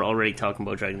 and they were already talking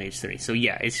about Dragon Age 3. So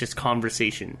yeah, it's just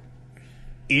conversation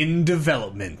in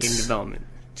development. in development.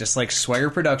 Just like Swagger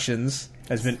Productions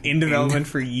has been in development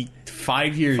for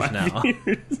 5 years now.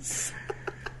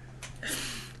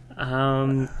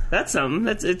 That's something.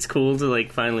 It's cool to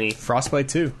like finally Frostbite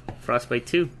 2. Frostbite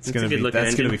 2. It's Gonna a good be, looking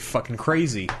that's engine. gonna be fucking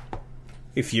crazy.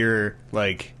 If you're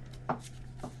like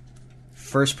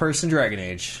first person Dragon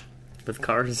Age. With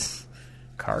cars.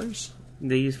 Cars?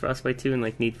 They use Frostbite 2 in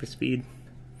like Need for Speed.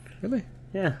 Really?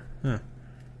 Yeah.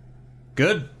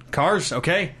 Good. Cars,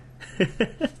 okay.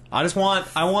 I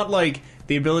want like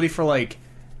the ability for like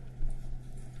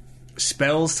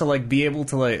spells to like be able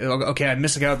to like, okay, I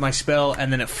miss a guy with my spell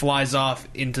and then it flies off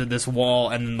into this wall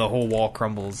and then the whole wall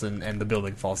crumbles and the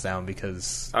building falls down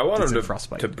because I want it's in them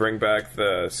Frostbite. to bring back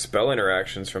the spell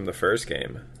interactions from the first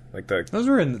game. Like Those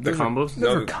were in the combos?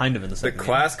 Those were No, kind of in the the second game.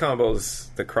 class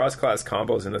combos, the cross-class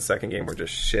combos in the second game were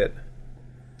just shit.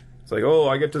 It's like, oh,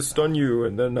 I get to stun you,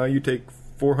 and then now you take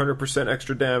 400%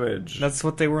 extra damage. That's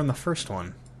what they were in the first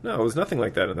one. No, it was nothing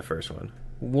like that in the first one.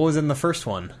 What was in the first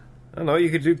one? I don't know, you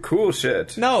could do cool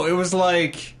shit. No, it was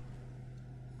like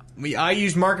I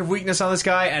used Mark of Weakness on this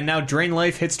guy, and now Drain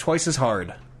Life hits twice as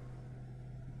hard.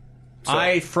 So-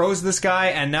 I froze this guy,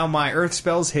 and now my Earth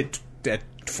spells hit at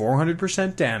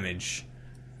 400% damage.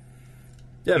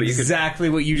 Yeah, but Exactly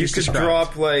what you just could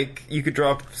described. drop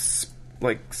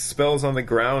like spells on the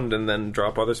ground and then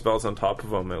drop other spells on top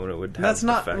of them, and it would have That's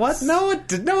not effects. what? No, it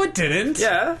didn't.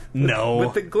 Yeah. No.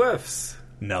 With the glyphs.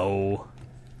 No.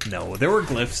 There were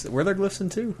glyphs. Were there glyphs in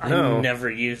 2? No. I never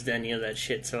used any of that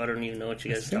shit, so I don't even know what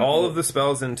you guys talking All about. of the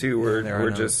spells in 2 were There are were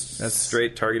no- just that's-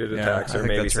 straight targeted attacks I or think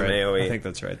maybe that's some right. AoE. I think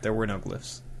that's right. There were no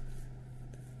glyphs.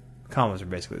 Combos are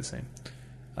basically the same.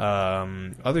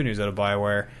 Other news out of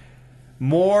BioWare.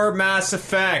 More Mass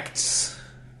Effects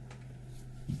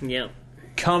Yeah.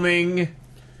 coming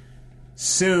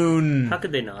soon. How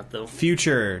could they not, though?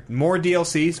 Future. More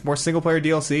DLCs, more single-player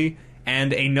DLC,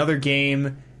 and another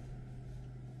game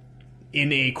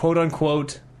in a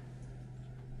quote-unquote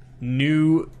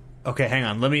new... Okay, hang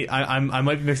on. I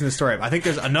might be mixing the story up. I think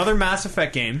there's another Mass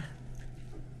Effect game,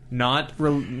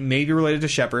 maybe related to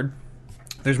Shepard.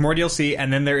 There's more DLC,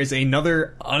 and then there is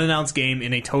another unannounced game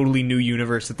in a totally new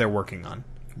universe that they're working on.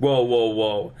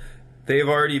 Whoa. They've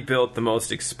already built the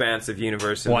most expansive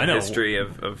universe in Well, I the know. history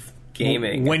of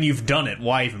gaming. When you've done it,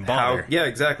 why even bother? Yeah,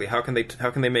 exactly. How can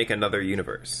they make another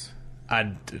universe? I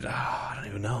don't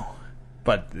even know.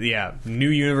 But yeah, new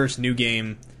universe, new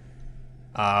game.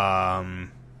 Are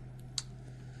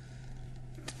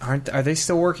they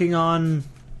still working on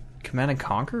Command and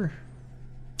Conquer?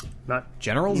 Not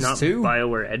Generals not too?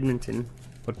 BioWare Edmonton.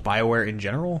 But BioWare in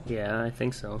general? Yeah, I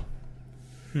think so.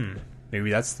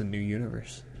 Maybe that's the new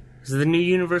universe. Is the new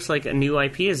universe like a new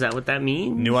IP? Is that what that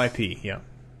means? New IP, yeah.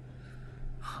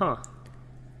 Huh.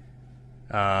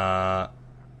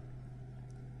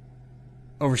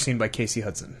 Overseen by Casey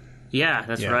Hudson. Yeah,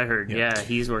 that's Yeah, what I heard. yeah. Yeah,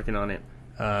 he's working on it.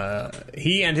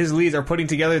 He and his leads are putting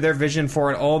together their vision for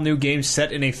an all-new game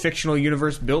set in a fictional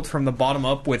universe built from the bottom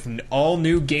up with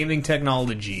all-new gaming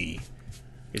technology,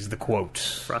 is the quote.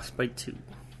 Frostbite 2.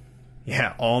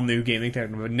 Yeah, all-new gaming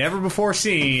technology. Never before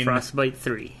seen. Frostbite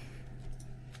 3.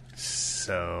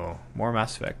 So, more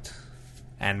Mass Effect.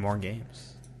 And more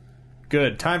games.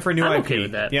 Good. Time for a new I'm IP. okay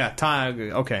with that. Yeah, time.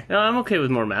 Okay. No, I'm okay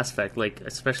with more Mass Effect, like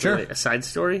especially Sure. like a side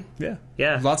story. Yeah.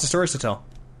 Yeah. Lots of stories to tell.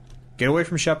 Get away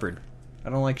from Shepard. I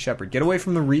don't like Shepard. Get away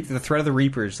from the threat of the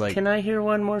Reapers. Like, Can I hear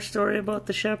one more story about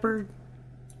the Shepherd?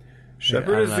 Shepard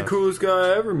I don't is the know. coolest guy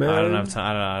ever, man. I don't have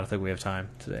time. I don't think we have time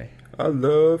today. I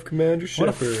love Commander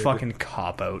What Shepard. a fucking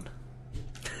cop out.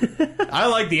 I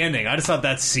like the ending. I just thought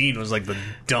that scene was like the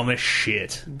dumbest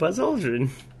shit. Buzz Aldrin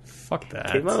Fuck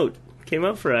that. came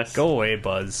out for us. Go away,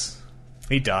 Buzz.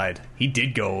 He died. He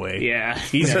did go away. Yeah.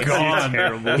 He's That's gone.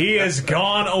 terrible. He has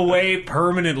gone away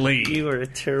permanently. You are a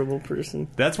terrible person.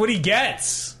 That's what he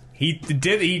gets.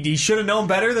 He should have known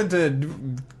better than to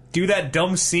do that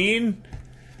dumb scene.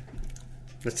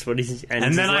 That's what he's...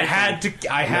 And then I had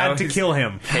to kill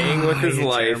him. Paying with his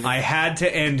life. I had to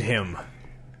end him.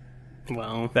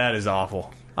 Well... That is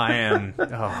awful. I am...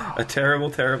 Oh. A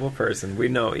terrible, terrible person. We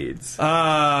know Eads.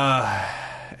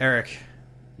 Eric.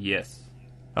 Yes.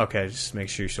 Okay, just make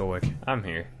sure you're still awake. I'm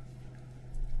here.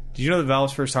 Did you know that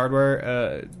Valve's first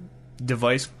hardware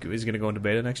device is going to go into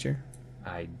beta next year?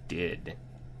 I did.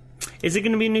 Is it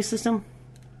going to be a new system?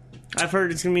 I've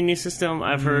heard it's going to be a new system.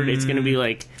 I've heard it's going to be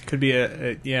like... Could be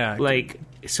a like,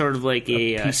 sort of like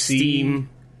a PC?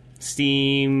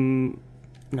 Steam...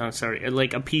 No, sorry.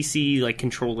 Like a PC, like,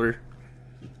 controller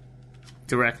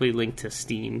directly linked to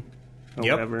Steam or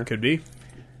whatever. Could be.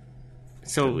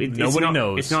 So Nobody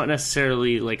knows. It's not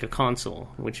necessarily like a console,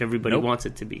 which everybody wants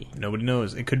it to be. Nobody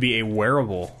knows. It could be a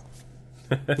wearable.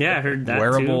 Yeah, I heard that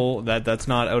Wearable. Too. That's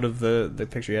not out of the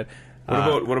picture yet.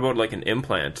 What about like an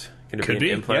implant? Can it Could be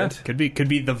be an implant? Yeah, could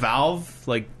be the Valve.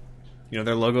 Like, you know,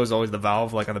 their logo is always the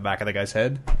Valve, like on the back of the guy's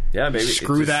head. Yeah, maybe.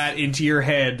 Screw that into your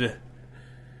head.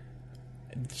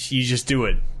 You just do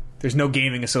it. There's no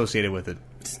gaming associated with it.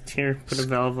 Just here, put a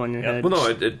valve on your head. Well, no,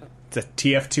 it It's a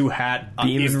TF2 hat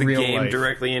beams in the real game life.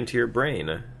 directly into your brain.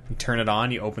 You turn it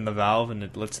on, you open the valve, and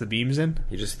it lets the beams in.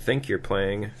 You just think you're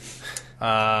playing.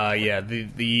 Yeah.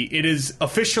 It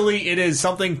is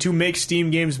something to make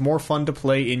Steam games more fun to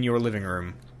play in your living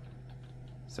room.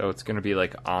 So it's going to be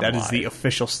like online. That is the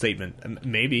official statement.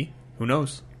 Maybe. Who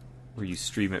knows? Where you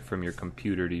stream it from your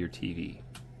computer to your TV.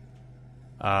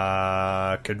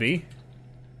 Could be.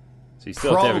 So you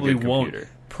still have to have a Probably good won't. computer.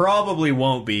 Probably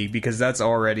won't be, because that's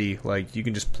already, like, you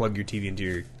can just plug your TV into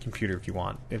your computer if you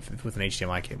want, if with an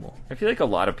HDMI cable. I feel like a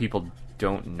lot of people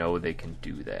don't know they can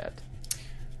do that.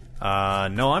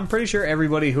 No, I'm pretty sure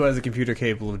everybody who has a computer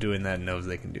capable of doing that knows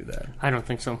they can do that. I don't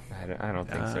think so. I don't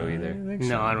think so either.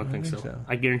 No, I don't think so.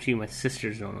 I guarantee you my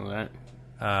sisters don't know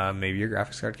that. Maybe your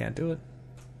graphics card can't do it.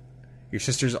 Your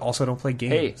sisters also don't play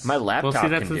games. Hey, my laptop Well, see,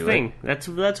 that's can the do thing. it.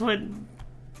 That's what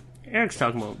Eric's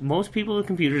talking about. Most people with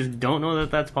computers don't know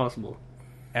that that's possible.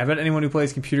 I bet anyone who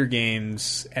plays computer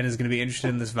games and is going to be interested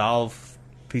in this Valve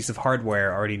piece of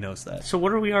hardware already knows that. So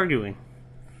what are we arguing?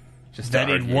 Just That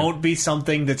to it argue. won't be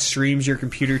something that streams your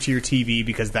computer to your TV,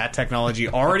 because that technology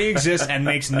already exists and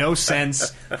makes no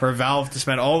sense for Valve to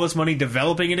spend all this money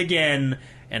developing it again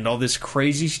and all this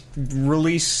crazy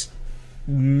release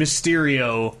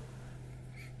mysterio.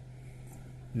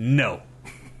 No.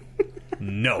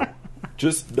 No.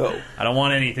 Just no. I don't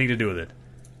want anything to do with it.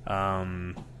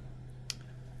 Well,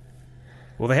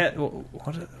 they had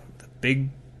the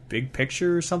big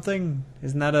picture or something.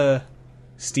 Isn't that a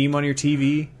Steam on your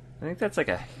TV? I think that's like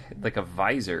a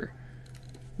visor.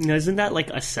 Now, isn't that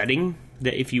like a setting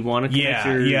that if you want to connect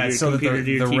your so that computer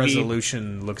to your the TV,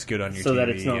 resolution looks good on your so TV. that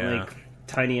it's not yeah. like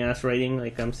tiny ass writing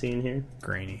like I'm seeing here?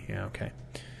 Grainy. Yeah, okay.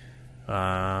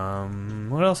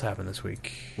 What else happened this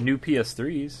week? New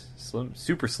PS3s,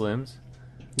 super slims.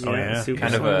 Yeah. super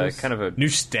Kind slims. of a. New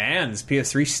stands,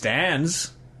 PS3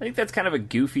 stands. I think that's kind of a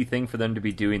goofy thing for them to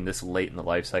be doing this late in the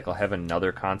life cycle. Have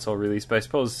another console release, but I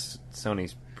suppose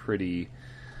Sony's pretty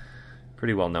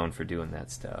well known for doing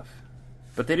that stuff.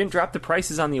 But they didn't drop the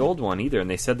prices on the old one either, and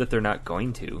they said that they're not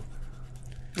going to.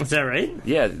 Is that right?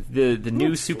 Yeah, the new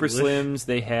That's Super foolish. Slims,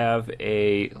 they have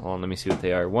a... Hold on, let me see what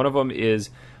they are. One of them is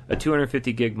a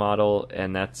 250 gig model,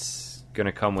 and that's going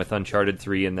to come with Uncharted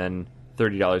 3 and then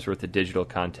 $30 worth of digital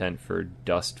content for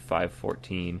Dust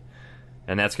 514.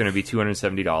 And that's going to be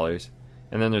 $270.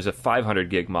 And then there's a 500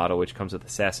 gig model, which comes with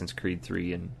Assassin's Creed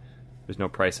 3, and there's no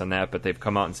price on that, but they've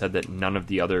come out and said that none of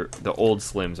the old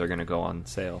Slims are going to go on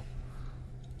sale.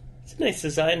 It's a nice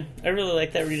design. I really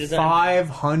like that redesign.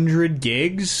 500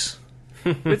 gigs?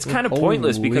 It's kind of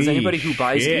pointless because Holy anybody who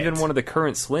buys shit. even one of the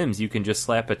current Slims, you can just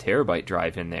slap a terabyte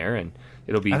drive in there, and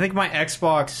it'll be... I think my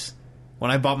Xbox,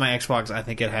 when I bought my Xbox, I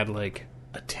think it had like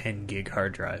a 10 gig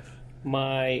hard drive.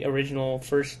 My original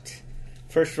first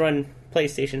run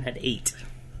PlayStation had 8.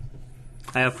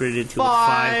 I upgraded to a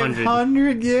 500.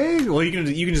 500 gig? Well, you can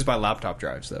just buy laptop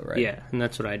drives though, right? Yeah, and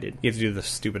that's what I did. You have to do the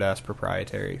stupid ass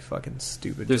proprietary fucking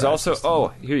stupid. There's drive also... system.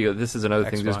 Oh, here you go. This is another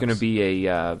thing. There's Xbox. going to be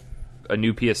a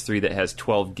new PS3 that has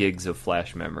 12 gigs of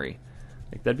flash memory.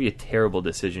 Like, that'd be a terrible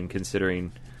decision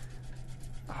considering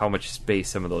how much space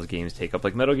some of those games take up.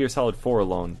 Like, Metal Gear Solid 4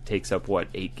 alone takes up,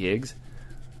 8 gigs?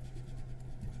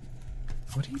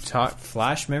 What are you talking?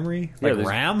 Flash memory? Yeah, Like there's-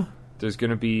 RAM? There's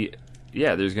going to be...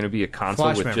 Yeah, there's going to be a console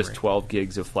Flash with memory. just 12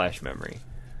 gigs of flash memory.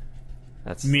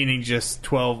 That's Meaning just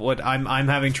 12. What I'm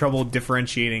having trouble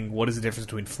differentiating. What is the difference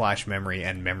between flash memory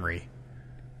and memory?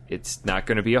 It's not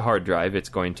going to be a hard drive. It's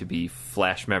going to be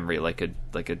flash memory, like a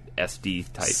SD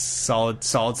type.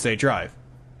 Solid state drive.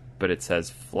 But it says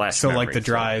flash. So memory, like the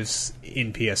drives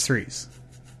in PS3s.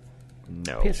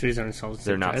 No, PS3s aren't solid state.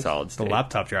 they're not drives. solid The state.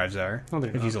 laptop drives are. No, they're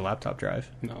If you not. use a laptop drive.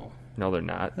 No, No, they're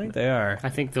not. I think they are. I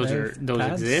think those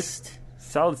Pads? exist.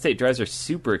 Solid state drives are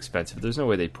super expensive. There's no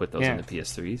way they put those Yeah. in the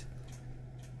PS3s.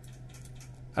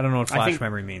 I don't know what I flash think-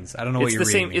 memory means. I don't know what It's you're the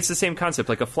reading same. It's the same concept,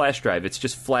 like a flash drive. It's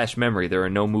just flash memory. There are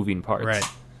no moving parts. Right.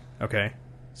 Okay.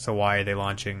 So why are they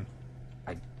launching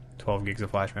I 12 gigs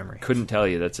of flash memory? couldn't tell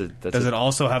you. That's Does it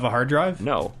also have a hard drive?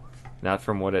 No, not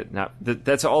from what it. Not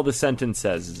that's all the sentence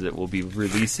says. Is it will be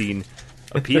releasing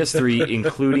a PS3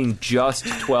 including just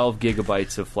 12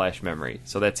 gigabytes of flash memory.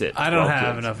 So that's it. I don't 12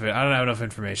 have gigs. enough. I don't have enough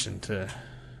information to.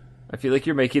 I feel like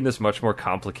you're making this much more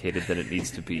complicated than it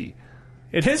needs to be.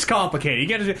 It is complicated. You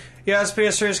get to. Yeah, this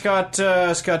PS3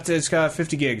 it's got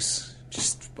 50 gigs.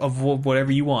 Just of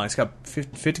whatever you want. It's got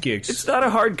 50 gigs. It's not a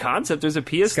hard concept. There's a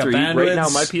It's got PS3 bandwidths. right now.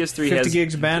 My PS3 50 has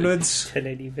gigs of bandwidths.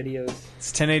 1080 videos.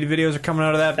 It's 1080 videos are coming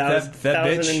out of that bitch.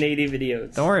 1080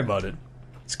 videos. Don't worry about it.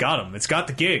 It's got them. It's got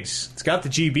the gigs. It's got the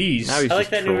GBs. Now he's I like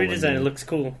just that new trolling redesign. me. It looks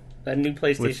cool. That new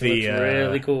PlayStation With the, looks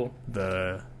really cool.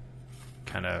 The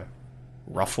kind of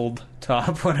ruffled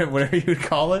top, whatever you would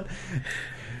call it.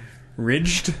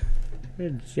 Ridged.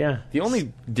 Yeah. The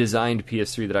only designed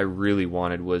PS3 that I really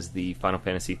wanted was the Final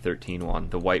Fantasy 13 one,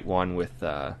 the white one with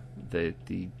the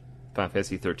Final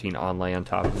Fantasy 13 online on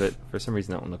top of it. For some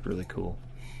reason, that one looked really cool.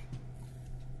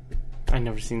 I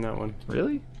never seen that one.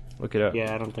 Really? Look it up.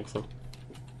 Yeah, I don't think so.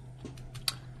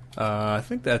 I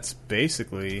think that's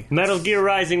basically. Metal Gear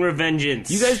Rising: Revengeance.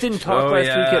 You guys didn't talk Oh, last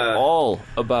week yeah. at all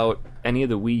about any of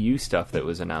the Wii U stuff that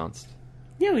was announced.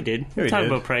 Yeah, we did. we Talk did.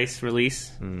 about price, release.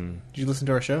 Did you listen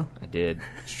to our show? I did.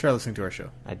 Just try listening to our show.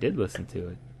 I did listen to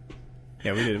it.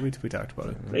 Yeah, we did. We talked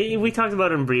about it. We talked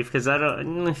about it in brief because I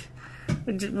don't.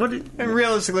 What? And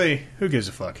realistically, who gives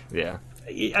a fuck? Yeah.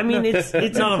 I mean, it's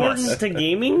None of us. important to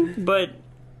gaming, but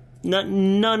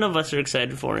none of us are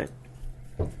excited for it.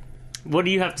 What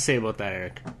do you have to say about that,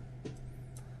 Eric?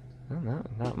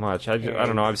 Not much. I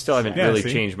don't know. I still haven't Yeah, really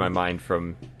see? changed my mind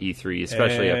from E3,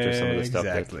 especially after some of the stuff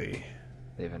that Exactly.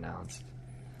 they've announced.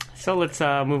 So let's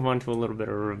move on to a little bit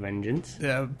of Revengeance.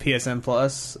 PSN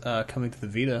Plus coming to the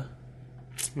Vita.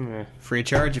 Hmm. Free of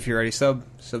charge if you're already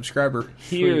subscriber.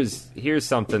 Here's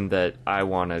something that I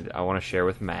want to share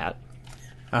with Matt.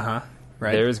 Right.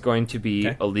 There's going to be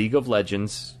Okay. a League of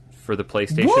Legends for the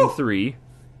PlayStation Woo! 3,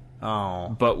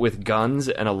 Oh, but with guns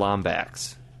and a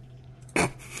Lombax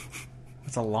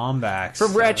it's a Lombax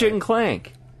from Ratchet and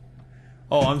Clank.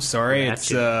 Oh, I'm sorry.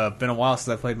 Ratchet. It's been a while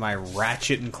since I played my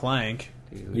Ratchet and Clank.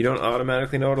 You don't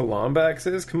automatically know what a Lombax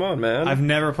is? Come on, man. I've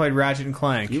never played Ratchet and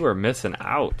Clank. You are missing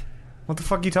out. What the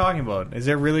fuck are you talking about? Is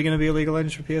there really going to be a League of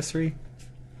Legends for PS3?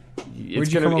 It's you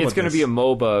come gonna up it's with gonna this? be a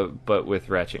MOBA, but with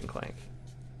Ratchet and Clank,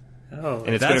 Oh.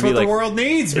 and it's That's gonna be what like the world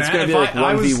needs, man. it's gonna be If like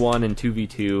I was- 1v1 and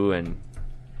 2v2, and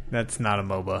That's not a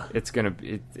MOBA. it's gonna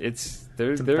be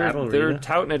they're battle they're arena.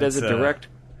 touting it as a That's,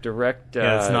 direct.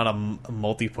 Yeah, it's not a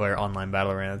multiplayer online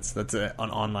battle arena. That's an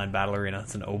online battle arena.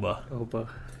 It's an OBA. Opa.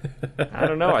 I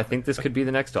don't know. I think this could be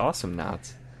the next Awesome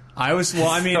Knots. I was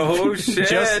I mean, Oh shit!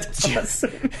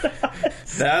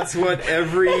 That's what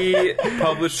every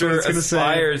publisher I was gonna say.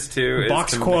 aspires to.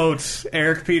 Box is to quote: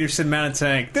 Eric Peterson,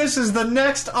 ManaTank. This is the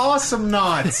next Awesome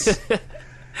Knots.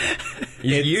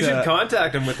 You It's, should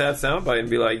contact them with that soundbite and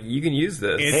be like, "You can use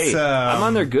this." It's Hey, I'm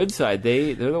on their good side.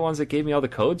 They're the ones that gave me all the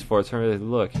codes for it. So I'm like,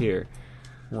 look here,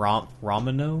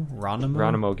 Ronimo.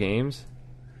 Ronimo Games.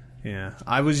 Yeah,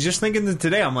 I was just thinking that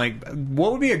today. I'm like,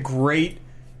 what would be a great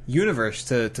universe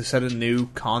to set a new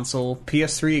console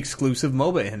PS3 exclusive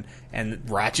MOBA in? And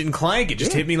Ratchet and Clank. It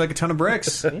just hit me like a ton of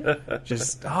bricks.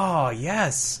 Just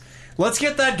yes. Let's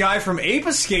get that guy from Ape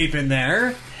Escape in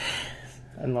there.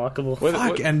 Unlockable.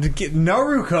 Fuck, and get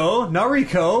Nariko,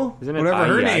 Isn't it whatever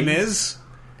her Ai? name is.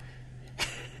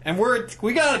 And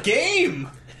we got a game.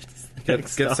 Get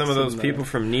some of those people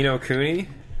from Nino Kuni.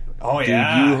 Oh Dude,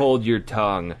 you hold your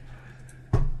tongue.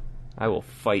 I will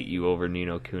fight you over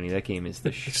Nino Kuni. That game is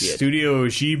the shit. Studio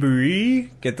Shiburi.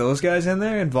 Get those guys in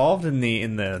there, involved in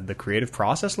the creative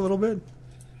process a little bit.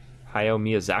 Hayao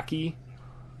Miyazaki.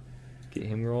 Get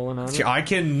him rolling on it. I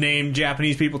can name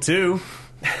Japanese people too.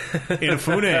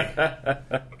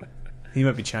 Inafune. He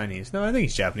might be Chinese. No, I think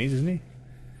he's Japanese, isn't he?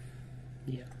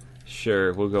 Yeah.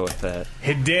 Sure, we'll go with that.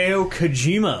 Hideo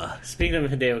Kojima. Speaking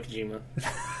of Hideo Kojima,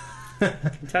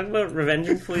 Talk about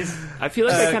Revengeance, please. I feel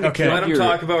like I kind of okay. killed Let him your...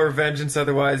 talk about Revengeance,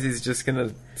 otherwise he's just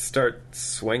gonna start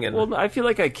swinging. Well, I feel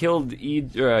like I killed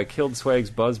killed Swag's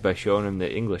buzz by showing him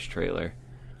the English trailer.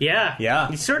 Yeah. Yeah.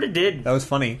 You sort of did. That was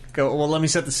funny. Well, let me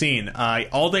set the scene.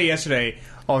 All day yesterday,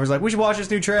 Oliver's like, we should watch this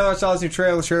new trailer. I saw this new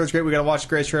trailer. This trailer's great. We gotta watch the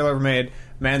greatest trailer ever made.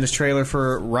 Man, this trailer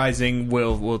for Rising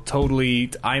will totally...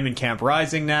 I'm in Camp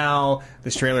Rising now.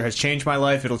 This trailer has changed my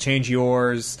life. It'll change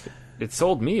yours. It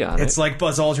sold me on It's it. like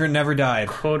Buzz Aldrin never died.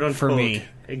 Quote unquote. For me.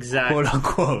 Exactly. Quote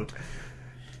unquote.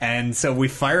 And so we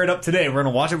fire it up today. We're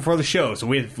going to watch it before the show, so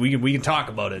we can talk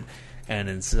about it. And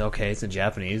it's okay. It's in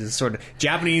Japanese. It's sort of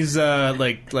Japanese.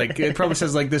 Like it probably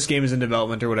says like this game is in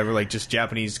development or whatever. Like just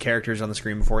Japanese characters on the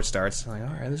screen before it starts. I'm like,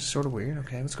 all right, this is sort of weird.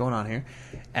 Okay, what's going on here?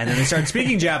 And then they start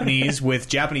speaking Japanese with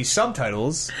Japanese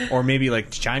subtitles, or maybe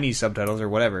like Chinese subtitles or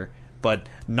whatever, but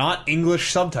not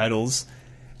English subtitles.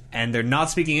 And they're not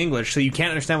speaking English, so you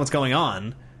can't understand what's going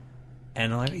on.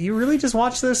 And I'm like, you really just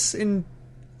watch this in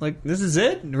like this is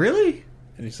it? Really?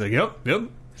 And he's like, yep.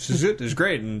 This is it. This is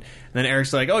great. And then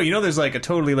Eric's like, oh, there's like a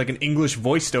totally like an English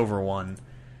voiced over one.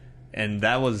 And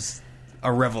that was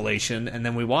a revelation. And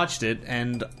then we watched it,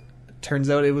 and it turns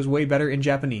out it was way better in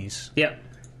Japanese. Yep.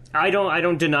 I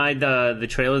don't deny the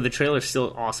trailer. The trailer's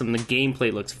still awesome. The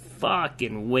gameplay looks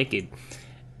fucking wicked.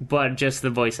 But just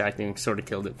the voice acting sort of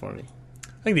killed it for me.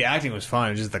 I think the acting was fine.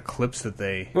 It was just the clips that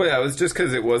they... Well, yeah, it was just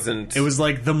because it wasn't... It was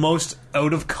like the most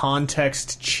out of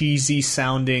context, cheesy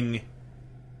sounding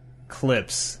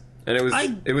clips. And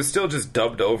it was still just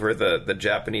dubbed over the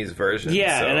Japanese version.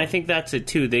 Yeah, so. and I think that's it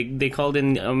too. They called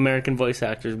in American voice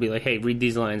actors, be like, "Hey, read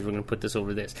these lines. We're going to put this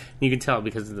over this." And you can tell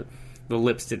because the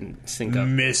lips didn't sync up.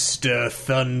 Mr.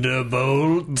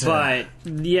 Thunderbolt. But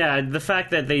yeah, the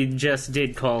fact that they just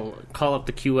did call up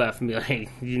the QF and be like, "Hey,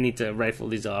 you need to rifle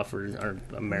these off," or It's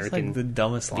American. like the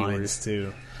dumbest viewers. lines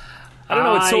too. I don't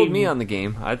know. It sold me on the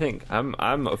game. I think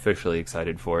I'm officially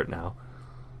excited for it now.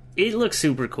 It looks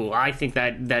super cool. I think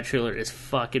that trailer is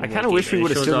fucking. I kind of wish we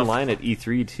would have stood in line at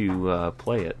E3 to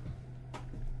play it.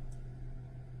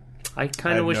 I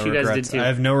kind of wish you guys did too. I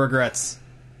have no regrets.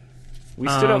 We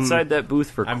stood outside that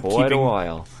booth for quite a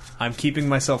while. I'm keeping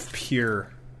myself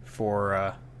pure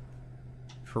for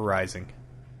Rising.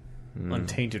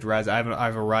 Untainted Rising. I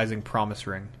have a Rising promise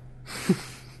ring.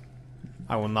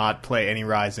 I will not play any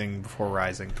Rising before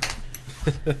Rising.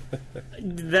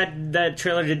 That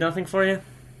trailer did nothing for you.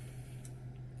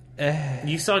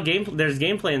 You saw there's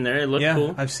gameplay in there. It looked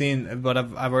cool. I've seen, but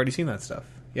I've already seen that stuff.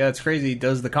 Yeah, it's crazy. He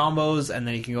does the combos, and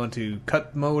then he can go into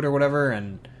cut mode or whatever,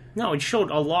 and No, it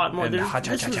showed a lot more.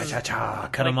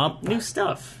 cut him up. New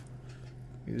stuff.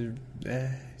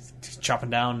 He's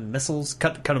chopping down missiles.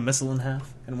 Cut a missile in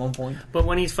half at one point. But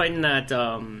when he's fighting that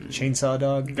Chainsaw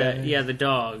dog. the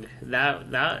dog,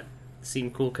 that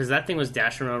seemed cool because that thing was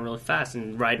dashing around really fast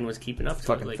and Raiden was keeping up to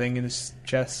fucking it. Like, thing in his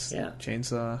chest. Yeah.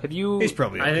 Chainsaw. Have you? He's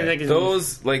probably okay. I think that can,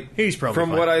 Those, like, He's probably from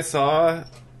fine. what I saw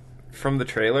from the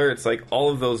trailer, it's like all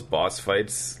of those boss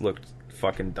fights looked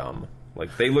fucking dumb.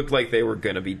 Like, they looked like they were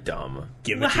gonna be dumb.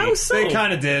 Gimmicky. Well, how so? They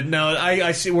kind of did. No,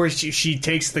 I see where she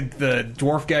takes the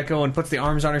dwarf gecko and puts the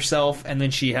arms on herself, and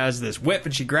then she has this whip,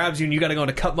 and she grabs you, and you got to go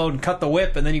into cut mode and cut the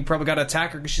whip, and then you probably got to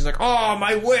attack her because she's like, "Oh,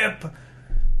 my whip!"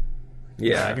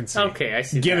 Yeah, I can see. Okay, I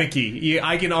see. Gimmicky.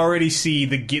 I can already see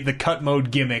the cut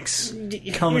mode gimmicks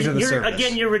coming to the surface.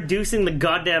 Again, you're reducing the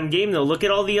goddamn game though. Look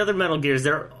at all the other Metal Gears.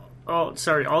 All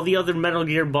the other Metal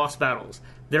Gear boss battles.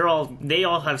 They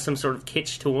all have some sort of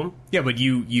kitsch to them. Yeah, but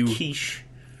you Quiche.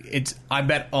 I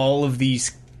bet all of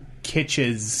these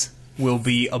kitches will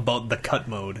be about the cut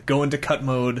mode. Go into cut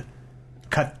mode,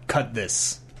 cut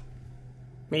this.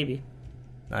 Maybe.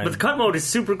 But the cut mode is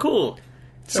super cool.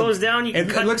 Slows down. You can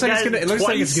cut It looks like guys it looks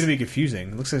like it's twice. going to be confusing.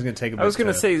 It looks like it's going to take a bit. I was going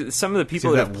to say some of the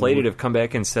people see that that have played it wood. have come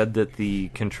back and said that the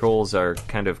controls are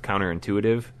kind of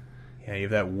counterintuitive. Yeah, you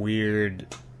have that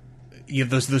weird. You have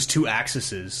those two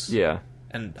axes. Yeah.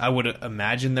 And I would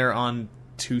imagine they're on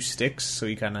two sticks, so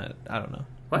you kind of, I don't know.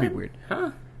 What? It'd be weird.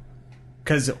 Huh?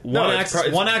 Because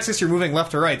one axis you're moving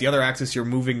left or right, the other axis you're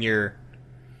moving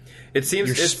it seems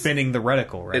you're spinning the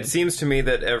reticle, right? It seems to me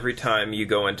that every time you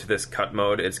go into this cut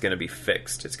mode, it's going to be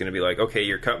fixed. It's going to be like, okay,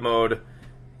 your cut mode,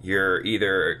 you're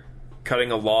either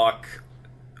cutting a lock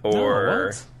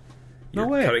or No you're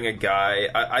way. cutting a guy.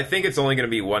 I think it's only going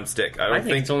to be one stick. I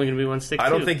think it's only going to be one stick. I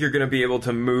don't too. think you're going to be able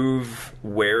to move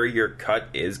where your cut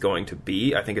is going to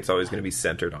be. I think it's always going to be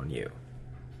centered on you.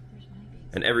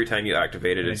 And every time you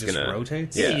activate it, And it's it just going to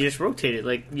rotates? Yeah, Yeah. you just rotate it.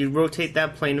 Like you rotate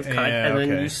that plane of cut, Yeah, and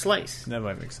then okay. you slice, That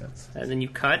might make sense. and then you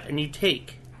cut and you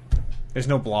take. There's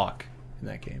no block in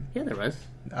that game. Yeah, there was.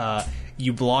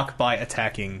 You block by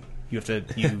attacking You have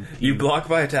to You block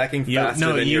by attacking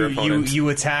faster than your opponent. You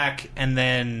attack, and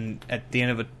then at the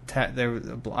end of attack,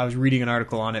 I was reading an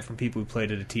article on it from people who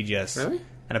played it at TGS. Really?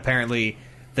 And apparently,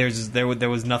 there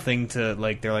was nothing to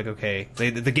like. They're like, okay,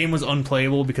 the game was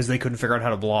unplayable because they couldn't figure out how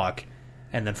to block,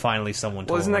 and then finally someone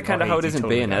told Well, isn't them, that kind of how it is in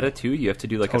Bayonetta too? You have to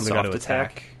do like totally a soft gotta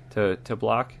attack to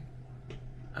block.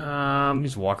 You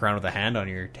just walk around with a hand on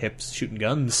your hips shooting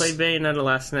guns. Played Bayonetta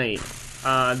last night.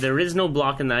 There is no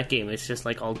block in that game. It's just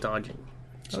like all dodging.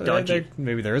 It's dodgy.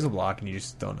 Maybe there is a block and you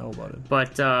just don't know about it.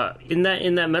 But in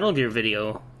that Metal Gear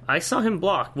video, I saw him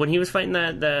block when he was fighting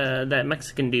that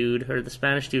Mexican dude or the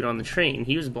Spanish dude on the train.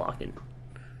 He was blocking.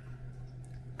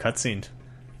 Cutscene.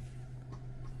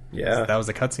 Yeah. That was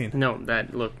a cutscene. No,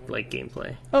 that looked like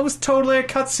gameplay. That was totally a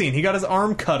cutscene. He got his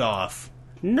arm cut off.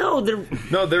 No,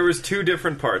 there was two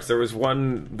different parts. There was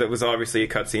one that was obviously a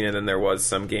cutscene, and then there was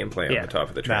some gameplay on the top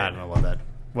of the train. I don't know about that.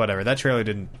 Whatever. That trailer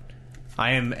didn't.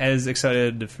 I am as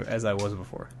excited as I was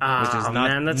before, which is not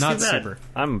man, that's not too bad. super.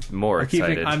 I'm more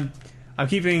excited. I'm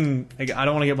keeping. I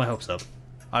don't want to get my hopes up.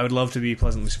 I would love to be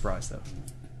pleasantly surprised, though.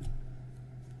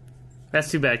 That's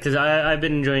too bad because I've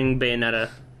been enjoying Bayonetta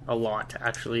a lot,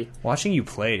 actually. Watching you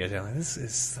play, I'm like, this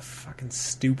is the fucking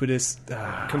stupidest.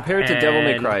 Compare it to Devil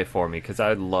May Cry for me, because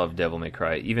I love Devil May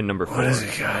Cry, even number 4. What is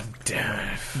it? God damn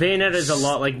it. Bayonetta is a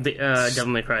lot like Devil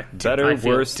May Cry. Better, I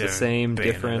feel. worse, the same, Bayonetta.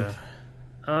 different.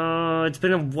 It's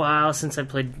been a while since I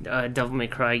played Devil May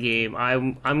Cry game.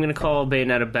 I'm gonna call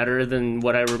Bayonetta better than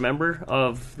what I remember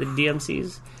of the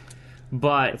DMCs,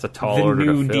 but It's a tall the order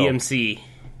to new fill. DMC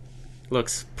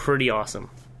looks pretty awesome.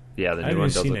 Yeah, the I new one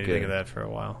haven't does seen look anything good. of that for a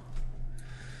while.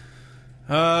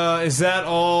 Is that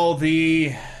all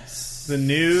the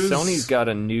news? Sony's got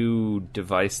a new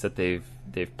device that they've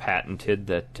patented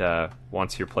that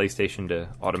wants your PlayStation to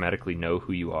automatically know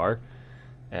who you are,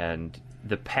 and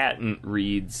the patent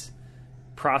reads: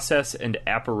 process and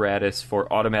apparatus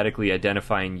for automatically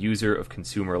identifying user of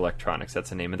consumer electronics. That's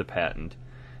the name of the patent,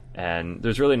 and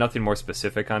there's really nothing more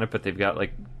specific on it, but they've got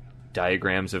like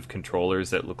diagrams of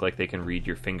controllers that look like they can read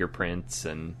your fingerprints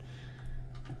and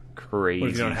crazy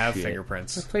What if you don't have shit.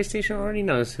 fingerprints? PlayStation already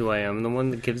knows who I am, the one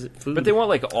that gives it food. But they want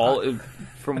like all,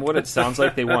 from what it sounds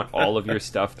like, they want all of your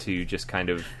stuff to just kind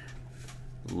of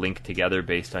link together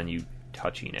based on you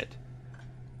touching it.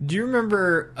 Do you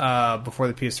remember before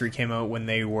the PS3 came out when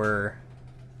they were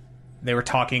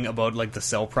talking about like the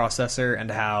cell processor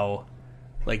and how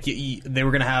like they were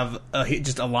gonna have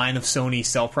just a line of Sony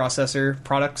cell processor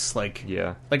products like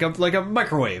like a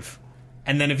microwave,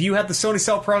 and then if you had the Sony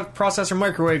cell processor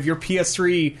microwave, your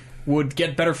PS3 would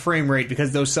get better frame rate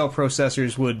because those cell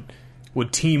processors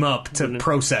would team up to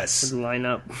process. line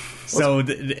up. So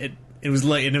it was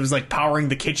like powering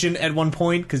the kitchen at one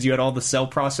point because you had all the cell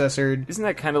processor. Isn't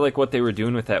that kind of like what they were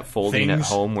doing with that folding at Things.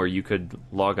 home, where you could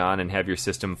log on and have your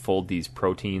system fold these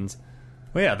proteins?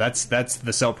 Well, yeah, that's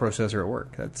the cell processor at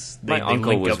work. My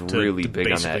uncle link was up to really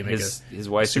big on that. basically make His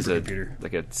wife is supercomputer.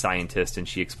 like a scientist, and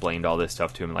she explained all this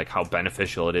stuff to him, like how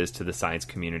beneficial it is to the science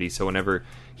community. So whenever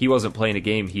he wasn't playing a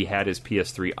game, he had his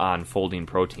PS3 on folding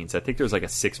proteins. I think there was like a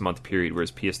 6-month period where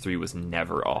his PS3 was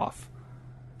never off.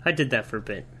 I did that for a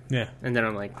bit, Yeah. and then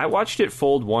I'm like, I watched it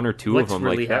fold one or two What's of them.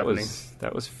 really Like that happening?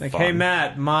 was Like, fun. hey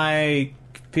Matt, my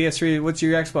PS3. What's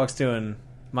your Xbox doing?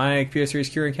 My PS3 is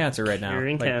curing cancer right now.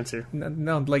 Curing Like, cancer.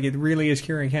 No, like it really is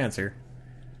curing cancer,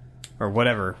 or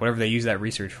whatever they use that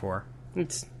research for.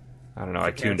 it's I don't know.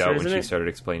 I tuned cancer, out when isn't she it? started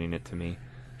explaining it to me.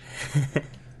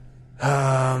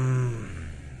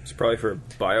 It's probably for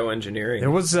bioengineering. There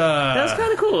was that was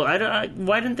kind of cool.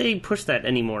 Why didn't they push that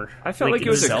anymore? I felt like it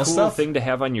was a sell cool stuff? thing to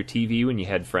have on your TV when you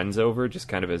had friends over, just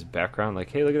kind of as background. Like,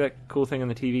 hey, look at that cool thing on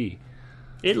the TV.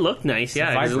 It looked nice,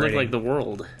 yeah. 'cause it looked vibrating. like the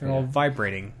world. they're all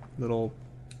vibrating little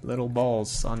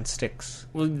balls on sticks.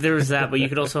 Well, there was that, but you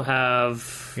could also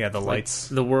have Yeah, the like, lights.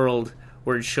 the world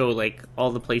where it showed like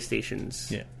all the PlayStations,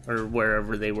 Yeah. or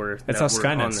wherever they were. That's that how were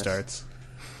on Skynet this. starts.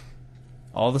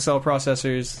 All the cell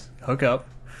processors hook up.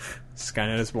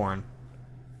 Skynet is born.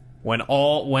 When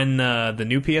the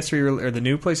new PS3 or the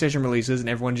new PlayStation releases, and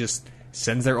everyone just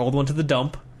sends their old one to the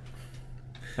dump,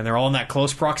 and they're all in that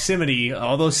close proximity,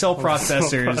 all those cell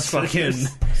processors fucking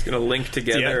It's going to link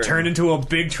together. turn into a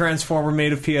big transformer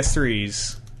made of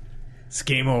PS3s. It's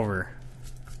game over.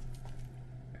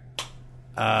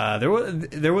 There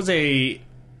was a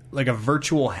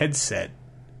virtual headset.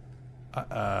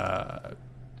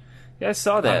 Yeah, I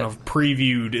saw I that. don't know if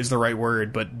previewed is the right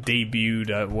word, but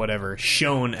debuted, whatever,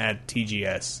 shown at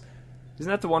TGS. Isn't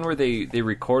that the one where they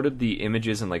recorded the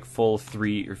images in like full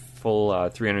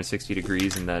 360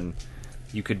 degrees, and then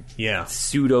you could Yeah.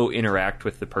 pseudo interact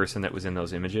with the person that was in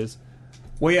those images?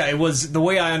 Well, yeah, it was the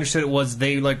way I understood it was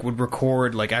they like would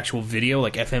record like actual video,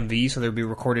 like FMV, so there'd be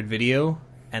recorded video,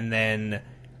 and then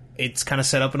it's kind of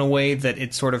set up in a way that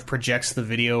it sort of projects the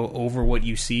video over what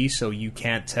you see, so you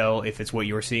can't tell if it's what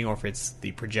you're seeing or if it's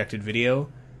the projected video.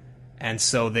 And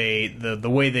so the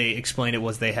way they explained it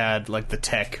was they had like the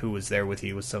tech who was there with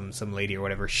you, was some lady or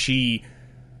whatever. She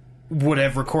would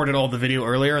have recorded all the video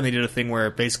earlier, and they did a thing where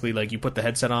basically like you put the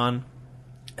headset on,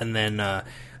 and then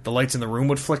the lights in the room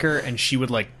would flicker, and she would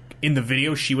like in the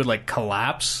video she would like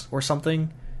collapse or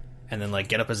something, and then like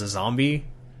get up as a zombie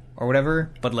or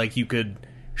whatever. But like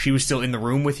she was still in the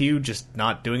room with you, just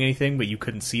not doing anything, but you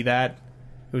couldn't see that.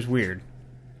 It was weird.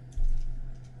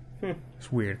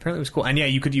 It's weird. Apparently it was cool. And yeah,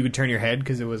 you could turn your head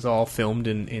because it was all filmed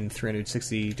in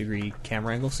 360 degree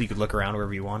camera angle, so you could look around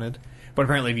wherever you wanted. But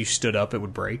apparently if you stood up, it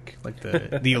would break. Like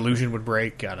the illusion would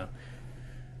break. I don't know.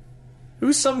 It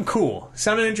was something cool. It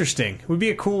sounded interesting. It would be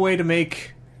a cool way to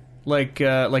make like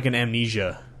an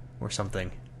Amnesia or something.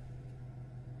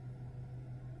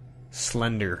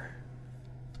 Slender.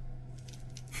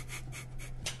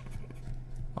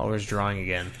 Oliver's drawing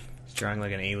again. He's drawing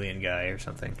like an alien guy or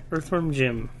something. Earthworm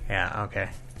Jim. Yeah, okay.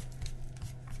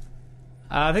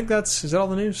 I think is that all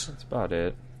the news? That's about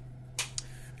it.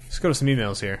 Let's go to some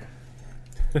emails here.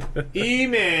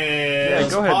 Emails! Yeah,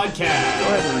 go ahead. Podcast! Go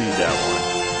ahead and read that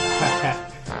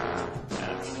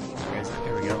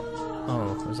Here we go.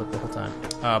 Oh, it was up the whole time.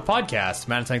 Podcast,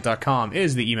 ManaTank.com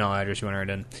is the email address you want to write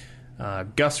in.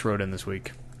 Gus wrote in this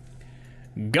week.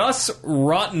 Gus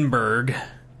Rottenberg.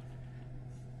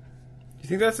 You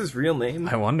think that's his real name?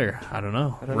 I wonder. I don't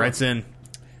know. Writes in.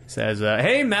 Says,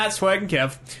 hey, Matt, Swag, and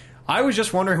Kev. I was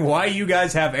just wondering why you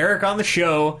guys have Eric on the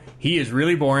show. He is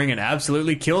really boring and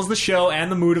absolutely kills the show and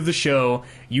the mood of the show.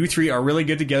 You three are really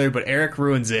good together, but Eric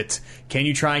ruins it. Can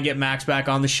you try and get Max back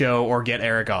on the show or get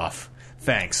Eric off?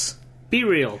 Thanks. Be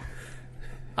real.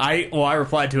 I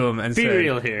replied to him and Be said...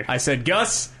 real here. I said,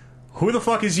 Gus, who the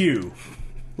fuck is you?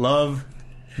 Love,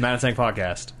 ManaTank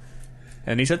Podcast.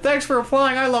 And he said, thanks for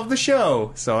replying, I love the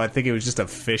show. So I think it was just a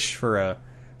fish for a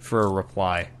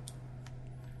reply.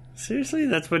 Seriously?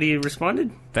 That's what he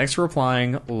responded? Thanks for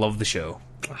replying, love the show.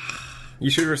 You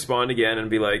should respond again and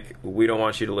be like, we don't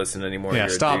want you to listen anymore. Yeah, You're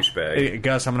stop. a douchebag. Hey,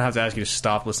 Gus, I'm going to have to ask you to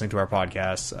stop listening to our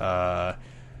podcast. not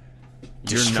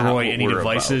Destroy what any we're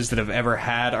devices that have ever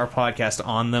had our podcast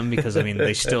on them, because, I mean,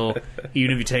 they still,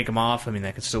 even if you take them off, I mean,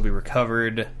 that could still be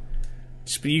recovered.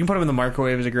 You can put them in the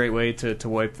microwave is a great way to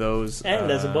wipe those.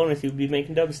 And as a bonus, you'd be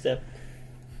making dubstep.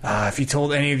 If you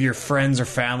told any of your friends or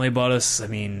family about us, I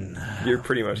mean, You're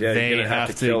pretty much, they you're going to have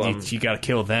to kill them. You got to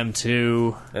kill them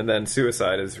too. And then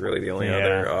suicide is really the only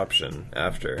other option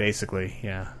after. Basically,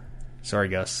 yeah. Sorry,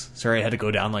 Gus. Sorry I had to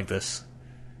go down like this.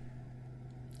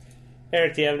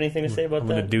 Eric, do you have anything to say about I'm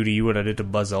that? going to do to you what I did to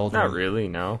Buzz Aldrin. Not really,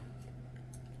 no.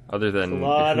 Other than A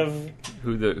lot of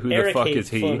who the Eric fuck hate is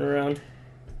he? floating around.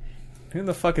 Who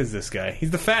the fuck is this guy?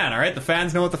 He's the fan, alright? The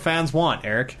fans know what the fans want,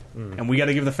 Eric. And we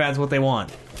gotta give the fans what they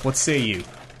want. What say you?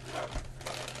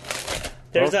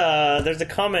 There's a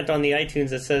comment on the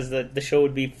iTunes that says that the show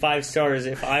would be 5 stars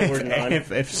if I were on.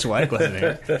 if Swag wasn't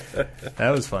here. That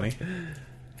was funny.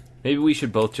 Maybe we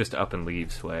should both just up and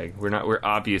leave, Swag. We're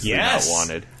obviously Yes! not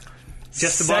wanted.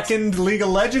 Just the Box, Second League of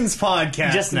Legends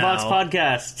podcast Just the now. Box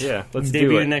podcast. Yeah, let's do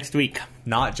debut it. next week.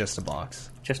 Not just a box.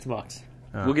 Just the Box.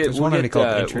 We'll get there's one already called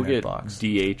Internet we'll get Box.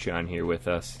 DH on here with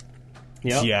us.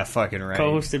 Yep. Yeah, fucking right.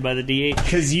 Co-hosted by the DH.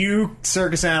 Because you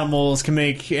circus animals can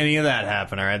make any of that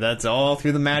happen, alright? That's all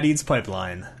through the Mad Eats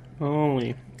pipeline.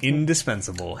 Only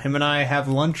Indispensable. Him and I have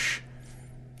lunch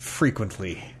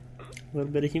frequently. a little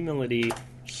bit of humility.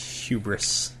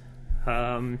 Hubris.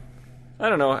 I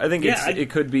don't know. I think Yeah, it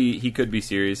could be he could be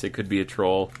serious. It could be a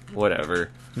troll. Whatever.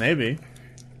 Maybe.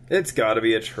 It's got to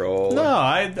be a troll. No,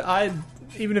 I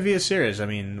even if he is serious, I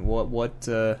mean, what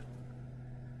tell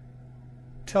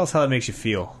us how that makes you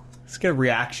feel. Let's get a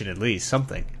reaction at least,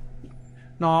 something.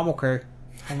 No, I'm okay.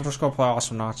 I'm just gonna play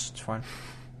Awesome Knots. It's fine.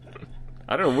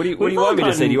 I don't know. What do you We've want all me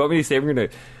to say? gotten- Do you want me to say we're gonna,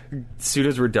 as soon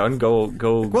as we're done, go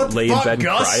What lay the in fuck, bed and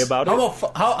Gus? cry about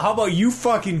it? How about you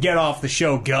fucking get off the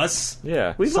show, Gus?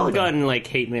 Yeah. We've all Something. gotten like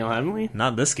hate mail, haven't we?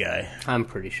 Not this guy. I'm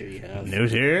pretty sure you have.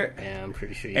 News here. Yeah, I'm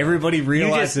pretty sure you Everybody have.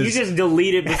 realizes. You just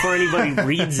delete it before anybody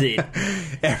reads it.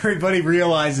 Everybody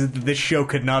realizes that this show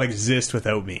could not exist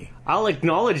without me. I'll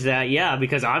acknowledge that, yeah,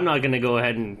 because I'm not going to go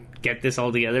ahead and get this all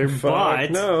together.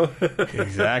 But no.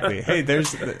 Exactly. Hey,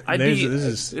 this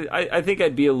is. I think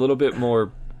I'd be a little bit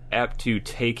more apt to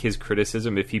take his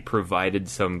criticism if he provided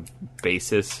some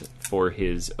basis for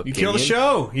his opinion. You kill the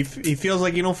show. He feels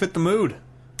like you don't fit the mood.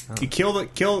 You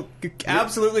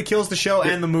absolutely kills the show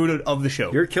and the mood of the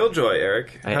show. You're Killjoy,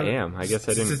 Eric. I am. I guess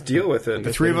I didn't. Just deal with it.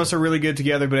 The three of us are really good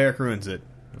together, but Eric ruins it.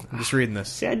 I'm just reading this.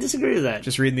 See, I disagree with that.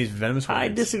 Just reading these venomous words. I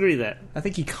disagree with that. I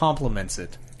think he compliments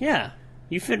it. Yeah.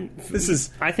 You fit.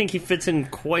 I think he fits in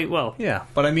quite well. Yeah,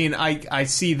 but I mean, I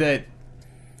see that,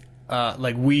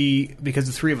 because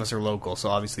the three of us are local, so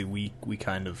obviously we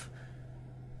kind of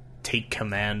take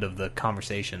command of the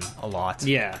conversation a lot.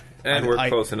 Yeah. And we're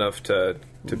close enough to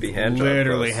be hand job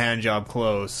literally close. hand job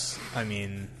close. I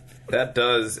mean, that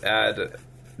does add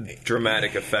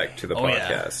dramatic effect to the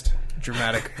podcast. Yeah.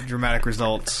 Dramatic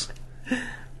results.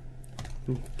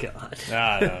 God.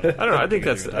 I don't know. I think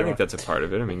that's a part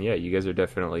of it. I mean, yeah, you guys are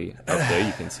definitely up there.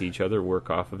 You can see each other, work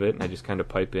off of it, and I just kind of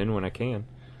pipe in when I can.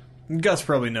 Gus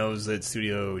probably knows that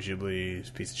Studio Ghibli is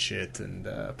a piece of shit, and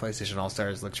PlayStation All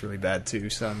Stars looks really bad too.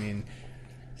 So I mean,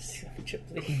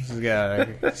 yeah,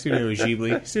 Studio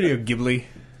Ghibli.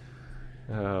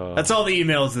 Oh. That's all the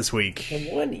emails this week.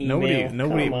 One email.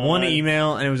 Nobody. One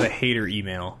email, and it was a hater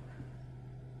email.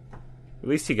 At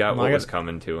least he got what was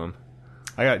coming to him.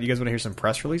 You guys want to hear some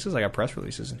press releases? I got press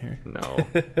releases in here. No.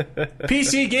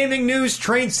 PC Gaming News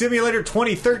Train Simulator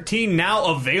 2013 now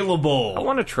available. I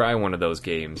want to try one of those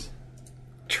games.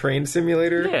 Train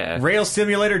Simulator? Yeah.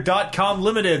 RailSimulator.com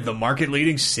Limited, the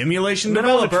market-leading simulation Then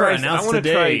developer, announced I want to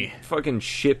today. try fucking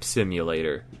Ship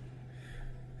Simulator.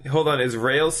 Hold on, is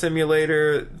Rail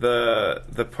Simulator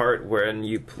the part when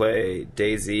you play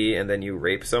DayZ and then you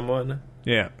rape someone?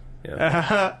 Yeah.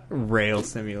 Yeah. Rail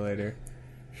Simulator.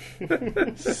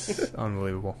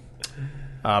 Unbelievable.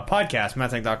 Podcast,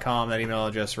 ManaTank.com, that email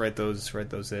address, write those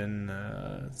in.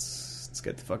 Let's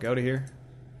get the fuck out of here.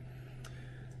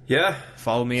 Yeah.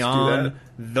 Follow me Let's do on that.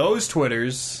 those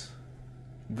Twitters,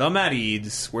 the Matt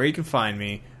Eads, where you can find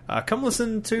me. Come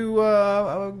listen to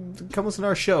our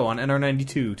show on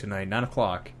NR92 tonight, 9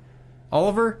 o'clock.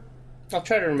 Oliver, I'll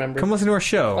try to remember. come listen to our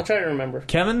show. I'll try to remember.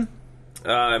 Kevin,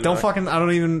 I'm don't not, fucking. I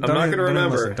don't even. I'm not going to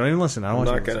remember. Don't even listen. I don't want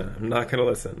you to listen. I'm not going to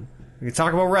listen. We can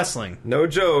talk about wrestling. No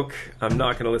joke. I'm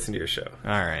not going to listen to your show.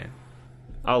 All right.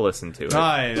 I'll listen to it.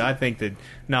 I think that.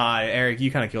 Eric, you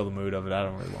kind of kill the mood of it. I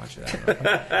don't really want you. I don't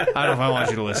know if I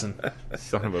want you to listen.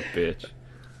 Son of a bitch.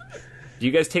 Do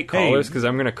you guys take callers? Because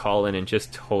I'm going to call in and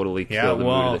just totally kill the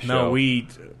mood of the show.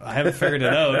 I haven't figured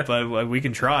it out, but we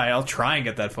can try. I'll try and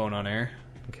get that phone on air.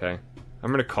 Okay.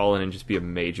 I'm going to call in and just be a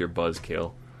major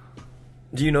buzzkill.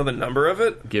 Do you know the number of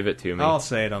it? Give it to me. I'll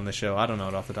say it on the show. I don't know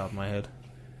it off the top of my head.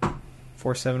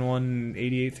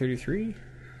 471-8833?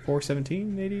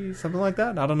 417-80? Something like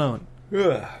that? I don't know it.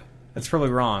 Ugh. That's probably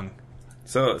wrong.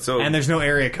 So And there's no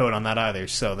area code on that either,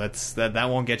 so that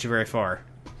won't get you very far.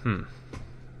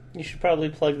 You should probably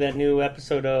plug that new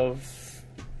episode of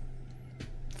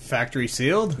Factory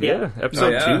Sealed? Yeah,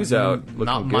 episode 2's out. Looking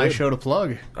Not my good. show to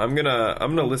plug. I'm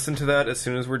gonna listen to that as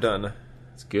soon as we're done.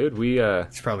 It's good.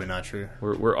 It's probably not true.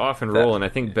 We're off and rolling. I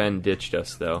think Ben ditched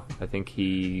us though. I think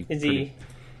he's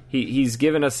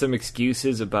given us some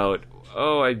excuses about.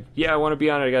 I want to be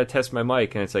on it. I got to test my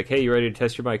mic, and it's like, hey, you ready to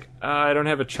test your mic? I don't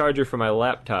have a charger for my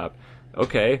laptop.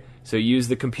 Okay, so use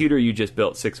the computer you just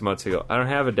built 6 months ago. I don't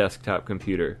have a desktop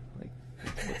computer. Like,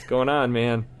 what's going on,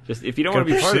 man? Just if you don't want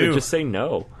to be part of it, just say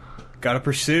no. Gotta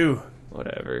pursue.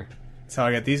 Whatever. That's how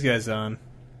I got these guys on.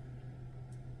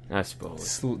 I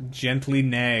suppose. Gently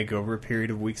nag over a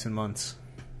period of weeks and months.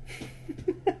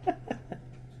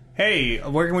 Hey,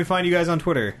 where can we find you guys on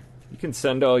Twitter? You can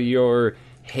send all your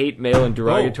hate mail and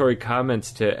derogatory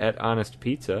comments to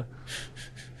 @HonestPizza.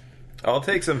 I'll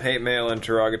take some hate mail and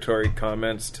derogatory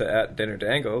comments to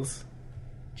 @DinnerDangles.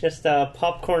 just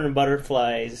popcorn and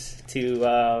butterflies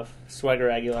to Swagger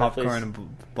Aguilar. Popcorn please. and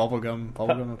bubblegum and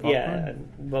popcorn? Yeah,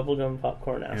 bubblegum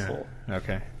popcorn asshole. Yeah.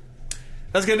 Okay.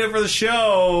 That's going to do it for the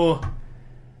show.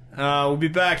 We'll be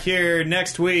back here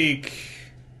next week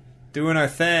doing our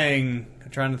thing.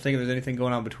 I'm trying to think if there's anything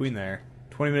going on between there.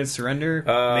 20 minutes surrender,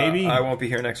 maybe? I won't be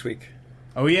here next week.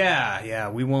 Oh, yeah,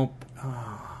 we won't.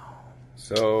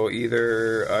 So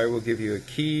either I will give you a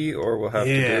key or we'll have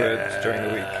to do it during the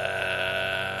week.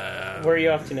 Where are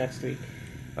you off to next week?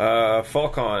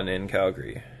 Falcon in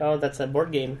Calgary. Oh, that's that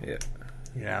board game. Yeah.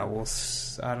 Yeah,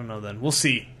 I don't know then. We'll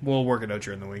see. We'll work it out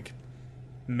during the week.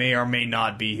 May or may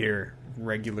not be here.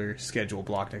 Regular schedule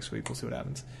block next week. We'll see what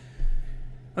happens.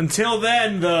 Until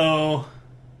then, though,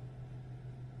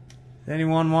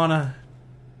 anyone want to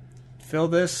fill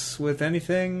this with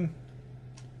anything?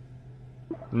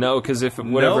 No, because if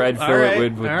whatever I'd fill it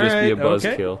would just be a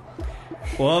buzzkill. Okay.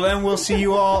 Well, then we'll see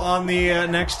you all on the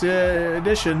next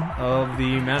edition of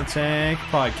the ManaTank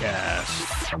Podcast.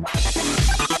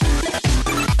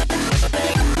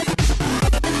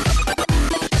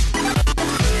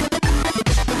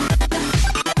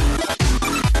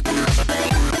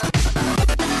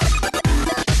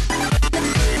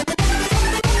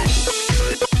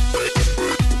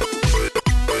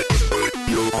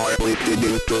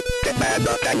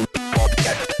 ManaTank